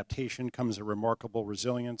constant adaptation comes a remarkable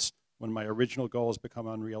resilience. When my original goals become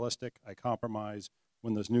unrealistic, I compromise.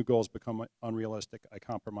 When those new goals become unrealistic, I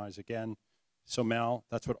compromise again. So Mal,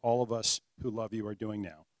 that's what all of us who love you are doing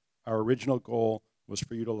now. Our original goal was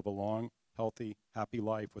for you to live a long, healthy, happy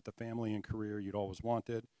life with the family and career you'd always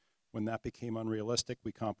wanted. When that became unrealistic,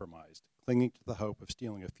 we compromised, clinging to the hope of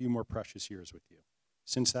stealing a few more precious years with you.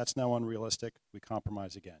 Since that's now unrealistic, we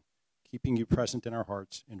compromise again, keeping you present in our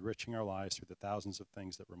hearts, enriching our lives through the thousands of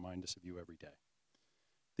things that remind us of you every day.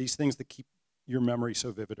 These things that keep your memory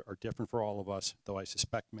so vivid are different for all of us, though I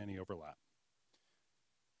suspect many overlap.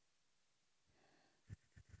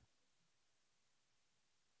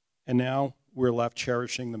 And now we're left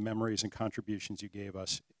cherishing the memories and contributions you gave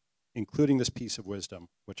us, including this piece of wisdom,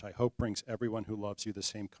 which I hope brings everyone who loves you the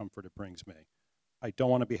same comfort it brings me. I don't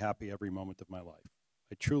want to be happy every moment of my life.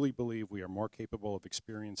 I truly believe we are more capable of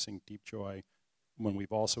experiencing deep joy when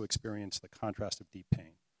we've also experienced the contrast of deep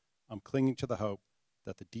pain. I'm clinging to the hope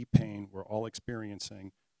that the deep pain we're all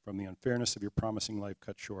experiencing from the unfairness of your promising life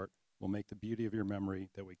cut short will make the beauty of your memory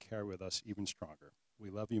that we carry with us even stronger. We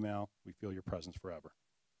love you, Mal. We feel your presence forever.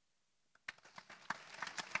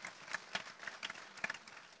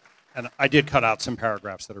 And I did cut out some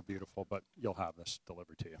paragraphs that are beautiful, but you'll have this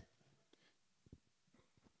delivered to you.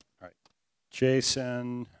 All right.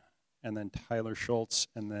 Jason, and then Tyler Schultz,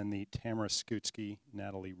 and then the Tamara Skutsky,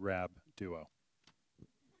 Natalie Rabb duo.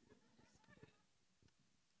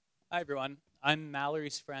 Hi, everyone. I'm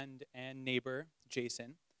Mallory's friend and neighbor,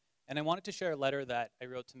 Jason, and I wanted to share a letter that I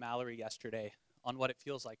wrote to Mallory yesterday on what it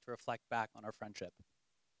feels like to reflect back on our friendship.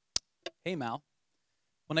 Hey, Mal.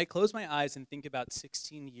 When I close my eyes and think about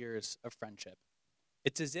 16 years of friendship,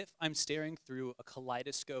 it's as if I'm staring through a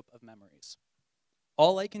kaleidoscope of memories.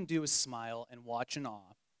 All I can do is smile and watch in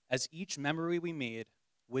awe as each memory we made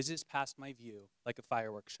whizzes past my view like a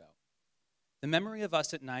fireworks show. The memory of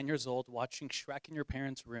us at 9 years old watching Shrek in your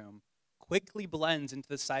parents' room quickly blends into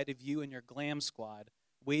the sight of you and your glam squad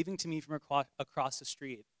waving to me from across the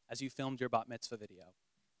street as you filmed your bat mitzvah video.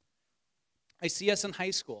 I see us in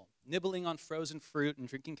high school, nibbling on frozen fruit and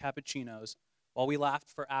drinking cappuccinos while we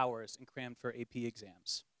laughed for hours and crammed for AP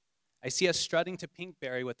exams. I see us strutting to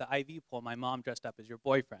Pinkberry with the IV pole my mom dressed up as your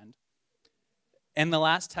boyfriend. And the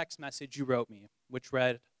last text message you wrote me, which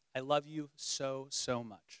read, "I love you so, so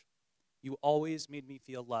much. You always made me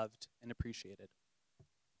feel loved and appreciated."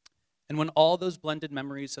 And when all those blended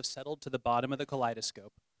memories have settled to the bottom of the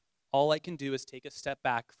kaleidoscope, all I can do is take a step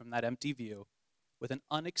back from that empty view with an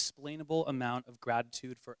unexplainable amount of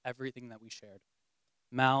gratitude for everything that we shared.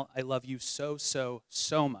 Mal, I love you so, so,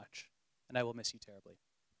 so much, and I will miss you terribly.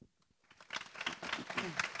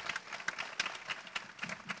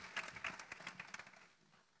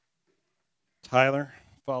 Tyler,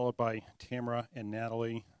 followed by Tamara and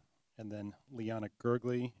Natalie, and then Liana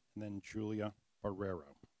Gergely, and then Julia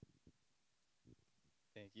Barrero.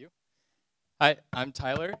 Thank you. Hi, I'm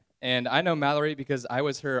Tyler, and I know Mallory because I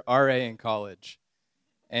was her RA in college.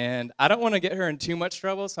 And I don't want to get her in too much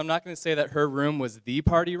trouble, so I'm not going to say that her room was the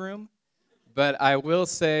party room, but I will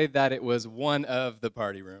say that it was one of the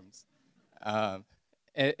party rooms.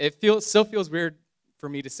 It still feels weird for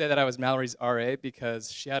me to say that I was Mallory's RA because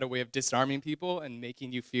she had a way of disarming people and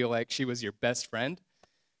making you feel like she was your best friend.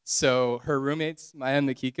 So her roommates, Maya and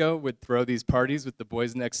Makiko, would throw these parties with the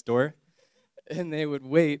boys next door, and they would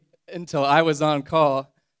wait until I was on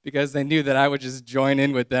call because they knew that I would just join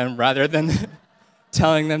in with them rather than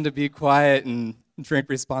telling them to be quiet and drink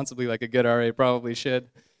responsibly like a good RA probably should.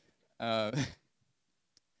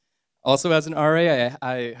 Also, as an RA,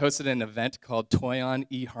 I hosted an event called Toy on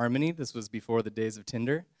eHarmony. This was before the days of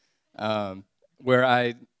Tinder, where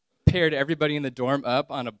I paired everybody in the dorm up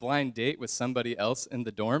on a blind date with somebody else in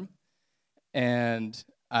the dorm. And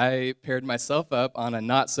I paired myself up on a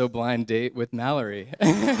not-so-blind date with Mallory.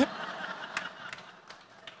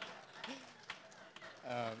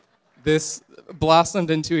 This blossomed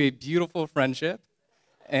into a beautiful friendship.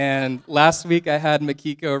 And last week I had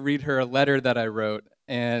Makiko read her a letter that I wrote.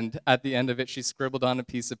 And at the end of it, she scribbled on a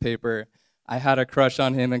piece of paper, "I had a crush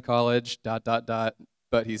on him in college, ... but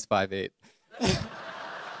he's 5'8".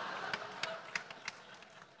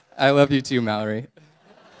 I love you too, Mallory.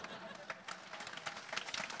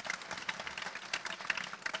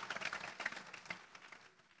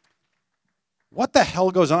 What the hell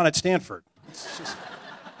goes on at Stanford? It's just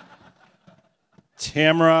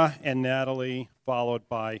Tamara and Natalie, followed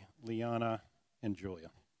by Liana and Julia.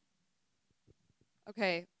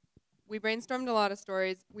 Okay, we brainstormed a lot of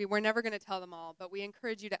stories. We were never going to tell them all, but we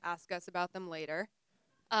encourage you to ask us about them later.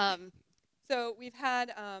 So we've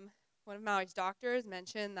had one of Mallory's doctors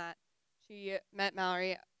mention that she met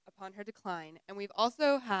Mallory upon her decline, and we've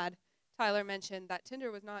also had Tyler mention that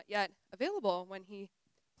Tinder was not yet available when he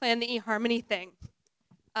planned the eHarmony thing.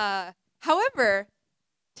 However,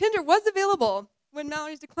 Tinder was available when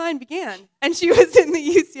Mallory's decline began, and she was in the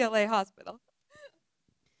UCLA hospital.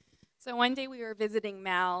 So one day we were visiting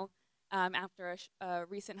Mal after a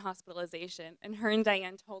recent hospitalization, and her and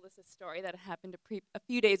Diane told us a story that had happened a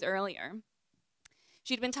few days earlier.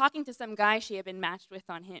 She'd been talking to some guy she had been matched with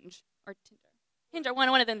on Hinge, or Tinder. Hinge,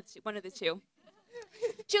 one of the two.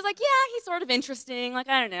 She was like, yeah, he's sort of interesting. Like,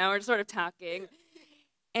 I don't know, we're just sort of talking.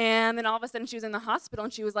 And then all of a sudden she was in the hospital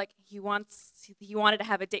and she was like, he wanted to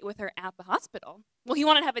have a date with her at the hospital. Well, he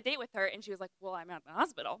wanted to have a date with her and she was like, well, I'm at the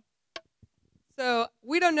hospital. So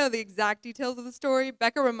we don't know the exact details of the story.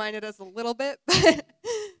 Becca reminded us a little bit, but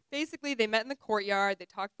basically they met in the courtyard, they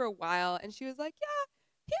talked for a while, and she was like, yeah,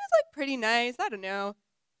 he was like pretty nice, I don't know.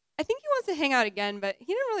 I think he wants to hang out again, but he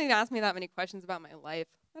didn't really ask me that many questions about my life.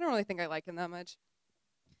 I don't really think I like him that much.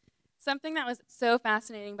 Something that was so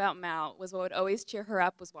fascinating about Mal was what would always cheer her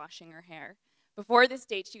up was washing her hair. Before this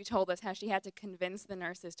date, she told us how she had to convince the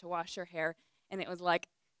nurses to wash her hair, and it was like,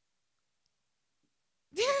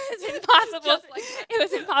 it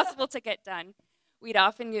was impossible to get done. We'd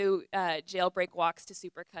often do jailbreak walks to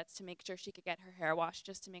Supercuts to make sure she could get her hair washed,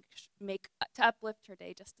 just to to uplift her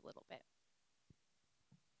day just a little bit.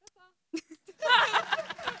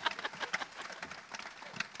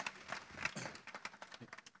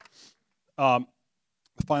 The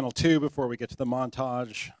final two before we get to the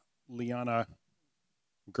montage, Liana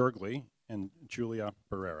Gergely and Julia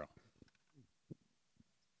Barrero.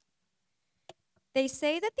 They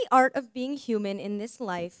say that the art of being human in this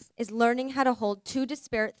life is learning how to hold two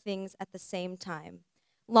disparate things at the same time: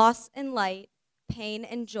 loss and light, pain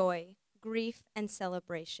and joy, grief and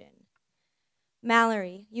celebration.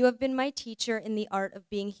 Mallory, you have been my teacher in the art of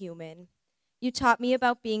being human. You taught me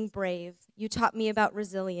about being brave. You taught me about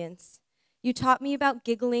resilience. You taught me about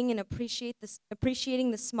giggling and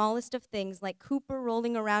appreciating the smallest of things, like Cooper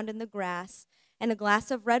rolling around in the grass and a glass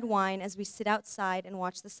of red wine as we sit outside and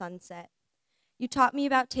watch the sunset. You taught me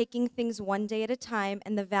about taking things one day at a time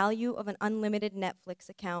and the value of an unlimited Netflix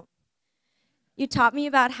account. You taught me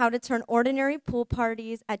about how to turn ordinary pool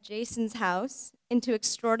parties at Jason's house into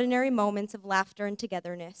extraordinary moments of laughter and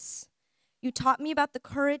togetherness. You taught me about the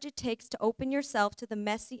courage it takes to open yourself to the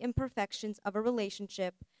messy imperfections of a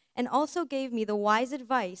relationship, and also gave me the wise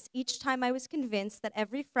advice each time I was convinced that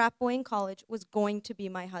every frat boy in college was going to be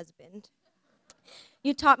my husband.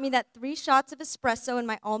 You taught me that 3 shots of espresso in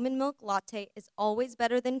my almond milk latte is always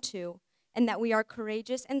better than 2, and that we are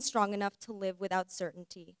courageous and strong enough to live without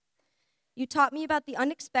certainty. You taught me about the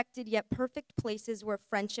unexpected yet perfect places where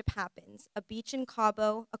friendship happens: a beach in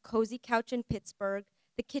Cabo, a cozy couch in Pittsburgh,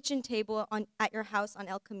 the kitchen table at your house on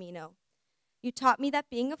El Camino. You taught me that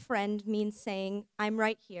being a friend means saying, I'm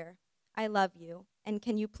right here, I love you, and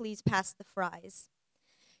can you please pass the fries?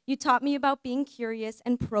 You taught me about being curious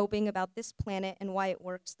and probing about this planet and why it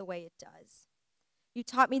works the way it does. You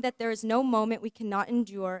taught me that there is no moment we cannot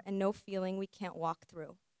endure and no feeling we can't walk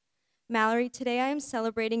through. Mallory, today I am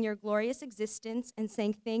celebrating your glorious existence and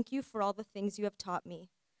saying thank you for all the things you have taught me.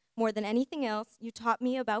 More than anything else, you taught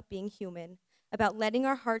me about being human, about letting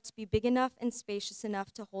our hearts be big enough and spacious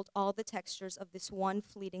enough to hold all the textures of this one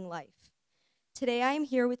fleeting life. Today I am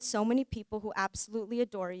here with so many people who absolutely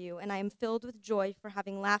adore you, and I am filled with joy for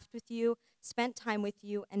having laughed with you, spent time with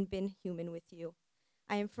you, and been human with you.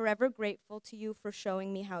 I am forever grateful to you for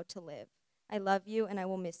showing me how to live. I love you, and I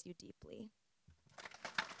will miss you deeply.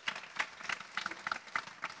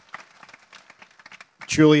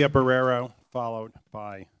 Julia Barrero, followed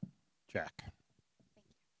by Jack.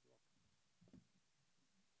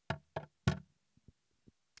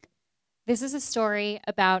 This is a story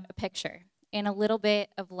about a picture and a little bit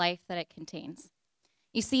of life that it contains.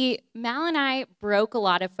 You see, Mal and I broke a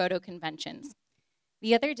lot of photo conventions.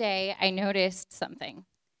 The other day, I noticed something.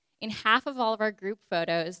 In half of all of our group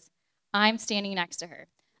photos, I'm standing next to her,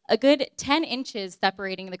 a good 10 inches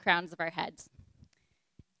separating the crowns of our heads.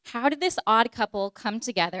 How did this odd couple come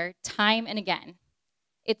together time and again?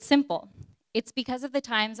 It's simple. It's because of the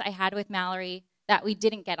times I had with Mallory that we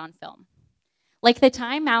didn't get on film. Like the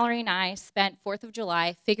time Mallory and I spent 4th of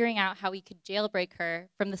July figuring out how we could jailbreak her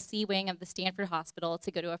from the C wing of the Stanford Hospital to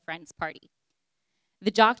go to a friend's party. The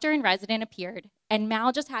doctor in resident appeared, and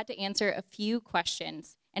Mal just had to answer a few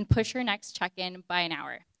questions and push her next check-in by an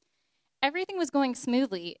hour. Everything was going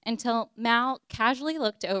smoothly until Mal casually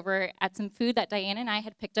looked over at some food that Diane and I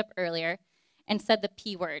had picked up earlier and said the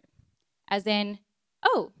P word, as in,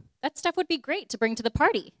 oh, that stuff would be great to bring to the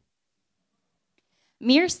party.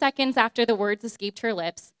 Mere seconds after the words escaped her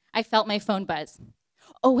lips, I felt my phone buzz.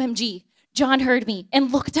 OMG, John heard me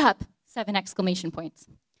and looked up, 7 exclamation points.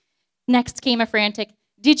 Next came a frantic,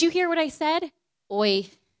 did you hear what I said? Oi,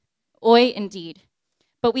 oi indeed.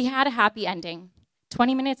 But we had a happy ending.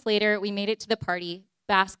 20 minutes later, we made it to the party,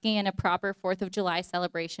 basking in a proper 4th of July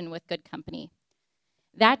celebration with good company.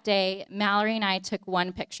 That day, Mallory and I took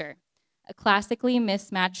one picture, a classically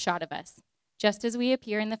mismatched shot of us. Just as we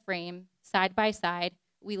appear in the frame, side by side,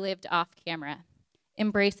 we lived off camera,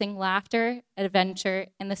 embracing laughter, adventure,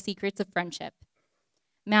 and the secrets of friendship.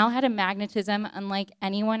 Mal had a magnetism unlike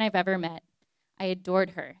anyone I've ever met. I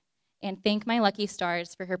adored her and thank my lucky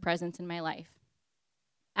stars for her presence in my life.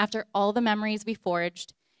 After all the memories we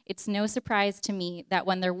forged, it's no surprise to me that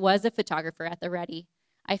when there was a photographer at the ready,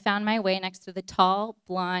 I found my way next to the tall,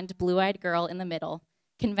 blonde, blue-eyed girl in the middle.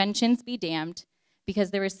 Conventions be damned,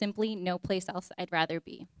 because there was simply no place else I'd rather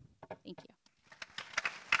be. Thank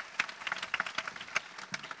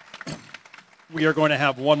you. We are going to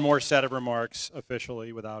have one more set of remarks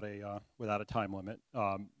officially without a time limit.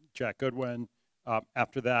 Jack Goodwin.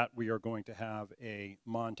 After that, we are going to have a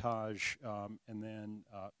montage, and then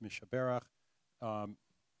Misha Barach.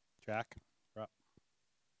 Jack, you're up.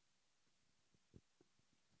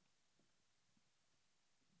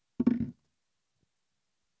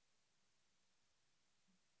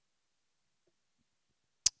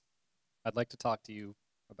 I'd like to talk to you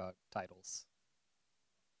about titles.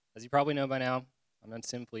 As you probably know by now, I'm known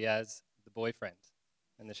simply as the boyfriend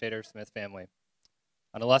in the Shader-Smith family.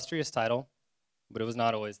 An illustrious title, but it was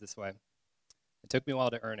not always this way. It took me a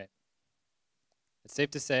while to earn it. It's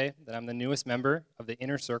safe to say that I'm the newest member of the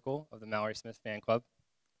inner circle of the Mallory Smith fan club.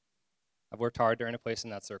 I've worked hard to earn a place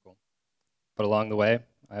in that circle, but along the way,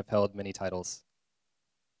 I've held many titles.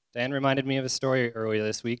 Diane reminded me of a story earlier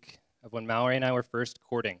this week of when Mallory and I were first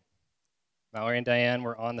courting. Mallory and Diane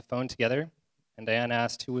were on the phone together, and Diane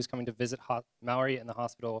asked who was coming to visit Mallory in the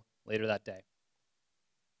hospital later that day.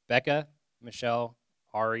 Becca, Michelle,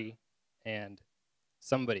 Ari, and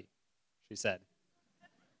somebody, she said.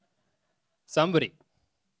 Somebody.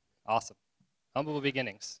 Awesome. Humble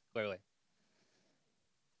beginnings, clearly.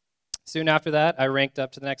 Soon after that, I ranked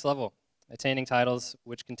up to the next level, attaining titles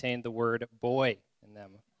which contained the word boy in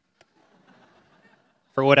them.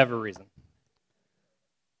 For whatever reason.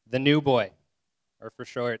 The new boy, or for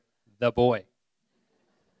short, the boy.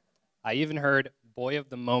 I even heard boy of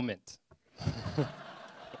the moment.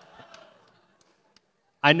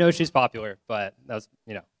 I know she's popular, but that was,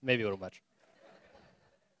 maybe a little much.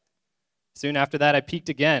 Soon after that, I peaked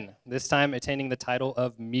again, this time attaining the title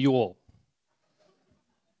of mule.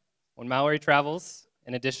 When Mallory travels,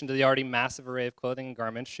 in addition to the already massive array of clothing and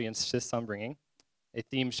garments she insists on bringing, a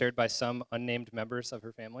theme shared by some unnamed members of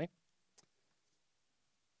her family,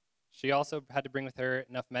 she also had to bring with her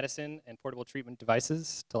enough medicine and portable treatment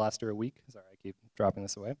devices to last her a week. Sorry, I keep dropping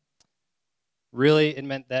this away. Really, it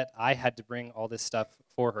meant that I had to bring all this stuff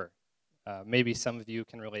for her. Maybe some of you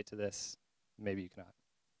can relate to this, maybe you cannot.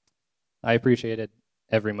 I appreciated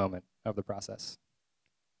every moment of the process.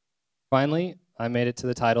 Finally, I made it to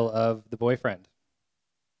the title of the boyfriend.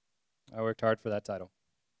 I worked hard for that title.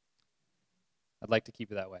 I'd like to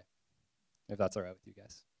keep it that way, if that's all right with you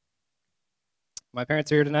guys. My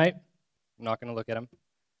parents are here tonight. I'm not going to look at them.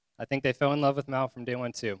 I think they fell in love with Mal from day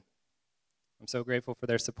one, too. I'm so grateful for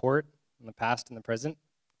their support in the past and the present,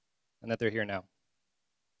 and that they're here now.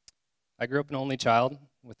 I grew up an only child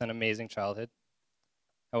with an amazing childhood.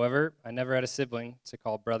 However, I never had a sibling to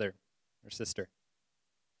call brother or sister.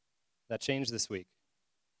 That changed this week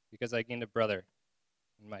because I gained a brother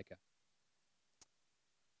in Micah.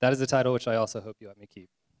 That is a title which I also hope you let me keep.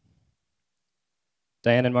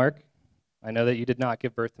 Diane and Mark, I know that you did not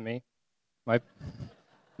give birth to me.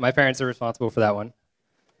 My parents are responsible for that one.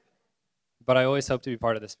 But I always hope to be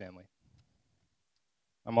part of this family.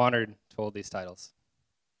 I'm honored to hold these titles.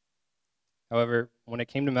 However, when it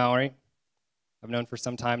came to Mallory, I've known for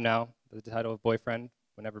some time now that the title of boyfriend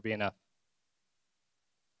would never be enough.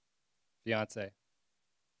 Fiance,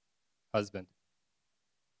 husband,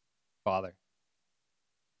 father.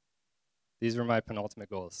 These were my penultimate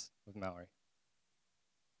goals with Mallory.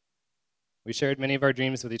 We shared many of our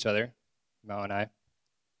dreams with each other, Mal and I.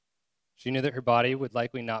 She knew that her body would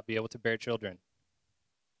likely not be able to bear children.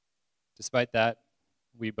 Despite that,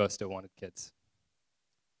 we both still wanted kids.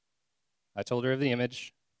 I told her of the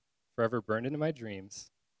image, forever burned into my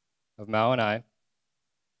dreams, of Mal and I,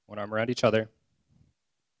 one arm around each other,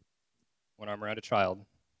 one arm around a child,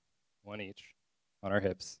 one each, on our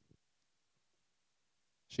hips.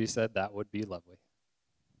 She said that would be lovely.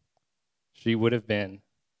 She would have been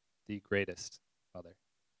the greatest mother.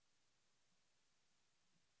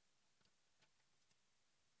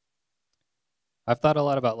 I've thought a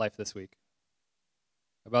lot about life this week,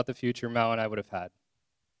 about the future Mal and I would have had,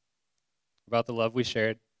 about the love we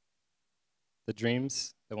shared, the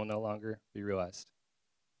dreams that will no longer be realized.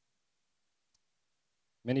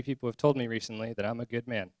 Many people have told me recently that I'm a good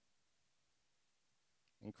man.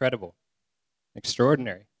 Incredible.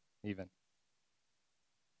 Extraordinary, even.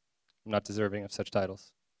 I'm not deserving of such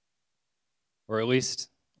titles. Or at least,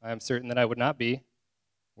 I am certain that I would not be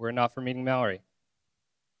were it not for meeting Mallory.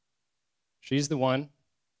 She's the one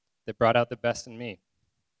that brought out the best in me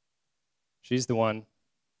She's the one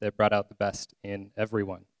that brought out the best in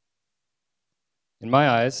everyone. In my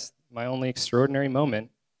eyes, my only extraordinary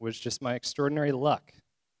moment was just my extraordinary luck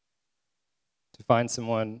to find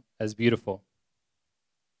someone as beautiful,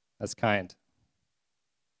 as kind,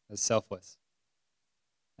 as selfless,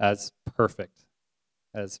 as perfect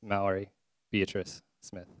as Mallory Beatrice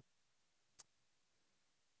Smith.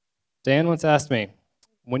 Diane once asked me,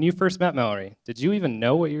 when you first met Mallory, did you even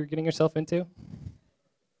know what you were getting yourself into?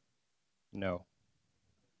 No.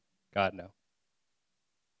 God, no.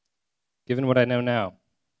 Given what I know now,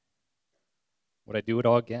 would I do it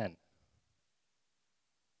all again?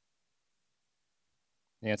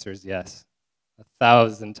 The answer is yes.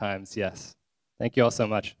 1,000 times yes. Thank you all so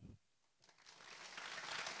much.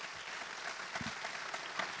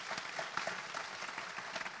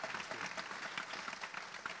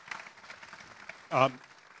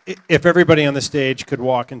 If everybody on the stage could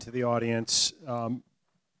walk into the audience,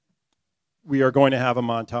 we are going to have a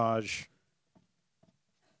montage,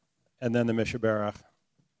 and then the Mishaberach,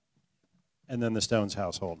 and then the Stones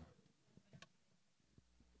household.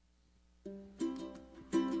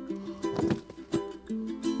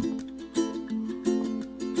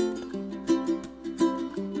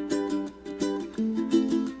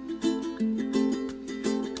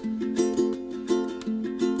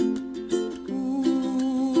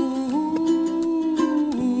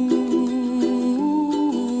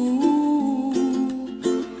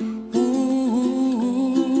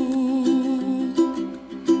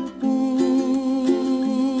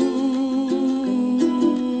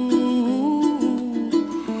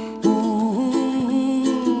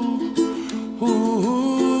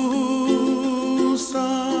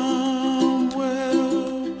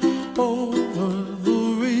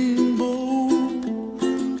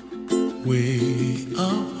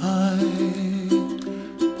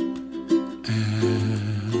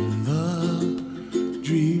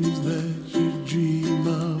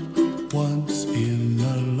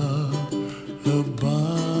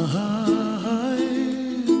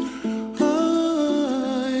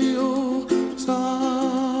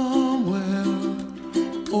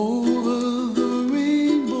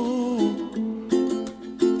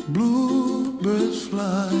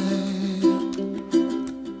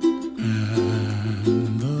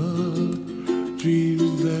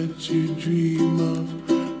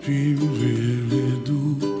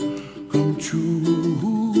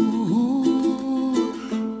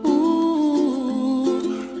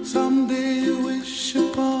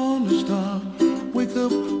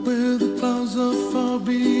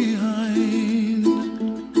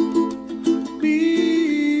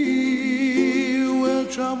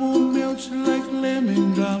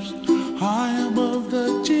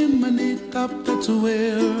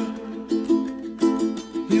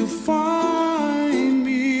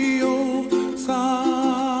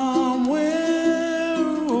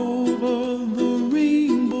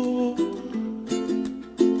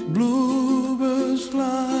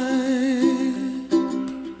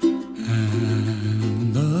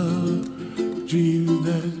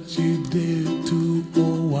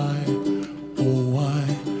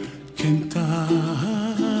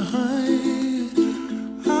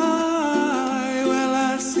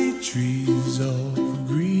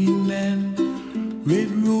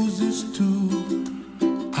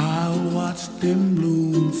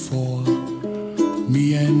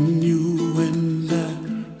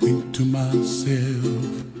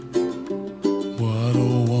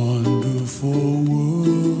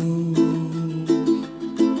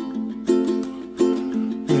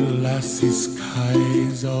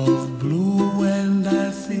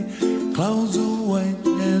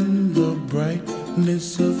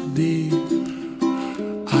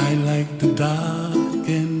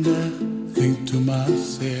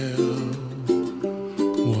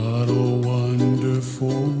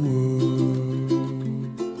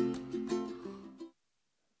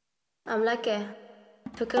 Amlake,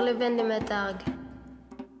 fikir livin di metarg.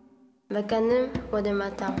 Mekanim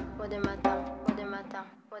ודמתם, ודמתם, ודמתם,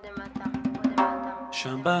 ודמתם, ודמתם.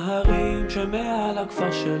 שם בהרים שמעל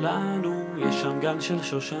הכפר שלנו, יש שם גן של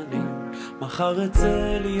שושנים. מחר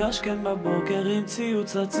אצא לי השכם בבוקר עם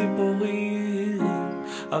ציוץ הציפורים.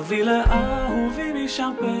 אביא לאהובי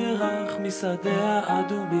משם פרח משדה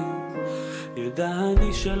האדומים. ידע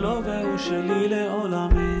אני שלו והוא שלי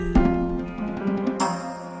לעולמים.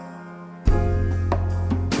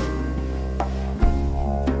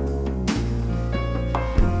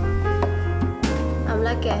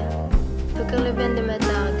 fikir livin di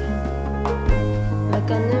metarg.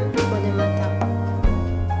 Mekanim ודמתם.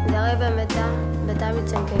 דרי במתה, בתה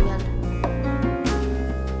מצנקניין.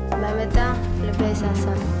 במתה לפי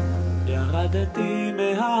ססן. ירדתי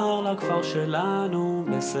מההר לכפר שלנו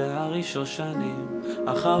בשערי שושנים,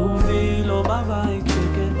 אך אהובי לא בבית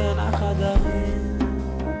שקט בין החדרים.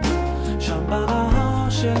 שם בנהר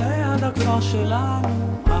שליד הכפר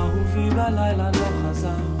שלנו, אהובי בלילה לא חזר,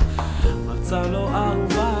 מצא לו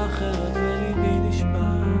אהובה אחרת וליבי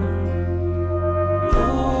נשבר.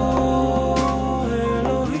 לא,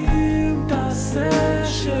 אלוהים תעשה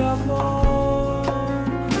שיבוא,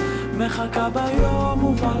 מחכה ביום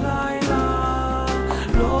ובלילה.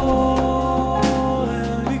 לא,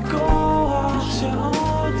 אין לי כוח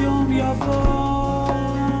שעוד יום יבוא,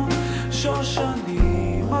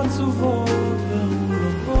 שושנים עצובות והוא לא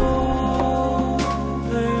פה.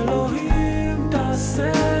 אלוהים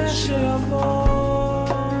תעשה שיבוא,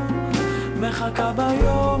 מחכה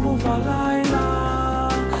ביום ובלילה.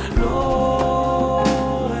 לא,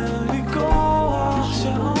 אין לי כוח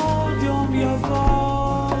שעוד יום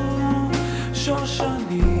יבוא,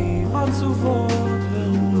 שושנים עצובות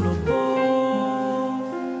והוא לא פה.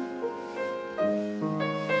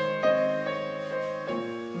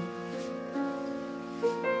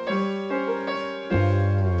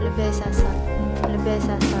 Le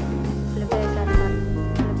besa sa,